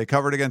 they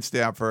covered against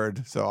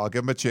Stanford, so I'll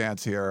give them a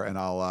chance here, and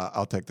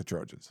I'll take the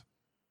Trojans.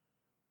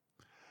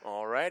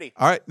 All righty.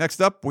 All right, next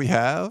up we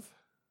have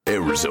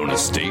Arizona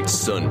State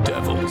Sun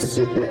Devils.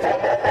 All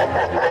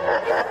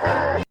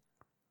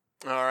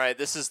right,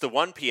 this is the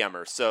 1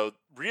 p.m.er. So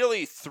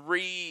really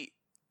 3,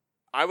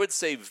 I would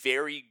say,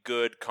 very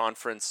good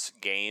conference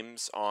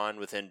games on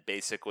within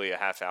basically a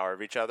half hour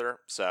of each other.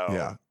 So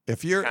yeah,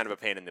 if you're kind of a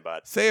pain in the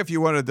butt. Say if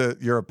you wanted to,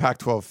 you're a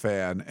Pac-12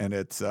 fan, and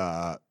it's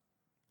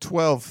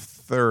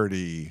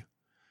 12:30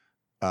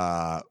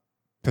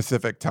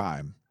 Pacific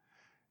time.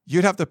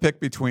 You'd have to pick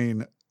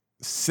between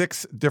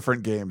 6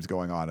 different games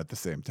going on at the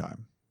same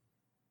time.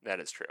 That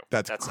is true.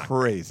 That's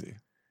crazy.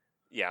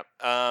 Yeah.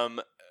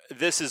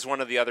 This is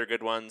one of the other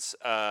good ones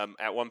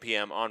at 1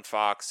 p.m. on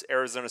Fox.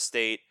 Arizona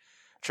State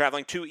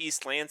traveling to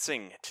East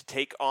Lansing to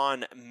take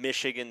on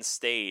Michigan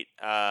State.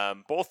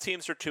 Both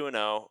teams are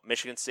 2-0.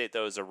 Michigan State,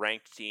 though, is a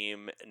ranked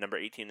team, number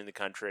 18 in the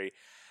country.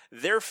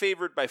 They're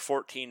favored by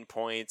 14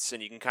 points,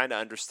 and you can kind of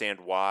understand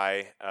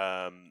why.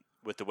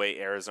 With the way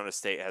Arizona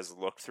State has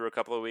looked through a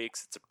couple of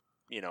weeks, it's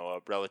a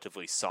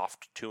relatively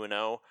soft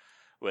 2-0.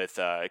 With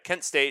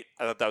Kent State,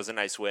 I thought that was a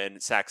nice win.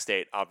 Sac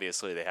State,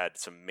 obviously, they had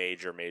some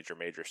major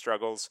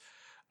struggles.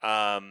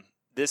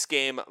 This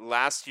game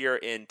last year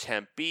in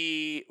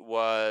Tempe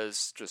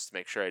was, just to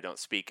make sure I don't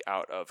speak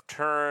out of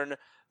turn,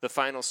 the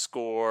final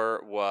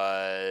score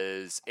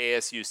was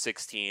ASU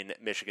 16,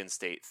 Michigan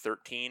State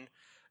 13.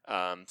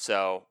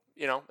 So,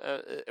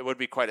 it would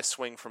be quite a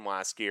swing from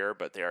last year,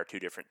 but they are two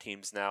different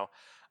teams now.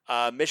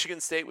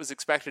 Michigan State was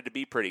expected to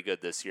be pretty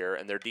good this year,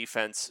 and their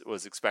defense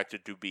was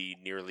expected to be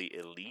nearly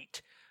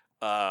elite.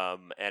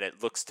 And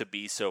it looks to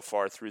be so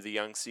far through the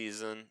young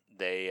season.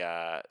 They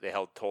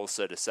held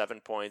Tulsa to 7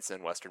 points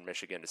and Western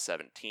Michigan to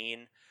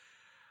 17.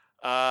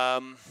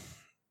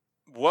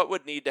 What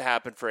would need to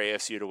happen for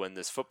ASU to win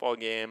this football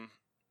game?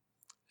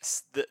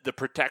 The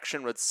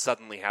protection would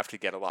suddenly have to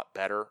get a lot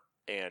better,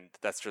 and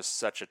that's just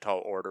such a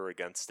tall order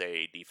against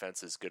a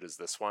defense as good as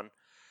this one.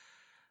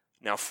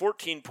 Now,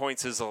 14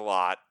 points is a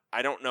lot.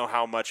 I don't know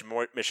how much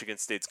more Michigan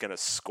State's going to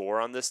score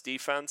on this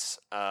defense.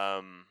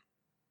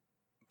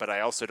 But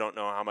I also don't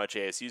know how much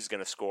ASU is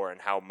going to score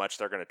and how much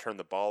they're going to turn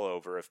the ball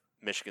over if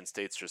Michigan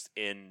State's just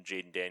in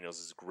Jaden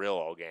Daniels' grill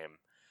all game.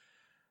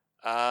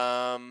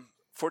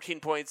 14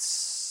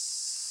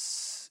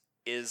 points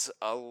is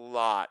a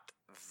lot,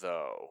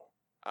 though.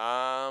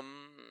 I'll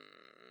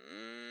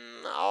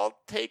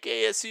take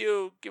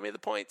ASU. Give me the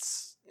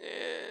points.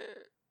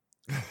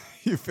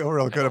 You feel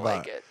real good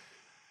about it.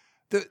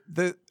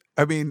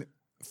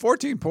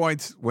 14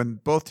 points when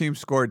both teams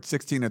scored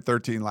 16 and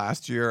 13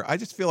 last year. I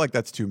just feel like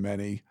that's too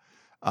many.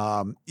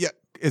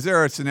 Is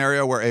there a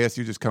scenario where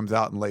ASU just comes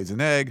out and lays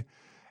an egg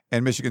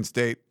and Michigan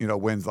State,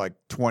 wins like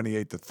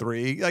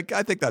 28-3? Like,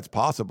 I think that's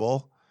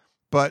possible,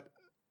 but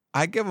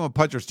I give them a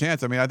puncher's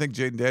chance. I think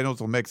Jaden Daniels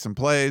will make some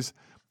plays.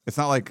 It's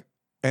not like,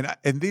 and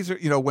these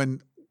are,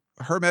 when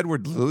Herm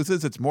Edwards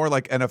loses, it's more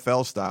like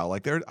NFL style.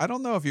 Like I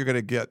don't know if you're going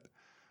to get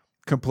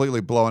completely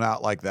blown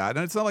out like that.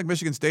 And it's not like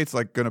Michigan State's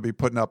like going to be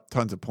putting up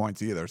tons of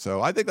points either.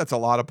 So I think that's a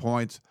lot of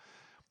points.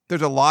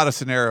 There's a lot of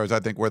scenarios,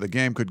 I think, where the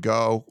game could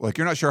go. Like,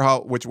 you're not sure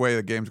which way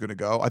the game's going to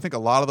go. I think a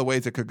lot of the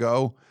ways it could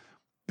go,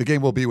 the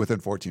game will be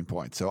within 14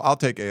 points. So I'll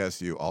take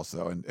ASU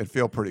also and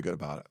feel pretty good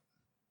about it.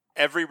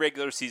 Every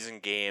regular season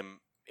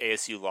game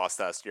ASU lost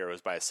last year was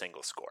by a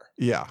single score.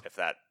 Yeah. If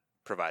that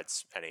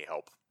provides any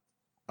help.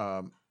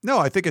 No,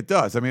 I think it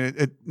does.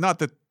 Not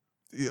that,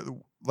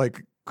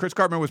 like, Chris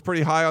Cartman was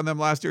pretty high on them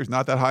last year. He's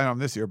not that high on them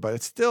this year, but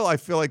it's still, I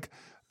feel like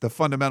the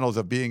fundamentals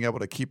of being able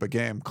to keep a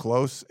game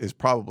close is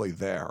probably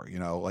there.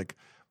 Like,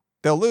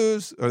 they'll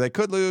lose or they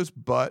could lose,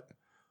 but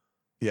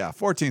yeah,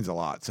 14's a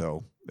lot.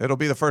 So it'll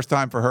be the first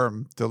time for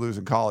Herm to lose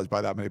in college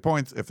by that many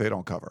points if they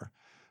don't cover.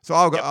 So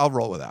I'll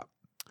roll with that.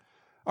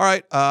 All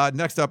right.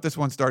 Next up, this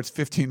one starts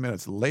 15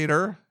 minutes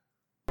later.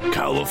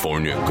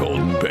 California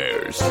Golden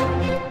Bears.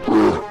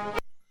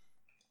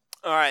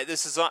 All right,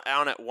 this is on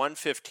at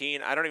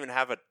 1:15. I don't even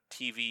have a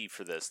TV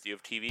for this. Do you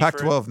have TV?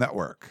 Pac-12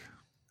 Network.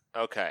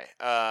 Okay.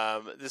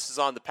 This is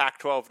on the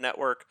Pac-12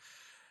 Network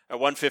at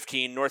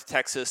 1:15. North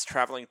Texas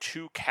traveling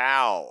to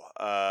Cal.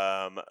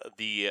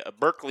 The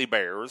Berkeley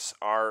Bears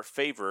are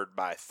favored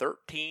by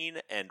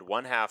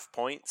 13.5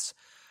 points.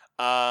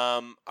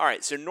 All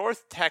right, so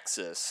North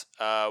Texas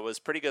was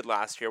pretty good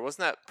last year.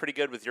 Wasn't that pretty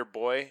good with your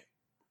boy?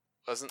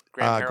 Wasn't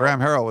Graham Harrell? Graham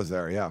Harrell was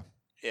there, yeah.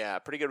 Yeah,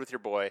 pretty good with your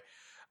boy.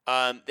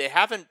 They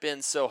haven't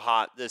been so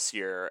hot this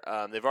year.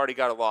 They've already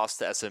got a loss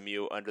to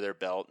SMU under their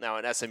belt. Now,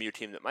 an SMU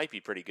team that might be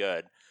pretty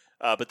good,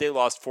 but they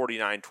lost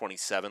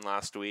 49-27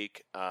 last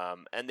week.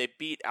 And they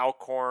beat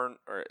Alcorn,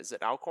 or is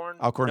it Alcorn?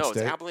 Alcorn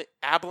State? No, it's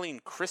Abilene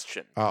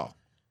Christian. Oh.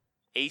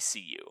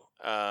 ACU.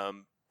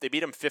 They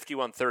beat them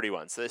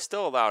 51-31, so they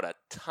still allowed a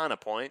ton of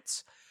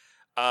points.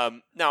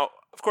 Now,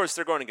 of course,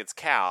 they're going against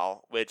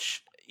Cal,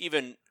 which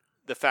even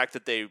the fact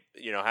that they,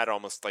 had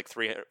almost like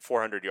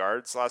 400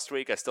 yards last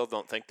week, I still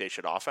don't think they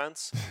should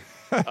offense.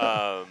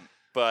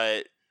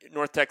 But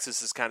North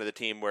Texas is kind of the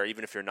team where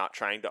even if you're not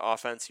trying to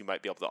offense, you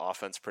might be able to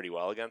offense pretty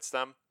well against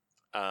them.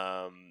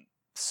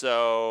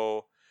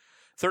 So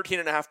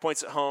 13.5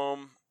 points at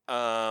home.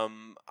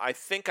 I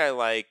think I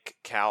like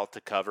Cal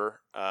to cover.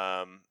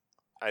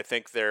 I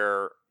think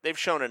they've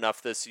shown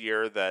enough this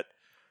year that,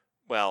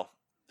 well,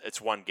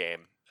 it's one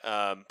game.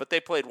 But they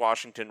played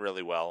Washington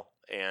really well.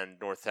 And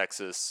North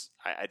Texas,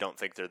 I don't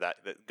think they're that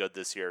good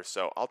this year.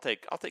 So I'll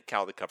take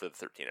Cal to cover the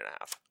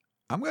 13.5.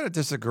 I'm going to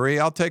disagree.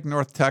 I'll take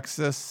North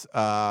Texas.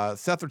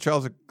 Seth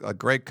Luttrell's a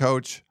great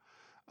coach.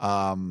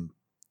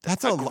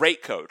 That's a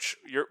great coach.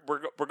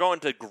 We're going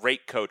to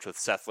great coach with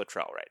Seth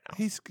Luttrell right now.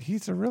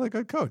 He's a really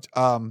good coach.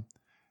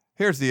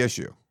 Here's the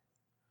issue.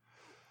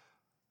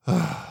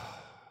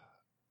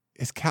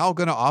 Is Cal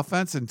going to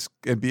offense and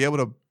be able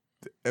to?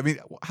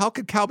 How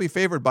could Cal be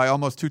favored by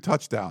almost 2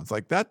 touchdowns?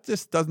 Like, that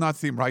just does not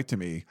seem right to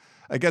me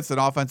against an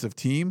offensive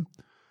team.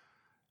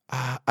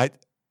 I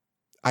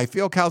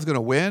feel Cal's going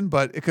to win,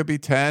 but it could be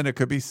 10, it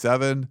could be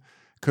 7,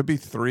 could be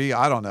 3.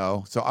 I don't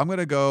know. So I'm going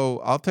to go.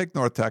 I'll take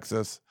North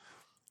Texas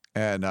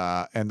and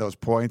those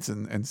points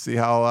and see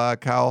how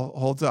Cal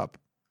holds up.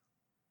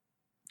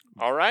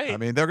 All right. I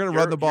mean, they're going to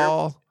run the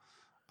ball.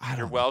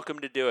 You're welcome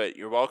to do it.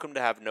 You're welcome to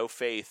have no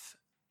faith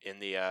in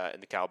the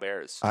Cal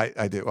Bears.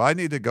 I do. Well, I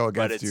need to go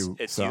against you.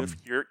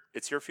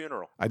 It's your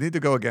funeral. I need to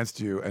go against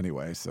you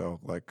anyway. So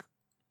like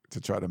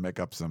to try to make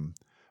up some.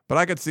 But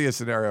I could see a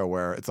scenario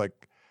where it's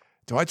like,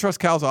 do I trust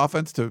Cal's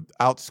offense to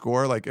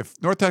outscore? Like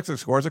if North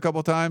Texas scores a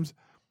couple times,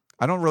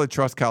 I don't really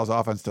trust Cal's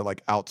offense to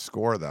like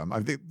outscore them.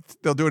 I think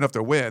they'll do enough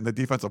to win. The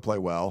defense will play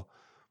well,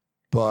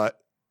 but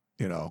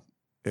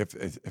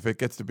if it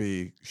gets to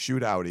be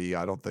shootouty,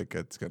 I don't think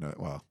it's gonna.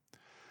 Well,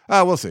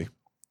 we'll see.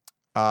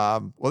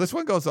 Well, this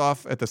one goes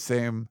off at the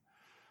same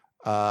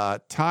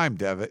time,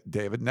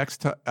 David.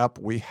 Next up,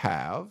 we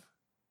have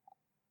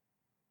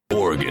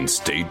Oregon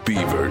State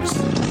Beavers.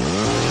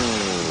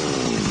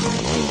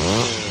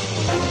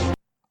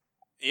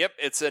 Yep,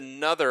 it's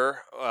another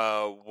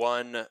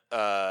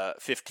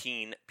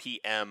 1:15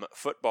 p.m.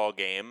 football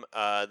game.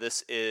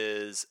 This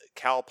is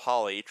Cal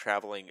Poly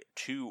traveling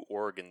to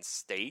Oregon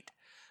State.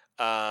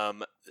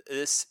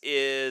 This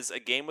is a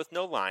game with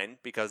no line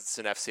because it's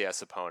an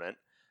FCS opponent.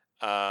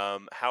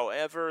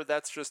 However,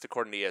 that's just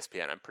according to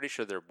ESPN. I'm pretty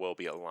sure there will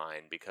be a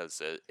line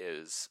because it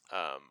is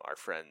our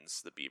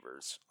friends, the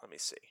Beavers. Let me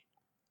see.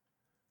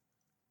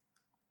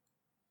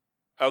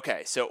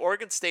 Okay, so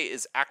Oregon State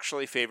is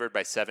actually favored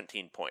by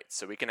 17 points,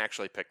 so we can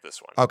actually pick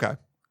this one. Okay.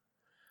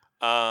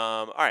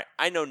 All right,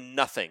 I know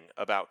nothing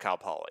about Cal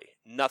Poly.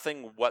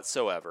 Nothing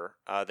whatsoever.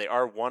 They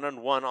are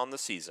 1-1 on the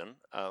season.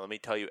 Let me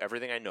tell you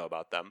everything I know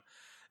about them.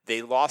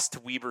 They lost to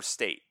Weber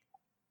State,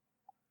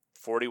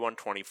 41-24.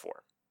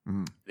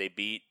 Mm-hmm. They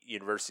beat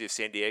University of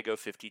San Diego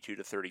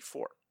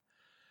 52-34.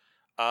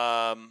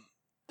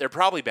 They're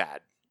probably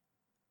bad.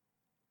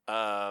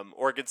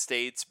 Oregon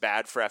State's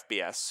bad for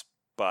FBS,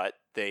 but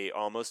they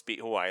almost beat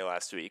Hawaii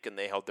last week, and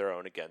they held their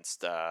own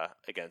against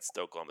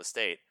Oklahoma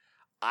State.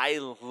 I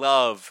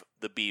love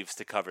the Beavs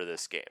to cover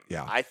this game.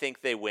 Yeah. I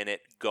think they win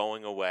it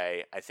going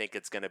away. I think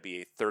it's going to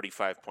be a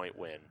 35-point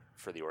win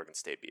for the Oregon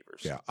State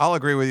Beavers. Yeah, I'll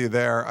agree with you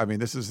there. I mean,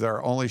 this is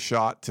their only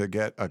shot to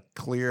get a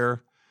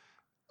clear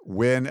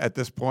win at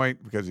this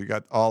point because you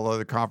got all of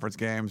the conference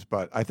games,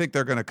 but I think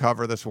they're going to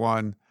cover this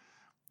one.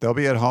 They'll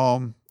be at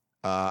home.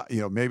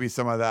 Maybe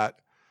some of that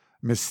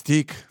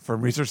mystique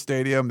from Research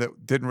Stadium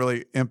that didn't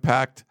really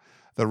impact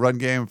the run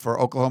game for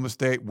Oklahoma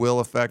State will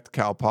affect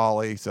Cal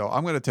Poly. So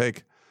I'm going to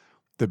take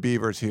the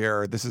Beavers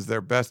here. This is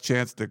their best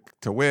chance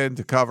to win,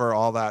 to cover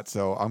all that.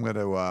 So I'm going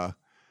to,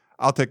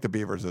 I'll take the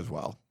Beavers as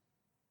well.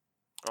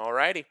 All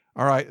righty.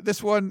 All right.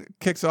 This one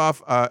kicks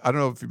off. I don't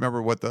know if you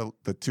remember what the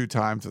 2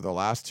 times of the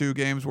last 2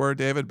 games were,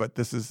 David, but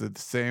this is at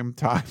the same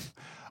time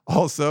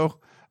also.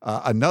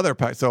 Another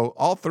Pac. So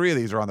all 3 of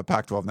these are on the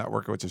Pac-12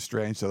 network, which is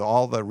strange. So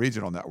all the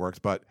regional networks.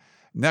 But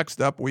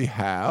next up we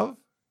have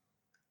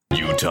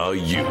Utah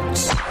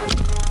Utes.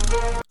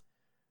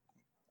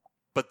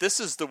 But this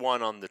is the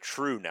one on the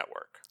True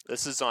Network.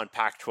 This is on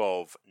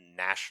Pac-12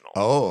 National.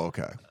 Oh,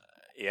 okay.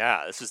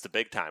 Yeah, this is the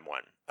big time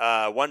one.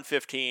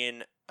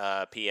 1:15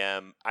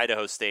 p.m.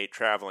 Idaho State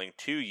traveling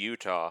to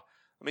Utah.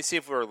 Let me see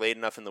if we're late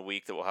enough in the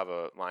week that we'll have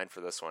a line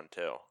for this one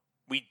too.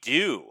 We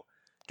do.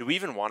 Do we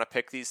even want to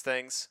pick these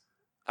things?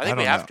 I think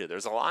we have to.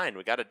 There's a line.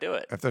 We got to do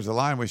it. If there's a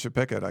line, we should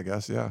pick it, I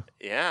guess. Yeah.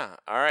 Yeah.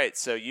 All right.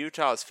 So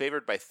Utah is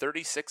favored by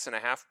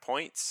 36.5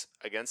 points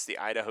against the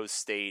Idaho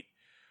State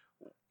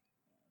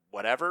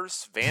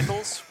whatevers,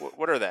 Vandals.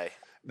 What are they?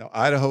 No,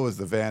 Idaho is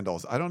the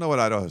Vandals. I don't know what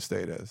Idaho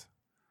State is.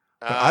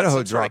 But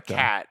Idaho dropped them.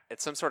 Cat.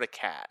 It's some sort of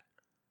cat.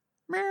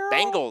 Meow.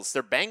 Bengals.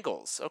 They're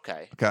Bengals.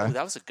 Okay. Okay. Ooh,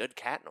 that was a good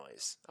cat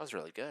noise. That was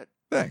really good.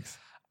 Thanks.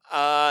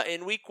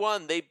 In week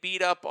 1, they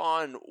beat up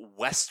on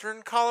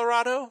Western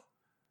Colorado.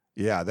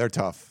 Yeah, they're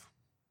tough.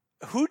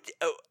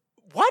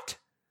 What?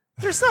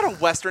 There's not a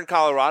Western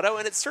Colorado,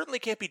 and it certainly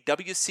can't be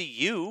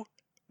WCU.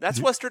 That's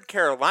Western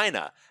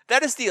Carolina.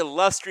 That is the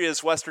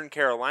illustrious Western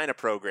Carolina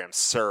program,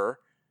 sir.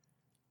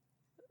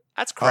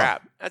 That's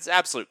crap. Oh. That's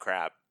absolute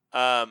crap.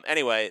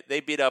 Anyway,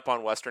 they beat up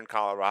on Western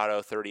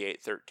Colorado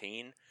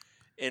 38-13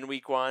 in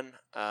week 1.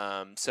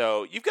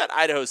 So you've got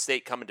Idaho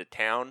State coming to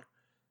town.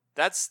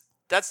 That's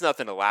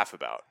nothing to laugh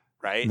about,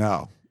 right?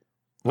 No.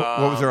 What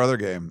was their other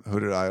game? Who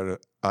did Idaho?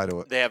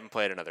 They haven't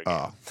played another game.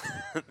 Oh.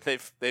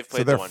 they've played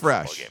so they're the one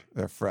fresh. football game.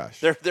 They're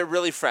fresh. They're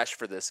really fresh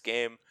for this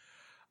game.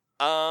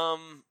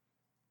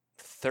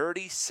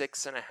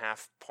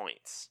 36.5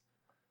 points.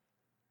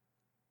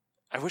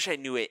 I wish I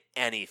knew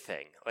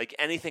anything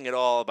at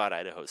all about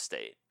Idaho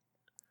State.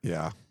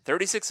 Yeah.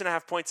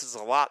 36.5 points is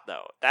a lot,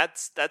 though.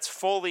 That's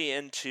fully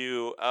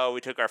into, we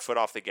took our foot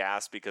off the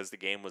gas because the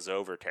game was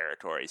over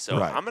territory. So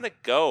right. I'm gonna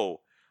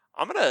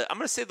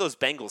say those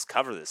Bengals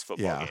cover this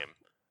football game.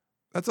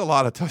 That's a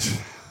lot of touchdowns.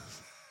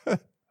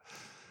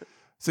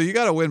 So you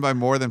got to win by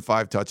more than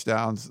 5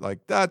 touchdowns.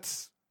 Like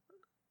that's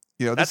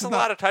a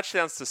lot of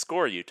touchdowns to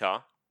score,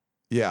 Utah.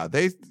 Yeah,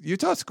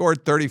 Utah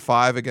scored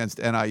 35 against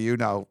NIU.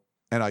 Now,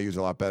 NIU's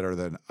a lot better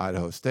than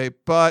Idaho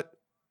State, but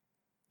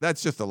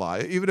that's just a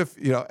lie. Even if,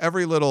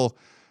 every little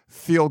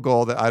field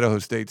goal that Idaho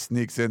State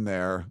sneaks in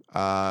there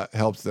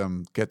helps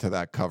them get to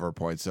that cover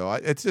point. So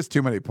it's just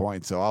too many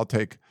points. So I'll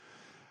take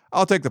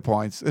the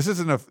points. This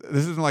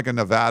isn't like a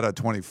Nevada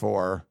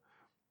 24.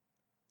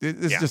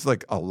 It's just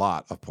like a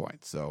lot of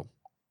points. So,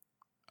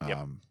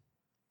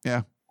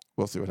 yeah,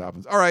 we'll see what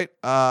happens. All right.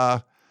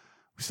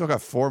 We still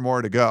got 4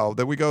 more to go.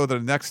 Then we go to the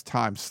next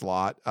time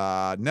slot.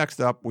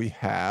 Next up, we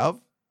have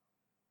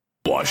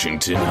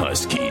Washington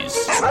Huskies.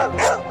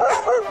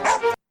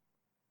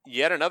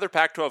 Yet another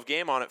Pac-12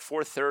 game on at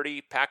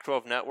 4:30,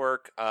 Pac-12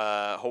 Network.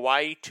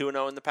 Hawaii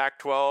 2-0 in the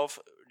Pac-12,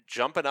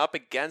 jumping up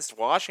against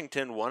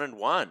Washington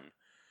 1-1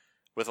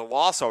 with a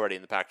loss already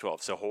in the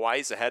Pac-12. So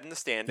Hawaii's ahead in the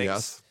standings.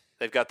 Yes.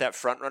 They've got that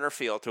front-runner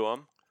feel to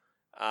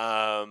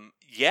them.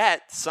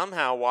 Yet,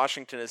 somehow,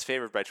 Washington is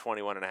favored by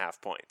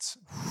 21.5 points.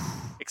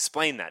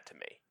 Explain that to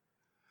me.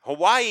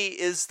 Hawaii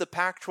is the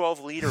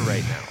Pac-12 leader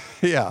right now.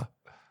 Yeah.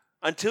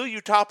 Until you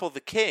topple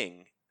the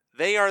king,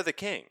 they are the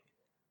king.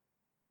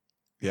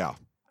 Yeah.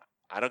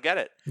 I don't get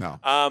it. No.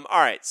 All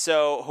right.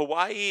 So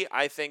Hawaii,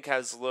 I think,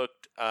 has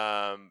looked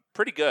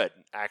pretty good,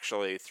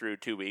 actually, through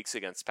 2 weeks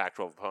against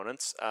Pac-12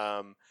 opponents.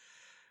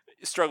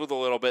 Struggled a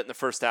little bit in the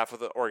first half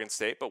with Oregon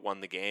State, but won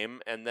the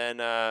game. And then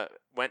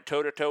went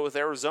toe-to-toe with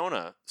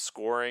Arizona,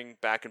 scoring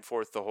back and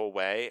forth the whole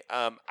way.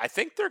 I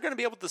think they're going to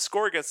be able to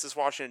score against this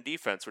Washington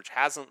defense, which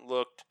hasn't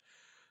looked,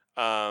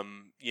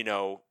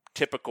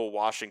 typical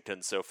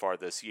Washington so far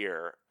this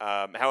year.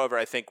 However,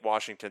 I think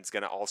Washington's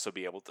going to also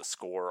be able to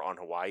score on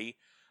Hawaii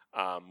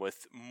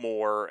with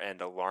more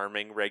and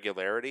alarming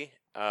regularity.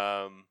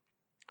 I'm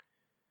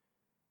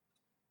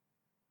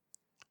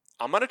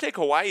going to take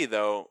Hawaii,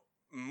 though,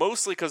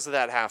 mostly because of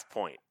that half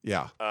point.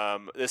 Yeah.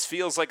 This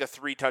feels like a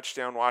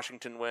 3-touchdown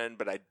Washington win,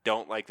 but I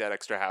don't like that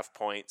extra half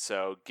point.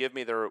 So give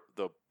me the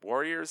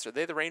Warriors. Are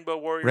they the Rainbow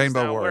Warriors?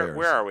 Rainbow now? Warriors.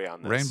 Where are we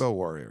on this? Rainbow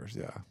Warriors,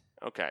 yeah.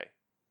 Okay.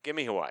 Give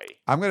me Hawaii.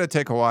 I'm going to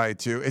take Hawaii,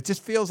 too. It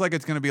just feels like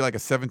it's going to be like a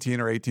 17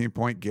 or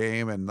 18-point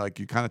game, and like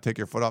you kind of take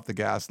your foot off the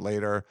gas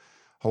later.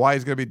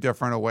 Hawaii's going to be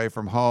different away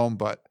from home,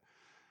 but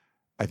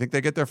I think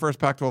they get their first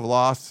Pac-12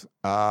 loss,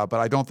 but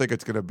I don't think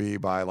it's going to be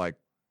by like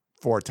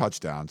 4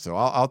 touchdowns. So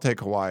I'll take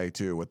Hawaii,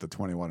 too, with the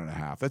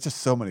 21.5. That's just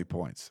so many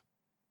points.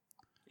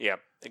 Yep,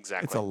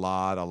 exactly. It's a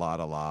lot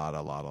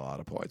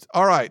of points.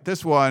 All right,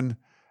 this one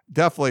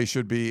definitely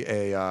should be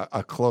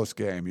a close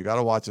game. You got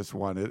to watch this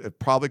one. It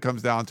probably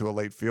comes down to a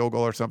late field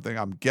goal or something,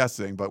 I'm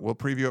guessing, but we'll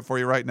preview it for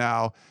you right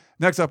now.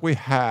 Next up, we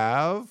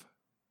have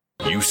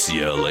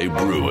UCLA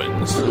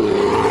Bruins.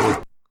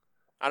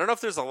 I don't know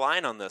if there's a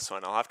line on this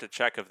one. I'll have to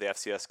check if the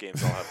FCS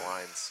games all have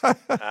lines.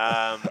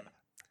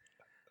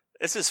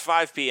 This is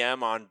 5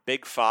 p.m. on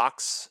Big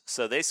Fox,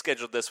 so they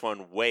scheduled this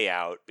one way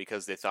out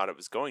because they thought it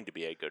was going to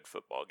be a good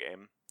football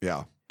game.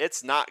 Yeah.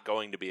 It's not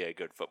going to be a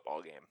good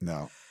football game.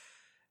 No.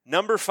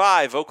 Number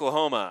 5,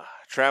 Oklahoma,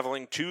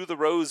 traveling to the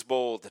Rose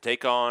Bowl to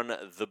take on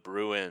the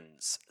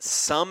Bruins.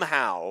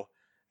 Somehow,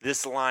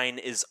 this line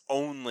is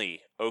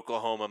only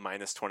Oklahoma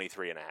minus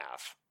 23.5,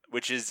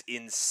 which is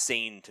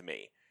insane to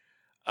me.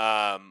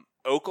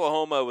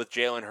 Oklahoma with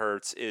Jalen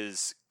Hurts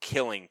is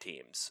killing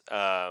teams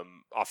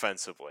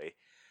offensively.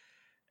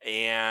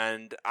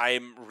 And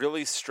I'm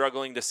really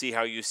struggling to see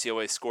how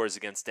UCLA scores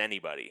against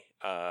anybody,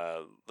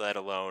 let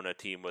alone a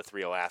team with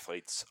real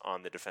athletes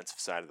on the defensive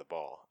side of the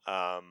ball.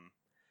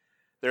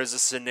 There's a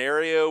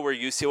scenario where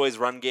UCLA's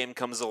run game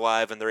comes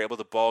alive and they're able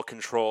to ball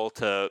control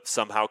to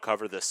somehow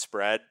cover the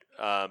spread,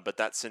 but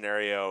that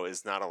scenario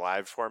is not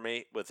alive for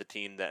me with a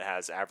team that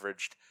has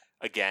averaged,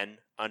 again,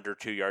 under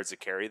 2 yards a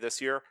carry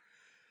this year.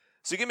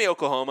 So give me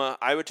Oklahoma.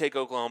 I would take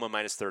Oklahoma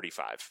minus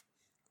 35.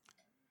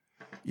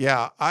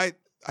 Yeah, I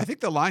think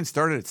the line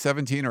started at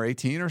 17 or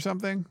 18 or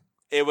something.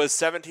 It was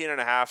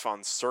 17.5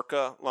 on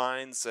Circa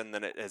lines, and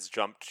then it has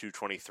jumped to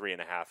 23.5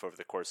 over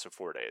the course of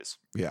 4 days.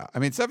 Yeah, I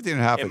mean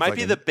 17.5. It might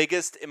be the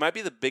biggest. It might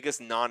be the biggest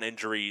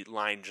non-injury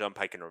line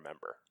jump I can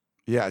remember.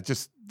 Yeah,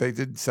 just they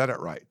didn't set it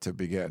right to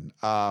begin.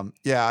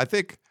 Yeah, I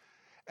think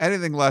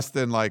anything less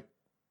than like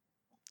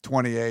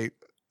 28,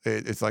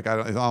 it's like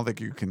I don't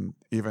think you can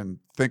even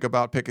think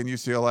about picking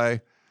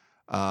UCLA.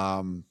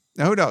 Now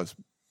who knows?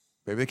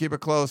 Maybe they keep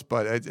it close,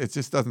 but it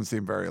just doesn't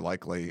seem very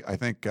likely. I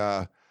think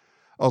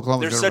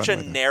Oklahoma. There's such a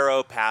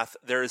narrow path.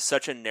 There is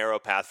such a narrow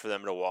path for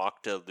them to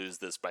walk to lose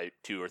this by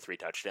 2 or 3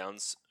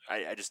 touchdowns.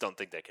 I just don't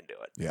think they can do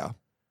it. Yeah.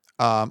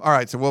 All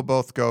right, so we'll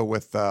both go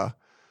with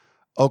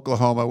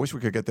Oklahoma. I wish we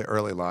could get the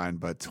early line,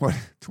 but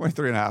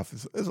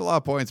 23.5 is a lot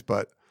of points,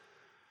 but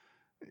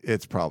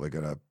it's probably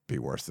going to be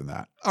worse than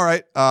that. All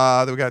right,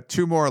 then we got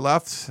 2 more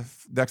left.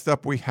 Next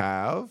up, we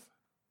have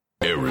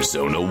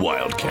Arizona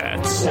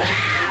Wildcats.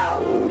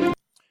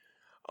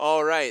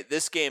 All right,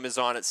 this game is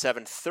on at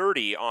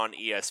 7:30 on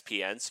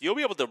ESPN, so you'll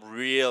be able to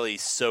really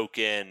soak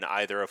in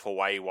either of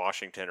Hawaii,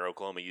 Washington, or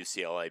Oklahoma,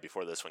 UCLA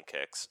before this one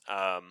kicks.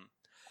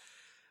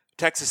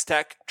 Texas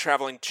Tech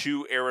traveling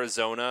to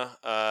Arizona.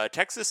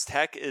 Texas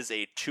Tech is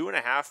a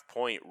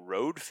 2.5-point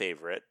road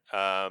favorite,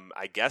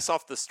 I guess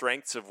off the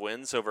strengths of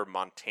wins over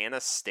Montana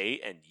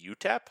State and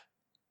UTEP.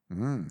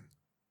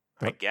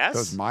 I guess.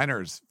 Those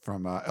Miners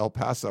from El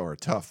Paso are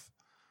tough.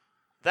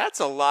 That's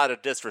a lot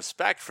of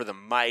disrespect for the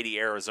mighty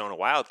Arizona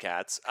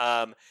Wildcats.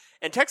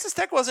 And Texas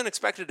Tech wasn't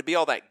expected to be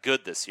all that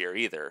good this year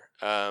either.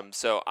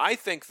 So I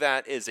think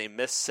that is a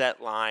misset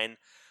line.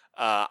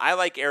 I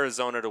like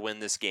Arizona to win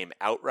this game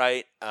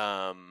outright.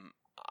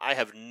 I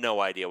have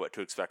no idea what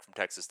to expect from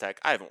Texas Tech.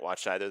 I haven't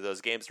watched either of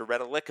those games or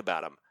read a lick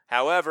about them.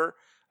 However,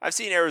 I've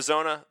seen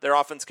Arizona. Their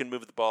offense can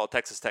move the ball.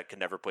 Texas Tech can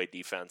never play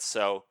defense.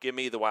 So give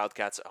me the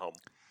Wildcats at home.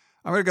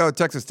 I'm going to go with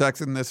Texas Tech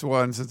in this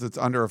one since it's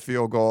under a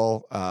field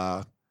goal.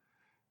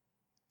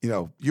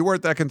 You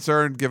weren't that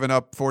concerned giving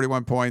up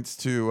 41 points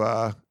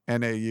to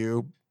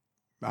NAU.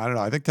 I don't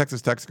know. I think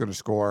Texas Tech's going to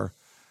score.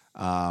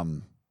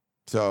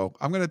 So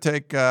I'm going to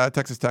take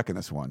Texas Tech in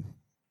this one.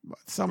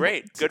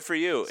 Great, good for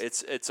you.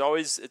 It's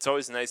always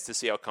nice to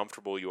see how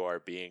comfortable you are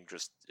being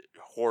just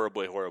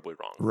horribly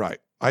wrong. Right.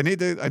 I need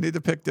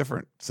to pick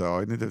different. So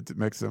I need to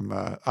make some.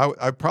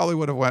 I probably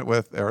would have went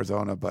with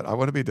Arizona, but I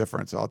want to be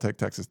different. So I'll take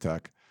Texas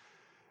Tech.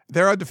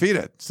 They're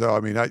undefeated. So I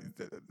mean,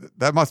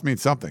 that must mean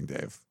something,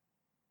 Dave.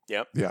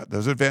 Yep. Yeah.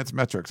 Those advanced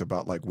metrics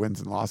about like wins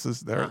and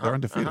losses. They're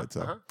undefeated.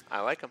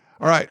 I like them.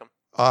 All right.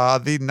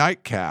 The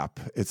nightcap.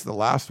 It's the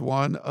last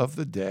one of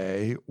the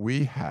day.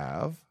 We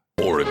have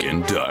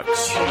Oregon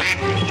Ducks.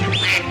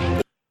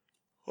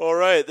 All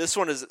right, this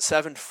one is at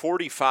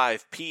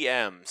 7:45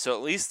 p.m. So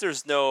at least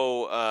there's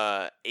no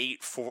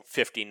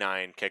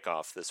 8:59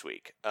 kickoff this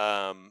week.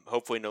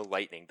 Hopefully no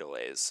lightning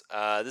delays.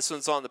 This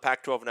one's on the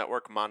Pac-12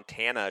 Network.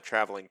 Montana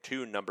traveling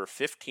to number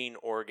 15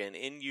 Oregon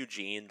in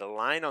Eugene. The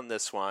line on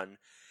this one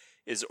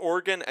is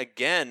Oregon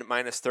again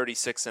minus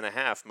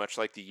 36.5, much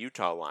like the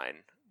Utah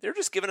line. They're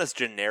just giving us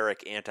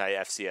generic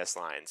anti-FCS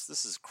lines.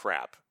 This is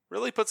crap.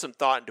 Really put some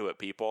thought into it,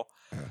 people.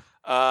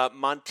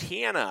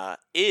 Montana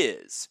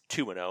is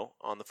 2-0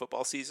 on the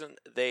football season.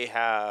 They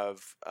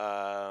have,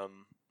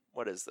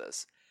 what is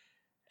this?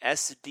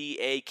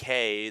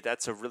 SDAK.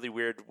 That's a really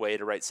weird way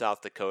to write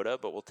South Dakota,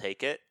 but we'll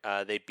take it.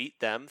 They beat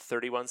them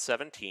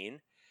 31-17,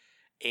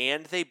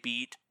 and they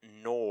beat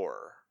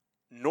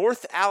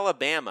North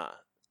Alabama.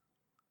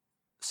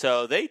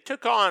 So they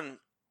took on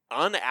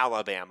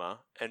Alabama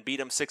and beat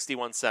them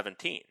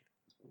 61-17.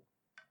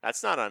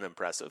 That's not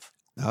unimpressive.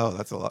 Oh,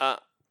 that's a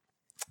lot.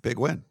 Big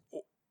win.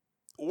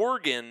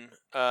 Oregon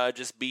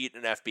just beat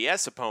an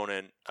FBS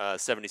opponent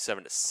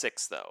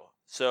 77-6, though.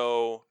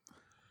 So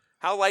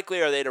how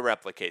likely are they to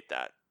replicate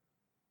that?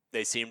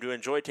 They seem to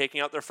enjoy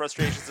taking out their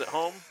frustrations at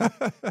home.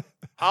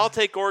 I'll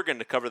take Oregon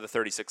to cover the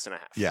 36.5.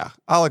 Yeah,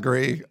 I'll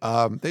agree.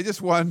 They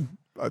just won.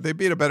 They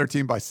beat a better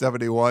team by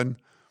 71.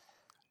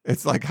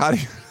 It's like, how do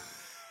you...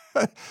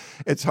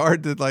 it's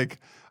hard to like,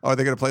 are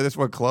they going to play this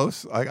one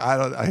close?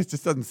 It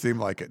just doesn't seem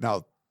like it.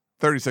 Now,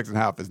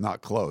 36.5 is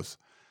not close.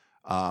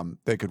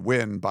 They could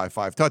win by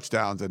 5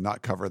 touchdowns and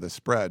not cover the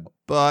spread,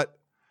 but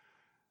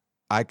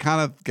I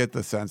kind of get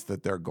the sense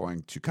that they're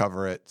going to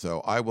cover it. So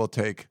I will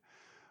take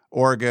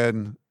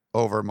Oregon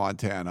over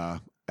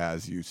Montana,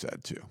 as you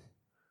said too.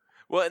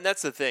 Well, and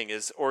that's the thing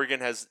is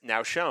Oregon has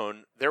now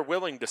shown they're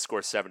willing to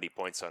score 70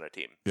 points on a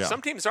team. Yeah.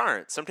 Some teams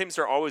aren't. Some teams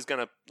are always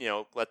going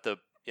to, let the,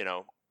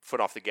 foot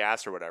off the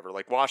gas or whatever.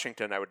 Like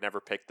Washington, I would never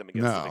pick them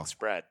against the big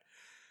spread.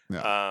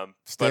 No.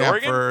 But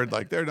Oregon,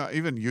 like they're not,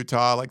 even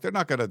Utah, like they're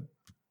not going to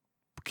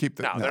keep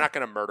the. No, they're not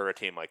going to murder a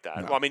team like that.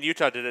 No. Well, I mean,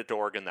 Utah did it to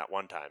Oregon that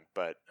one time,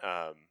 but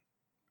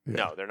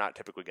no, they're not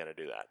typically going to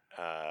do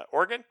that.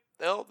 Oregon,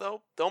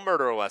 they'll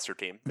murder a lesser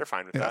team. They're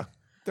fine with that.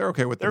 They're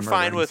okay with. They're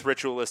fine with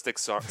ritualistic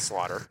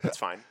slaughter. That's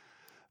fine.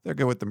 They're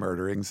good with the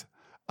murderings.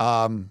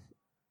 Awesome.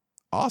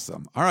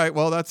 All right.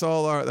 Well, that's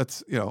all.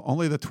 That's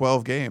only the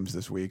 12 games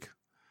this week.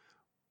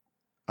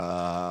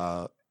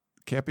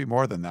 Can't be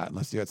more than that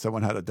unless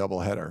someone had a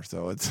doubleheader.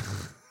 So it's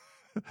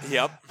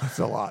yep, it's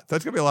a lot.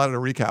 That's gonna be a lot of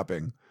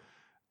recapping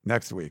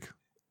next week.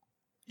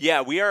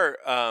 Yeah, we are.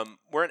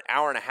 We're an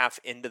hour and a half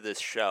into this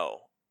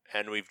show,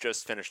 and we've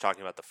just finished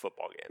talking about the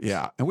football games.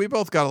 Yeah, and we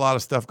both got a lot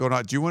of stuff going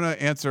on. Do you want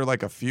to answer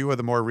like a few of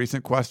the more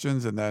recent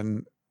questions and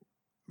then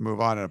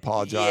move on and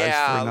apologize?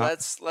 Yeah,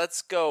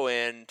 let's go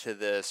into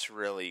this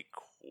really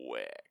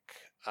quick.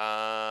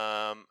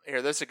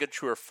 Here, there's a good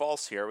true or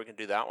false here. We can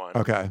do that one.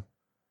 Okay.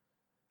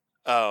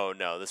 Oh,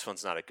 no, this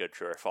one's not a good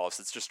true or false.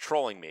 It's just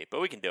trolling me,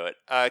 but we can do it.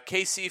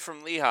 KC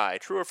from Lehigh,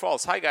 true or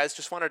false? Hi, guys.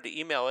 Just wanted to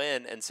email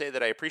in and say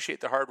that I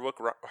appreciate the hard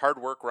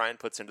work Ryan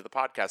puts into the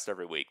podcast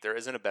every week. There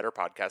isn't a better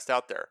podcast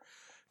out there.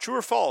 True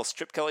or false?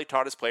 Chip Kelly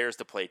taught his players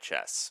to play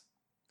chess.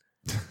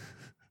 So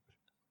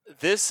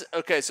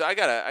I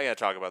gotta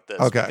talk about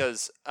this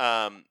because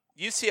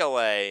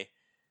UCLA,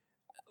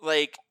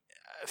 like,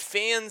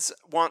 fans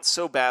want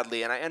so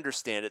badly, and I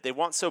understand it. They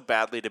want so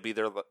badly to be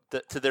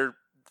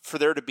for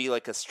there to be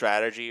like a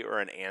strategy or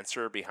an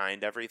answer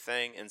behind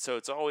everything. And so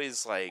it's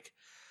always like,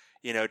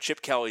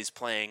 Chip Kelly's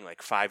playing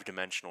like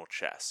 5-dimensional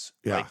chess.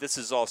 Yeah. Like this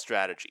is all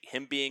strategy.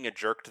 Him being a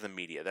jerk to the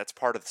media, that's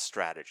part of the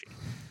strategy.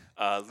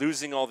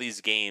 Losing all these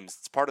games,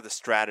 it's part of the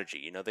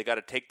strategy. They got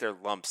to take their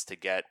lumps to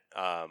get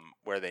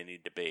where they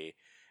need to be.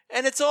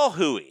 And it's all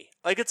hooey.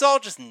 Like, it's all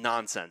just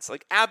nonsense.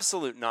 Like,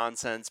 absolute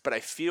nonsense, but I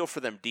feel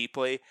for them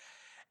deeply.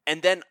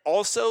 And then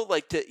also,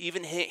 like, to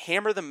even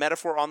hammer the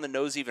metaphor on the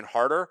nose even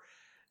harder,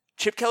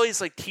 Chip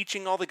Kelly's, like,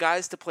 teaching all the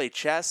guys to play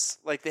chess.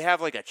 Like, they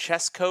have, like, a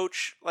chess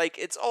coach. Like,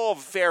 it's all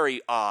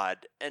very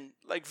odd and,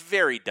 like,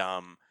 very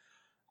dumb.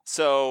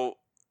 So,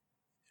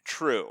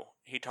 true.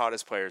 He taught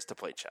his players to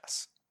play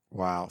chess.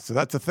 Wow. So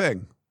that's a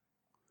thing.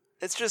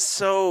 It's just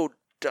so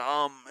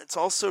dumb. It's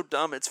all so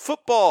dumb. It's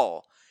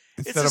football.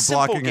 Instead of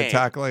blocking and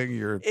tackling,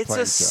 it's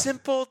playing a chess.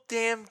 simple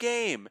damn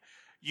game.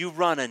 You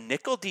run a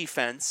nickel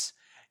defense.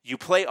 You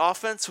play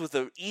offense with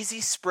an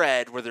easy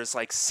spread where there's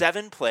like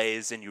 7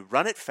 plays and you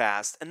run it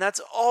fast, and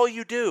that's all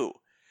you do.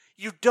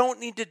 You don't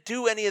need to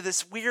do any of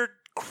this weird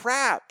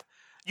crap.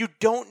 You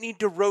don't need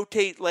to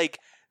rotate like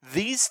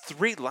these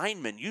 3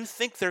 linemen. You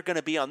think they're going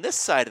to be on this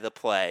side of the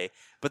play,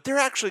 but they're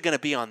actually going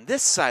to be on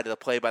this side of the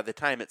play by the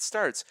time it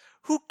starts.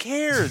 Who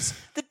cares?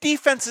 The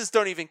defenses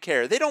don't even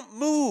care. They don't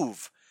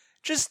move.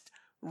 Just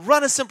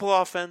run a simple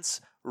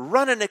offense,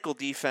 run a nickel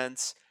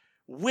defense,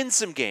 win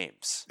some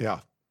games. Yeah.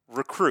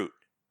 Recruit.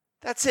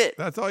 That's it.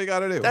 That's all you got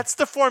to do. That's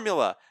the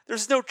formula.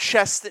 There's no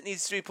chess that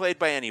needs to be played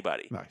by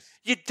anybody. Nice.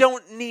 You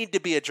don't need to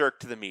be a jerk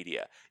to the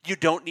media. You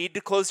don't need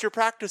to close your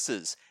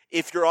practices.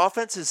 If your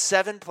offense is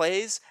 7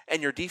 plays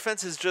and your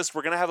defense is just,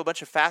 we're going to have a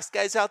bunch of fast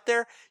guys out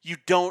there, you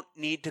don't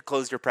need to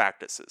close your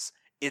practices.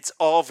 It's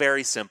all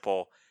very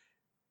simple.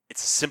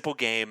 It's a simple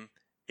game.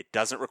 It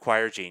doesn't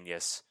require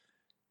genius.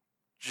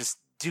 Just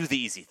do the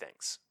easy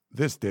things.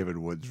 This David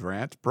Woods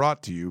rant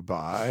brought to you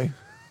by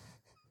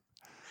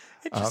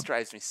It just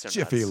drives me so nuts.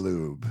 Jiffy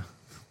Lube.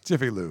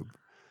 Jiffy Lube.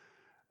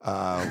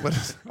 I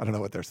don't know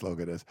what their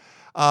slogan is.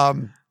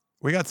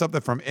 We got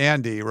something from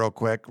Andy real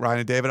quick. Ryan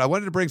and David, I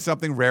wanted to bring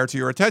something rare to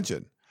your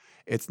attention.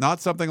 It's not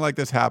something like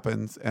this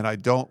happens, and I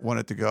don't want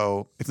it to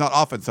go. It's not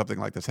often something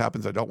like this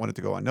happens. I don't want it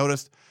to go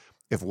unnoticed.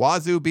 If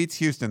Wazoo beats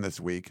Houston this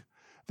week,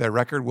 their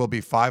record will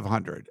be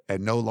 500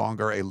 and no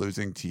longer a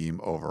losing team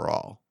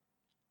overall.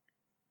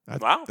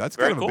 Wow. That's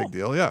very kind of cool. a big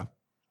deal. Yeah.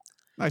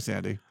 Nice,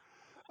 Andy.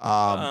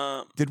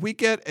 Did we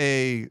get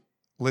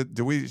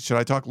should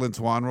I talk Lynn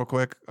Swan real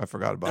quick? I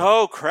forgot about it.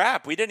 Oh,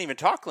 crap. We didn't even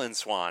talk Lynn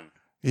Swan.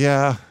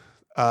 Yeah.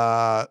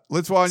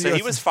 Lynn Swan. So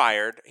he was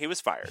fired. He was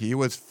fired. He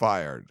was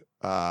fired.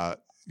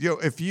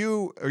 If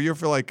you're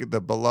for like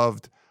the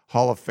beloved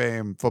Hall of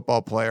Fame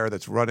football player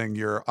that's running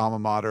your alma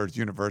mater's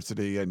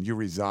university and you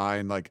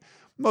resign, like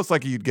most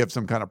likely you'd give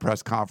some kind of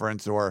press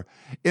conference, or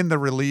in the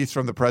release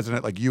from the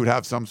president, like you would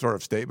have some sort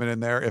of statement in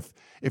there.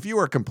 If you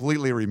were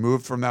completely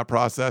removed from that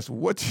process,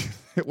 what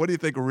do you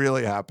think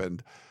really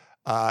happened?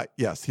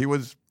 Yes, he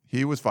was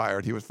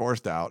fired. He was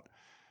forced out,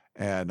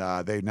 and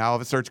they now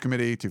have a search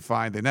committee to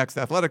find the next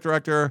athletic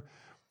director.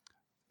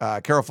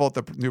 Carol Folt,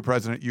 the new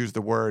president, used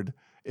the word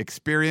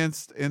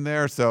experienced in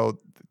there, so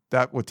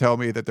that would tell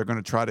me that they're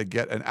going to try to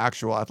get an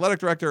actual athletic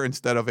director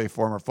instead of a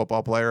former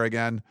football player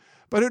again.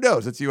 But who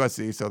knows? It's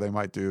USC, so they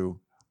might do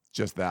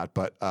just that.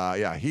 But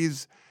yeah,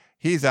 he's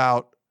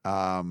out.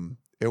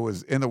 It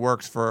was in the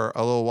works for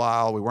a little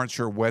while. We weren't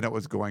sure when it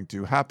was going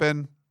to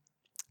happen.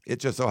 It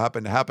just so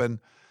happened to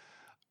happen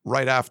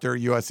right after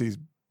USC's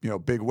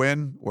big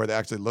win, where they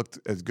actually looked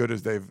as good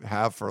as they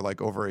have for like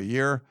over a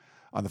year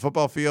on the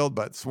football field.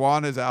 But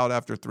Swan is out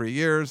after 3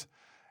 years,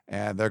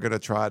 and they're going to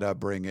try to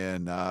bring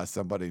in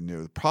somebody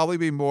new. Probably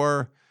be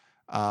more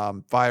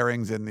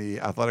firings in the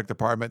athletic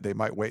department. They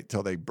might wait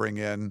till they bring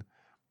in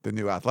the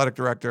new athletic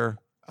director,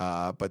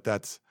 but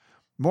that's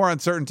more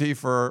uncertainty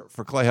for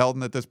Clay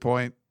Helton at this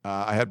point.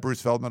 I had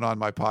Bruce Feldman on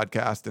my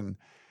podcast, and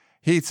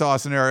he saw a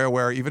scenario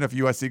where even if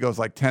USC goes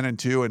like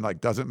 10-2 and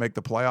like doesn't make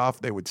the playoff,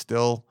 they would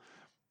still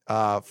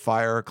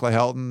fire Clay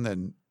Helton.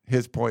 And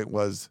his point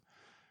was,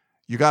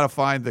 you got to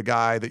find the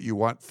guy that you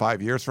want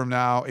 5 years from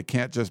now. It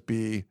can't just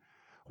be,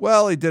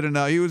 well, he did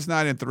enough. He was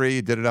 9-3.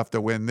 He did enough to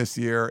win this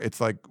year.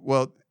 It's like,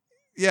 well,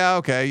 yeah,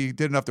 okay, you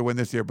did enough to win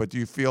this year, but do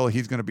you feel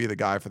he's going to be the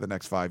guy for the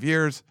next 5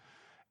 years?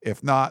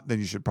 If not, then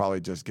you should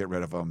probably just get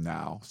rid of him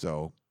now.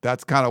 So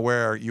that's kind of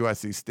where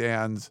USC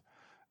stands.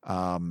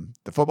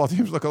 The football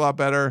teams look a lot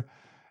better,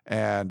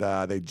 and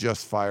they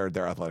just fired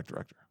their athletic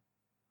director.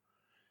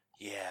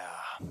 Yeah.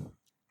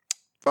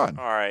 Fun.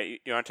 All right.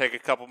 You want to take a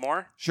couple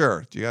more?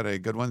 Sure. Do you got any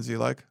good ones you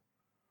like?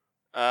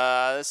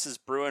 This is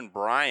Bruin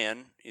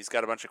Brian. He's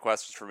got a bunch of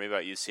questions for me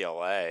about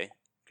UCLA.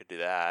 Could do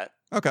that.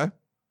 Okay.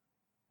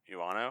 You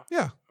want to?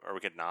 Yeah. Or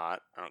we could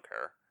not. I don't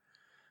care.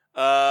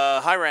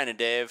 Hi, Ryan and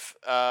Dave.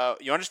 You want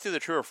to just do the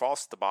true or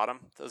false at the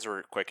bottom? Those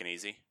are quick and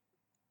easy.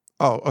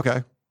 Oh,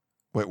 okay.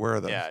 Wait, where are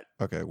those? Yeah.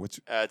 Okay.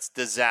 Which? It's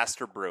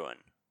Disaster Bruin.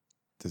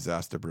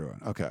 Disaster Bruin.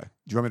 Okay.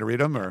 Do you want me to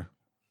read them or?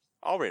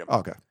 I'll read them.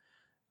 Okay.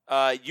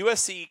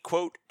 USC,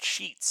 quote,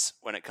 cheats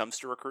when it comes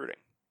to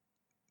recruiting.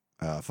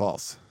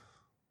 False.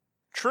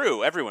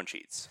 True. Everyone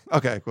cheats.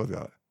 Okay. Cool.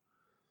 Got it.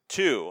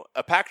 2,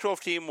 a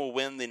Pac-12 team will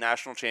win the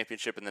national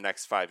championship in the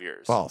next 5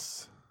 years.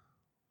 False.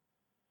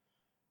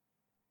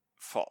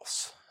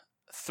 False.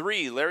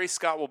 3, Larry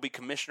Scott will be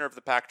commissioner of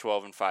the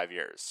Pac-12 in 5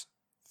 years.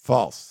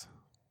 False.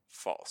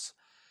 False.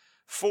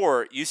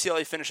 4,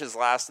 UCLA finishes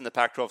last in the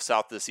Pac-12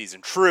 South this season.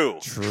 True.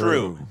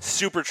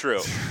 Super true.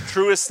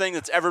 Truest thing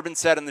that's ever been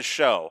said in the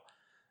show.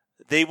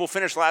 They will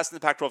finish last in the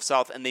Pac-12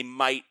 South, and they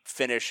might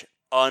finish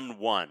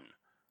unvictorious.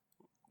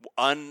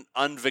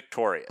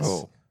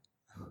 Oh.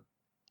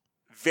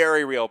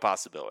 Very real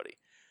possibility.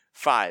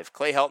 5,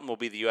 Clay Helton will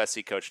be the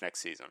USC coach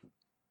next season.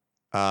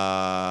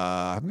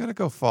 I'm going to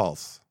go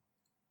false.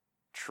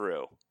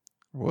 True.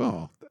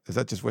 Whoa. Is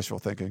that just wishful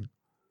thinking?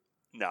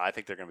 No, I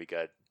think they're going to be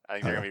good. I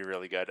think they're going to be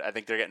really good. I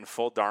think they're getting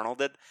full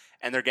Darnolded,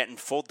 and they're getting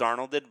full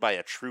Darnolded by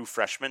a true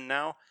freshman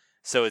now.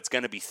 So it's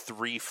going to be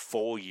 3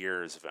 full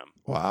years of him.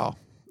 Wow.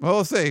 Well,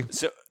 we'll see.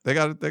 So They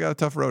got a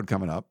tough road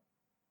coming up.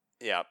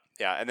 yeah.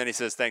 And then he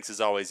says, "Thanks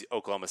as always,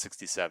 Oklahoma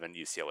 67,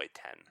 UCLA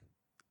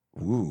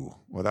 10." Ooh,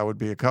 well, that would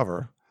be a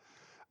cover.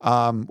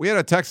 We had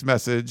a text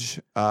message.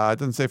 It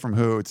doesn't say from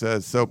who. It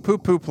says, so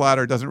poo-poo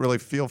platter doesn't really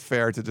feel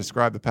fair to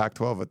describe the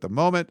Pac-12 at the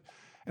moment,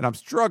 and I'm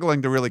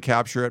struggling to really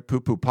capture it.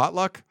 Poo-poo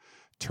potluck,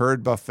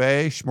 turd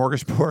buffet,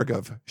 smorgasbord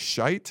of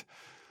shite.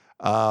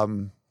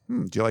 Do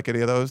you like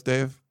any of those,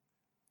 Dave?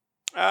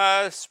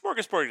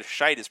 Smorgasbord of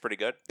shite is pretty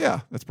good. Yeah,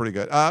 that's pretty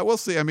good. We'll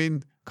see. I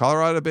mean,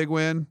 Colorado, big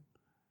win.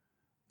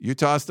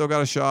 Utah still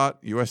got a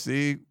shot.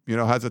 USC,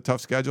 has a tough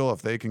schedule.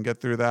 If they can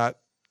get through that,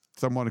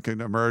 someone can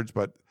emerge.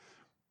 But,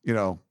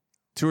 2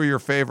 of your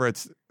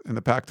favorites in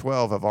the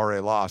Pac-12 have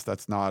already lost.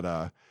 That's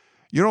not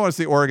you don't want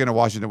to see Oregon and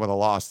Washington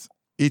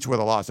each with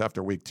a loss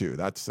after week 2.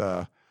 That's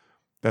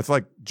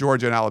like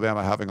Georgia and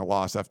Alabama having a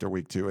loss after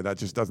week 2, and that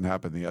just doesn't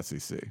happen in the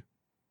SEC.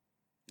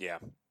 Yeah.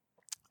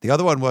 The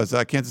other one was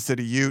Kansas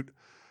City Ute.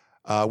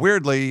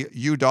 Weirdly,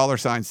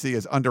 $C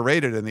is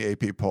underrated in the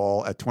AP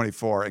poll at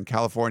 24, and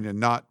California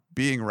not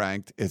being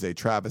ranked is a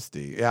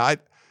travesty. Yeah,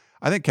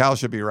 I think Cal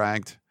should be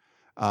ranked.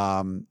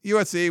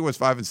 USC was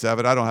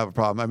 5-7. I don't have a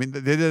problem. I mean,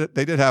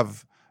 they did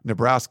have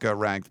Nebraska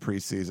ranked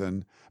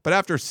preseason, but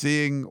after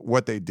seeing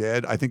what they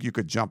did, I think you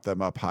could jump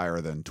them up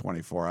higher than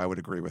 24. I would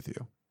agree with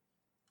you.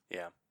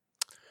 Yeah.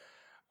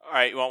 All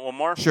right, you want one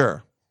more?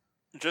 Sure.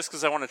 Just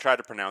because I want to try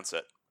to pronounce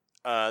it.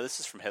 This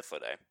is from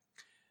Hithliday.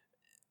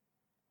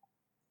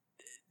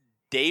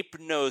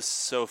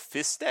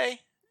 Deipnosophiste?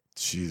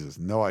 Jesus,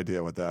 no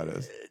idea what that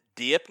is.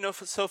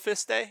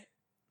 Deipnosophiste?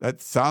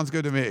 That sounds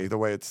good to me, the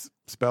way it's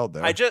spelled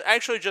there. I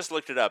actually just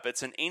looked it up.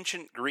 It's an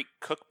ancient Greek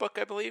cookbook,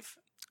 I believe.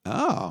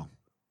 Oh.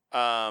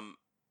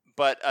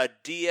 But a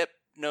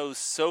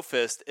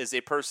deipnosophist is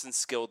a person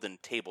skilled in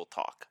table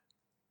talk.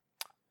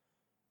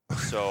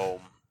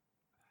 So,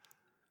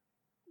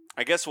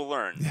 I guess we'll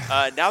learn.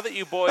 Now that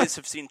you boys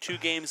have seen 2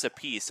 games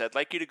apiece, I'd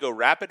like you to go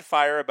rapid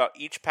fire about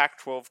each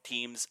Pac-12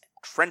 team's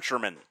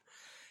trencherman.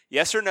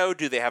 Yes or no,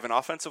 do they have an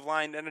offensive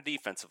line and a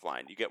defensive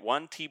line? You get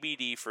 1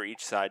 TBD for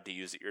each side to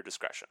use at your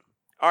discretion.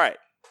 All right.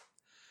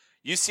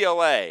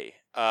 UCLA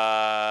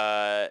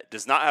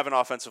does not have an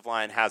offensive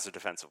line, has a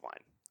defensive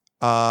line.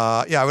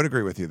 Yeah, I would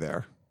agree with you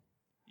there.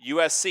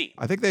 USC.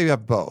 I think they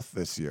have both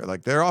this year.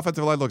 Like, their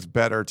offensive line looks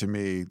better to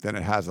me than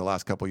it has the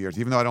last couple of years,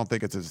 even though I don't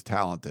think it's as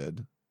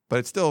talented. But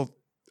it's still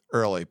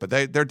early. But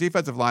their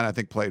defensive line, I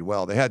think, played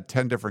well. They had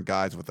 10 different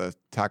guys with a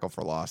tackle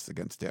for loss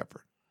against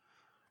Stanford.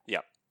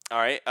 Yeah. All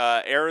right.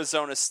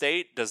 Arizona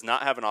State does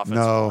not have an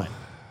offensive line.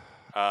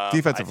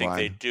 Defensive line. I think line.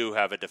 they do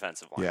have a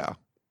defensive line. Yeah.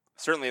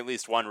 Certainly at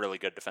least one really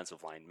good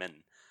defensive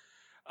lineman.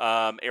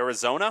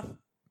 Arizona?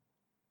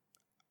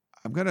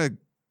 I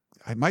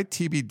might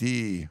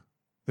TBD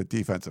the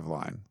defensive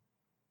line.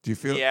 Do you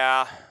feel?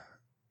 Yeah.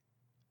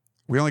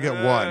 We only get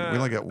one. We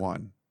only get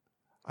one.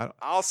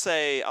 I'll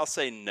say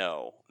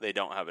no. They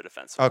don't have a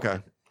defensive Okay.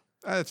 line.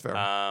 That's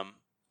fair.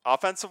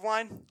 Offensive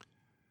line?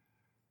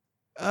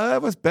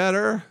 It was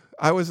better.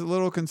 I was a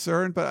little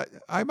concerned, but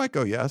I might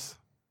go yes.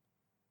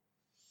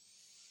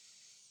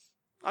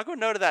 I'll go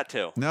no to that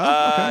too. No?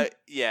 Okay.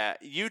 Yeah,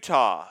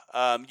 Utah.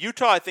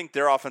 Utah, I think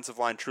their offensive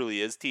line truly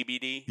is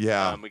TBD.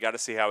 Yeah. We got to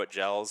see how it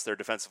gels. Their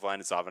defensive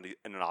line is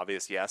an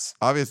obvious yes.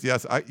 Obvious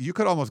yes. You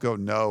could almost go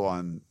no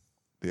on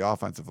the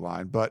offensive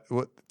line, but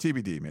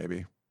TBD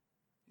maybe.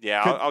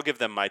 Yeah, I'll give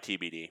them my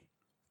TBD.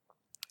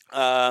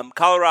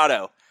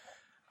 Colorado.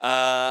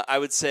 I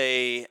would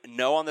say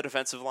no on the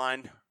defensive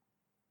line.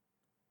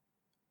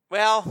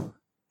 Well,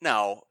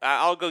 no.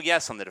 I'll go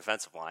yes on the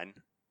defensive line.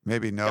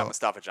 Maybe no. Got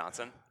Mustafa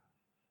Johnson.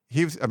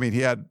 He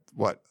had,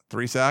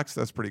 3 sacks?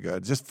 That's pretty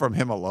good, just from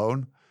him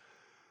alone.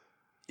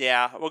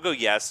 Yeah, we'll go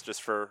yes,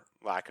 just for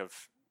lack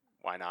of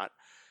why not.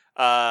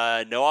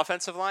 No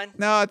offensive line?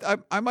 No,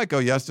 I might go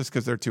yes just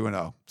because they're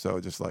 2-0. So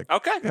just like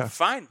Okay, yeah.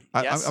 fine.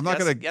 Yes, I'm not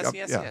going to.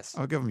 Yes.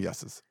 I'll give them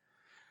yeses.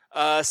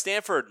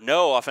 Stanford,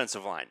 no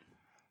offensive line.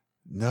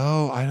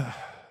 No,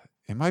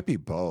 it might be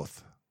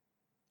both.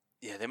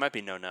 Yeah, they might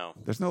be no.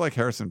 There's no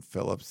Harrison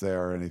Phillips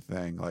there or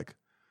anything. Like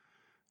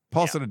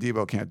Paulson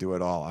Adebo can't do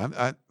it all.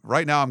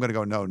 Right now I'm going to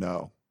go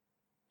no.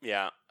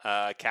 Yeah.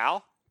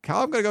 Cal,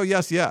 I'm going to go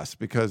yes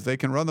because they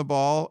can run the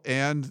ball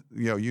and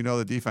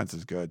the defense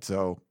is good.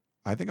 So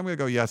I think I'm going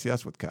to go yes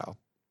with Cal.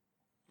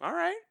 All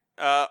right.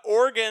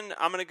 Oregon,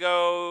 I'm going to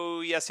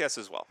go yes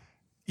as well.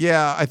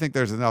 Yeah, I think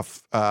there's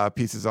enough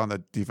pieces on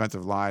the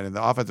defensive line, and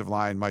the offensive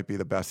line might be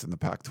the best in the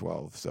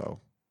Pac-12. So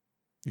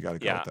you got to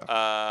go with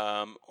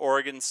that.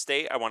 Oregon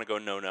State, I want to go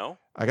no.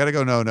 I got to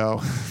go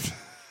no.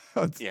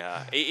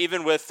 Yeah,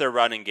 even with their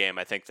running game,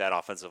 I think that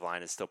offensive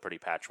line is still pretty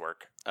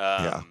patchwork.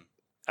 Yeah.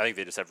 I think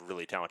they just have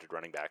really talented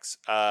running backs.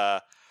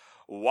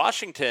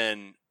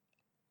 Washington,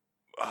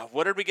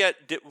 what did we get?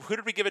 Who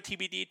did we give a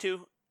TBD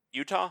to?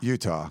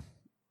 Utah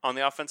on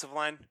the offensive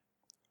line.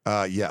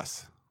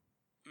 Yes.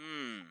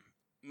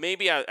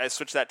 Maybe I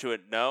switch that to a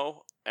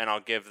no, and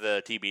I'll give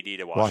the TBD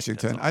to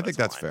Washington. I think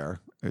that's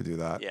fair. They do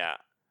that. Yeah.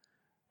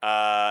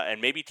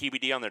 And maybe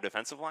TBD on their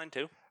defensive line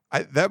too.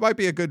 That might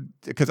be a good,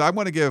 because I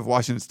want to give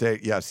Washington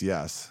State yes.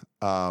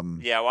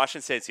 Yeah,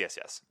 Washington State's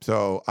yes.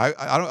 So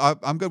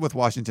I'm good with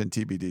Washington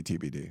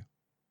TBD.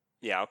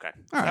 Yeah, okay.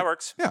 All right. That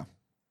works. Yeah.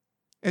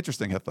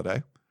 Interesting hit the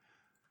day.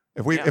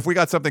 If we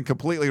got something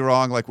completely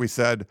wrong, like we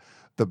said,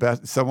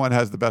 someone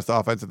has the best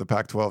offense in the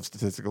Pac-12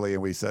 statistically,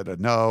 and we said a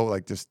no,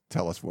 like just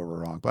tell us where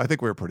we're wrong. But I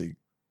think we were pretty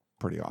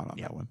on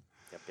that one.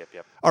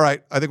 Yep. All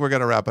right, I think we're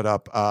going to wrap it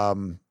up.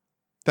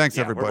 Thanks,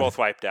 everybody. We're both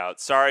wiped out.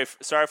 Sorry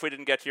if we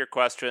didn't get to your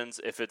questions.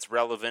 If it's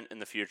relevant in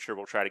the future,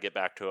 we'll try to get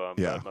back to them.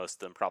 Yeah. But most of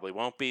them probably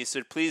won't be.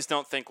 So please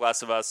don't think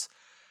less of us.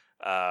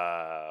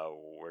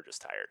 We're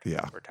just tired.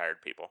 Yeah. We're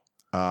tired people.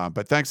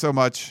 But thanks so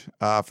much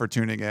for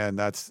tuning in.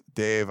 That's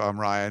Dave. I'm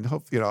Ryan.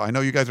 I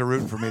know you guys are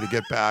rooting for me to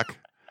get back.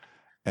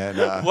 And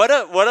what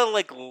a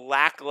like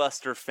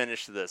lackluster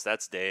finish to this.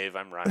 That's Dave.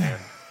 I'm Ryan.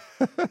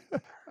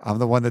 I'm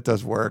the one that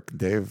does work.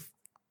 Dave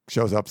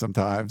shows up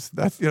sometimes.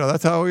 That's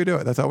how we do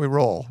it. That's how we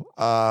roll.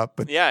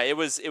 But yeah, it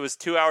was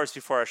 2 hours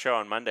before our show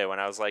on Monday when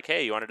I was like,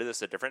 "Hey, you want to do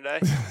this a different day?"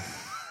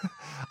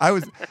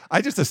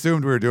 I just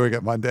assumed we were doing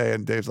it Monday,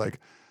 and Dave's like,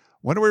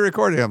 "When are we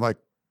recording?" I'm like,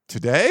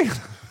 "Today."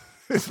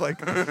 It's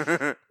like,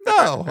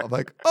 no. I'm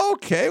like,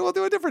 okay, we'll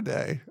do a different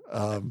day.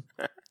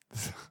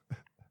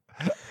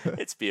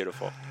 It's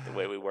beautiful the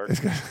way we work.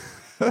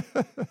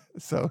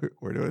 So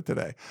we're doing it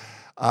today.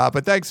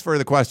 But thanks for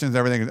the questions,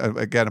 everything.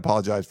 Again,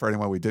 apologize for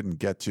anyone we didn't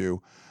get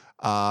to.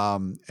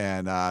 And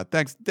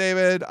thanks,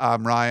 David.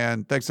 I'm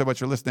Ryan. Thanks so much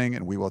for listening,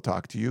 and we will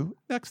talk to you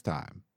next time.